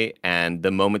gunplay and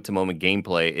the moment-to-moment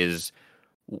gameplay is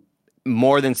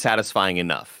more than satisfying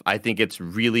enough. I think it's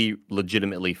really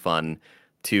legitimately fun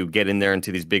to get in there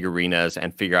into these big arenas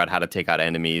and figure out how to take out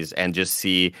enemies and just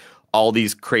see all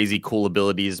these crazy cool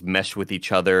abilities mesh with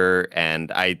each other.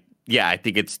 And I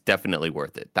think it's definitely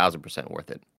worth it. 1,000% worth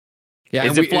it. Yeah.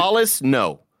 Is it flawless?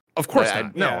 No. Of course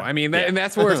not. No, I mean, and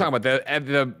that's what we're talking about.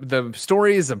 The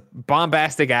story is a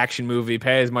bombastic action movie.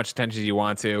 Pay as much attention as you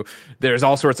want to. There's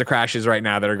all sorts of crashes right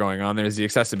now that are going on. There's the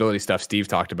accessibility stuff Steve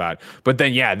talked about. But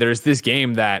then, there's this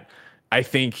game that I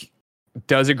think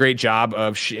does a great job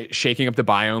of shaking up the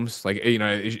biomes, like,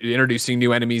 introducing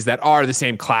new enemies that are the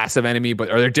same class of enemy, but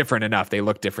they're different enough. They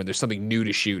look different. There's something new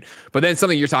to shoot. But then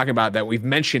something you're talking about that we've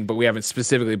mentioned, but we haven't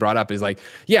specifically brought up is like,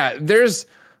 there's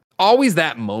always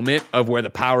that moment of where the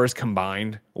powers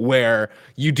combined, where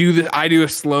I do a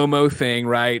slow-mo thing,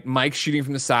 right? Mike's shooting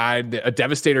from the side, a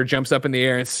Devastator jumps up in the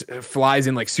air and flies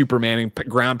in like Superman and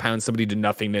ground pounds somebody to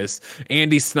nothingness.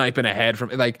 Andy's sniping ahead from,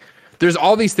 like, there's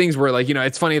all these things where, like,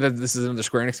 it's funny that this is another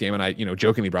Square Enix game, and I,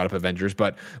 jokingly brought up Avengers,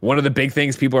 but one of the big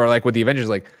things people are like with the Avengers,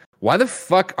 like, why the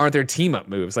fuck aren't there team up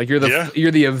moves? Like, you're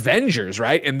the Avengers,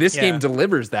 right? And this game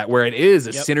delivers that, where it is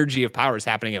a synergy of powers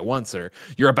happening at once, or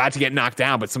you're about to get knocked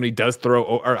down, but somebody does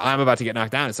or I'm about to get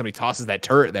knocked down, and somebody tosses that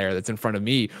turret there that's in front of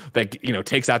me that,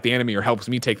 takes out the enemy or helps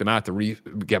me take them out to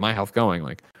get my health going.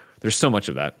 Like, there's so much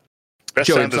of that.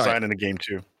 Best sound design in the game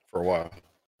too, for a while.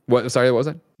 What? Sorry, what was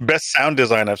it? Best sound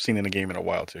design I've seen in a game in a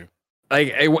while too.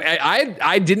 Like,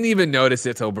 I didn't even notice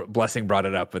it till Blessing brought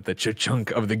it up with the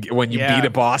chunk of when you beat a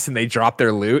boss and they drop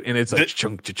their loot and it's like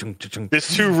chunk.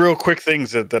 There's two real quick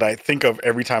things that I think of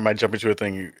every time I jump into a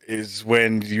thing is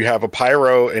when you have a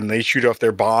pyro and they shoot off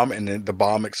their bomb and then the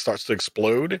bomb starts to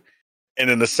explode, and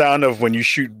then the sound of when you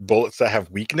shoot bullets that have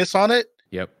weakness on it.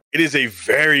 Yep. It is a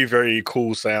very, very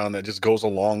cool sound that just goes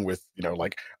along with,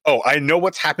 like, oh, I know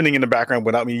what's happening in the background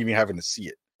without me even having to see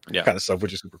it. kind of stuff,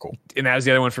 which is super cool. And that was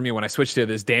the other one for me when I switched to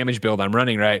this damage build I'm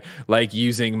running, right? Like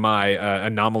using my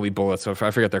anomaly bullets. So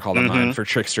I forget they're called on mine for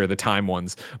Trickster, the time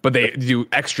ones, but they do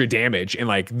extra damage and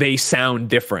like they sound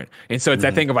different. And so it's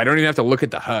that thing of I don't even have to look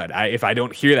at the HUD. If I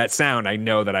don't hear that sound, I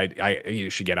know that I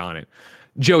should get on it.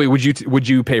 Joey, would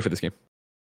you pay for this game?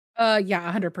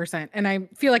 Yeah, 100%. And I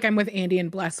feel like I'm with Andy and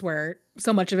Bless, where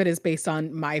so much of it is based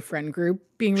on my friend group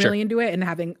being really into it and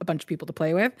having a bunch of people to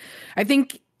play with. I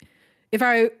think if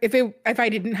I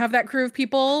didn't have that crew of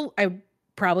people, I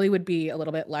probably would be a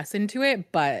little bit less into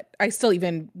it. But I still,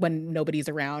 even when nobody's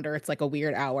around or it's like a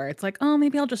weird hour, it's like, oh,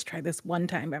 maybe I'll just try this one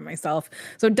time by myself.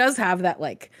 So it does have that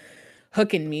like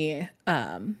hook in me.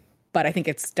 But I think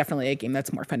it's definitely a game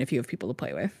that's more fun if you have people to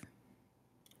play with.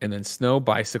 And then Snow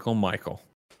Bicycle Michael,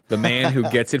 the man who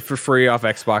gets it for free off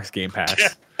Xbox Game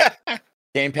Pass.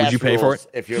 Game Pass. Would you pay for it?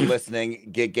 If you're listening,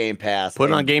 get Game Pass.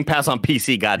 Put it on Game Pass on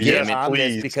PC, goddamn it,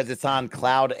 please. Because it's on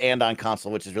cloud and on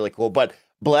console, which is really cool. But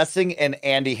Blessing and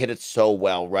Andy hit it so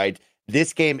well, right?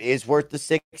 This game is worth the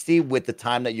 $60 with the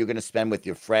time that you're going to spend with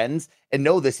your friends. And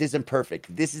no, this isn't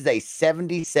perfect. This is a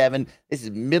 77. This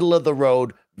is middle of the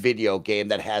road video game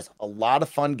that has a lot of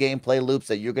fun gameplay loops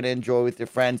that you're going to enjoy with your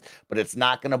friends, but it's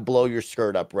not going to blow your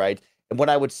skirt up, right? And what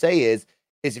I would say is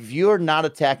if you're not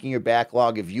attacking your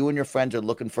backlog, if you and your friends are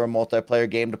looking for a multiplayer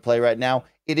game to play right now,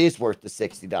 it is worth the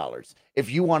 $60. If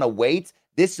you want to wait,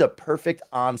 this is a perfect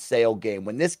on sale game.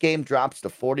 When this game drops to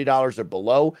 $40 or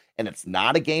below, and it's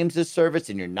not a games as service,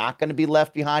 and you're not going to be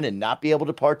left behind and not be able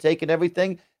to partake in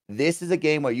everything, this is a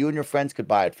game where you and your friends could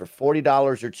buy it for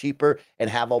 $40 or cheaper and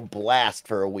have a blast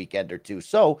for a weekend or two.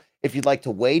 So if you'd like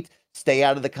to wait, stay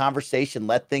out of the conversation,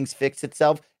 let things fix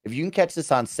itself, if you can catch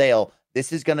this on sale,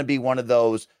 this is going to be one of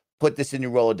those, put this in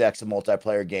your Rolodex of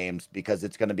multiplayer games because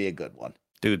it's going to be a good one.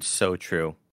 Dude, so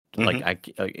true. Like, I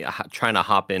trying to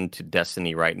hop into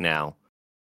Destiny right now.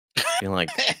 Being like,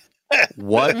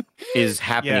 what is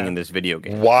happening in this video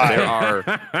game? Why? There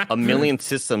are a million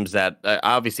systems that,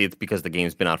 obviously it's because the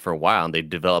game's been out for a while and they've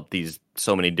developed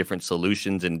so many different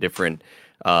solutions and different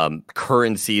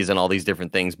currencies and all these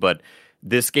different things. But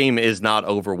this game is not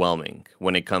overwhelming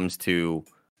when it comes to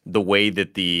the way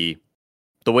that the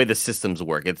systems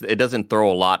work. It doesn't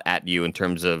throw a lot at you in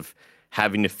terms of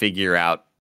having to figure out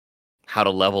how to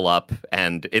level up,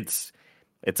 and it's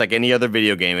like any other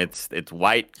video game. It's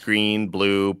white, green,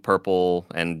 blue, purple,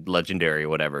 and legendary,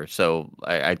 whatever. So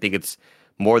I think it's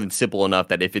more than simple enough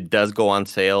that if it does go on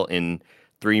sale in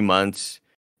 3 months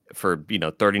for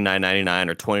 $39.99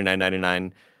 or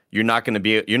 $29.99, you're not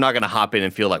gonna hop in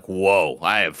and feel like, whoa,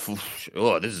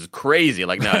 this is crazy.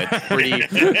 Like, no, it's pretty.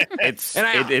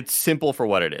 It's simple for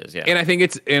what it is. Yeah, and I think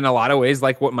it's in a lot of ways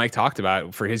like what Mike talked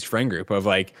about for his friend group of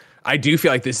like. I do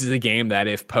feel like this is a game that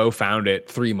if Poe found it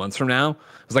 3 months from now,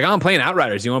 I was like, I'm playing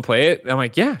Outriders. You want to play it? And I'm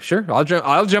like, yeah, sure.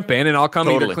 I'll jump in and I'll come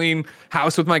either clean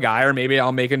house with my guy or maybe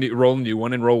I'll make a new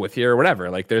one and roll with you or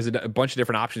whatever. Like there's a bunch of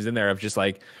different options in there of just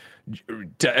like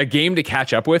a game to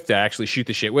catch up with, to actually shoot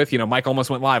the shit with. Mike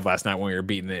almost went live last night when we were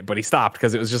beating it, but he stopped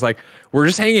because it was just like, we're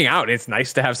just hanging out. It's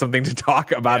nice to have something to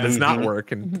talk about that's not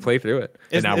work and play through it.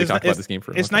 And now we talk about this game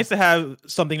for a It's nice to have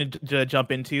something to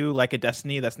jump into, like a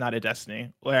Destiny that's not a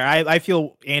Destiny. Where I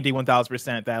feel Andy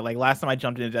 1000% that like last time I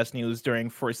jumped into Destiny was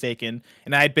during Forsaken,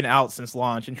 and I had been out since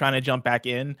launch and trying to jump back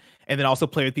in and then also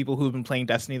play with people who've been playing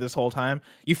Destiny this whole time.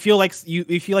 You feel like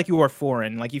you are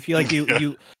foreign. Like you feel like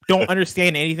you don't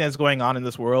understand anything that's going on in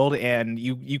this world, and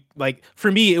you like,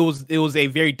 for me it was a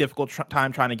very difficult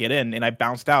time trying to get in, and I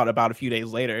bounced out about a few days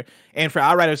later. And for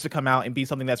Outriders to come out and be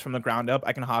something that's from the ground up,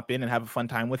 I can hop in and have a fun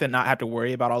time with it, not have to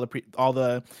worry about all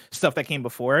the stuff that came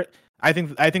before it. I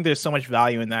think there's so much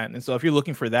value in that, and so if you're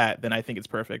looking for that, then I think it's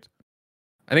perfect.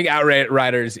 I think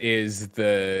Outriders is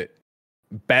the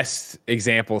best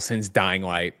example since Dying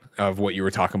Light of what you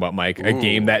were talking about, Mike. A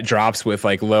game that drops with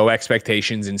like low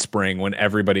expectations in spring when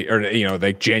everybody, or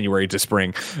like January to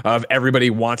spring, of everybody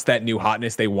wants that new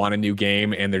hotness. They want a new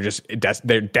game, and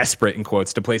they're desperate in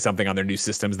quotes to play something on their new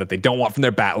systems that they don't want from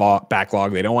their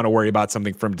backlog. They don't want to worry about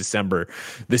something from December.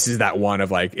 This is that one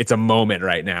of like, it's a moment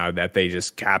right now that they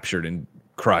just captured and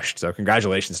crushed. So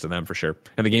congratulations to them for sure.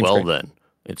 And the game's great. Then.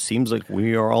 It seems like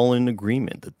we are all in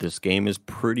agreement that this game is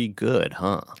pretty good,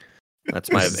 huh?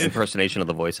 That's my impersonation of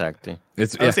the voice acting.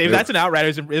 If that's an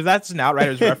Outriders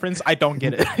reference, I don't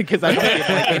get it because I don't get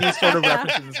like any sort of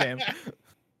reference in this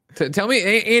game. Tell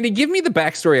me, Andy, give me the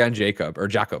backstory on Jacob.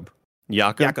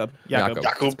 Jakob.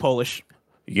 It's Polish.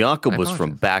 Jakob was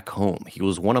from back home. He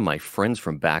was one of my friends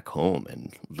from back home,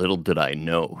 and little did I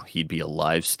know he'd be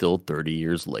alive still 30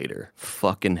 years later.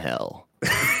 Fucking hell.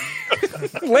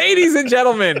 Ladies and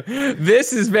gentlemen,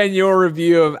 this has been your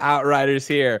review of Outriders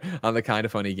here on the Kind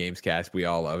of Funny Gamescast. We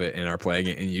all love it and are playing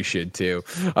it, and you should too.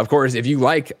 Of course, if you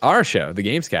like our show, the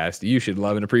Gamescast, you should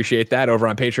love and appreciate that over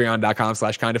on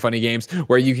patreon.com/kindoffunnygames,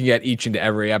 where you can get each and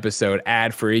every episode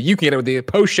ad-free. You can get it with the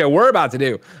post show we're about to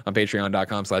do on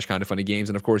patreon.com/kindoffunnygames.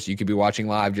 And of course, you could be watching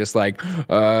live just like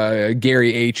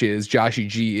Gary H is, Joshy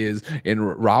G is, and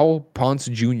Raul Ponce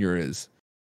Jr. is.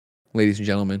 Ladies and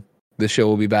gentlemen, this show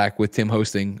will be back with Tim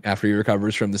hosting after he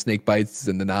recovers from the snake bites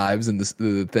and the knives and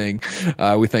the thing.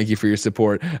 We thank you for your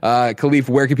support. Khalif,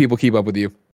 where can people keep up with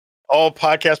you? All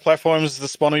podcast platforms, the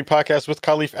Spawn on Me podcast with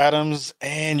Khalif Adams.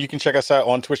 And you can check us out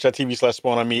on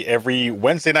twitch.tv/Spawn on Me every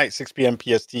Wednesday night, 6 p.m.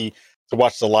 PST, to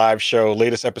watch the live show.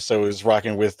 Latest episode is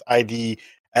rocking with ID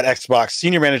at Xbox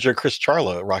Senior Manager Chris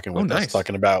Charla, rocking with us,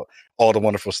 talking about all the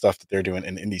wonderful stuff that they're doing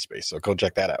in indie space. So go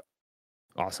check that out.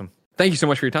 Awesome. Thank you so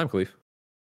much for your time, Khalif.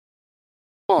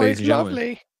 Oh, Ladies and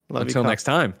lovely. Gentlemen, until next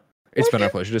time, it's been our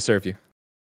pleasure to serve you.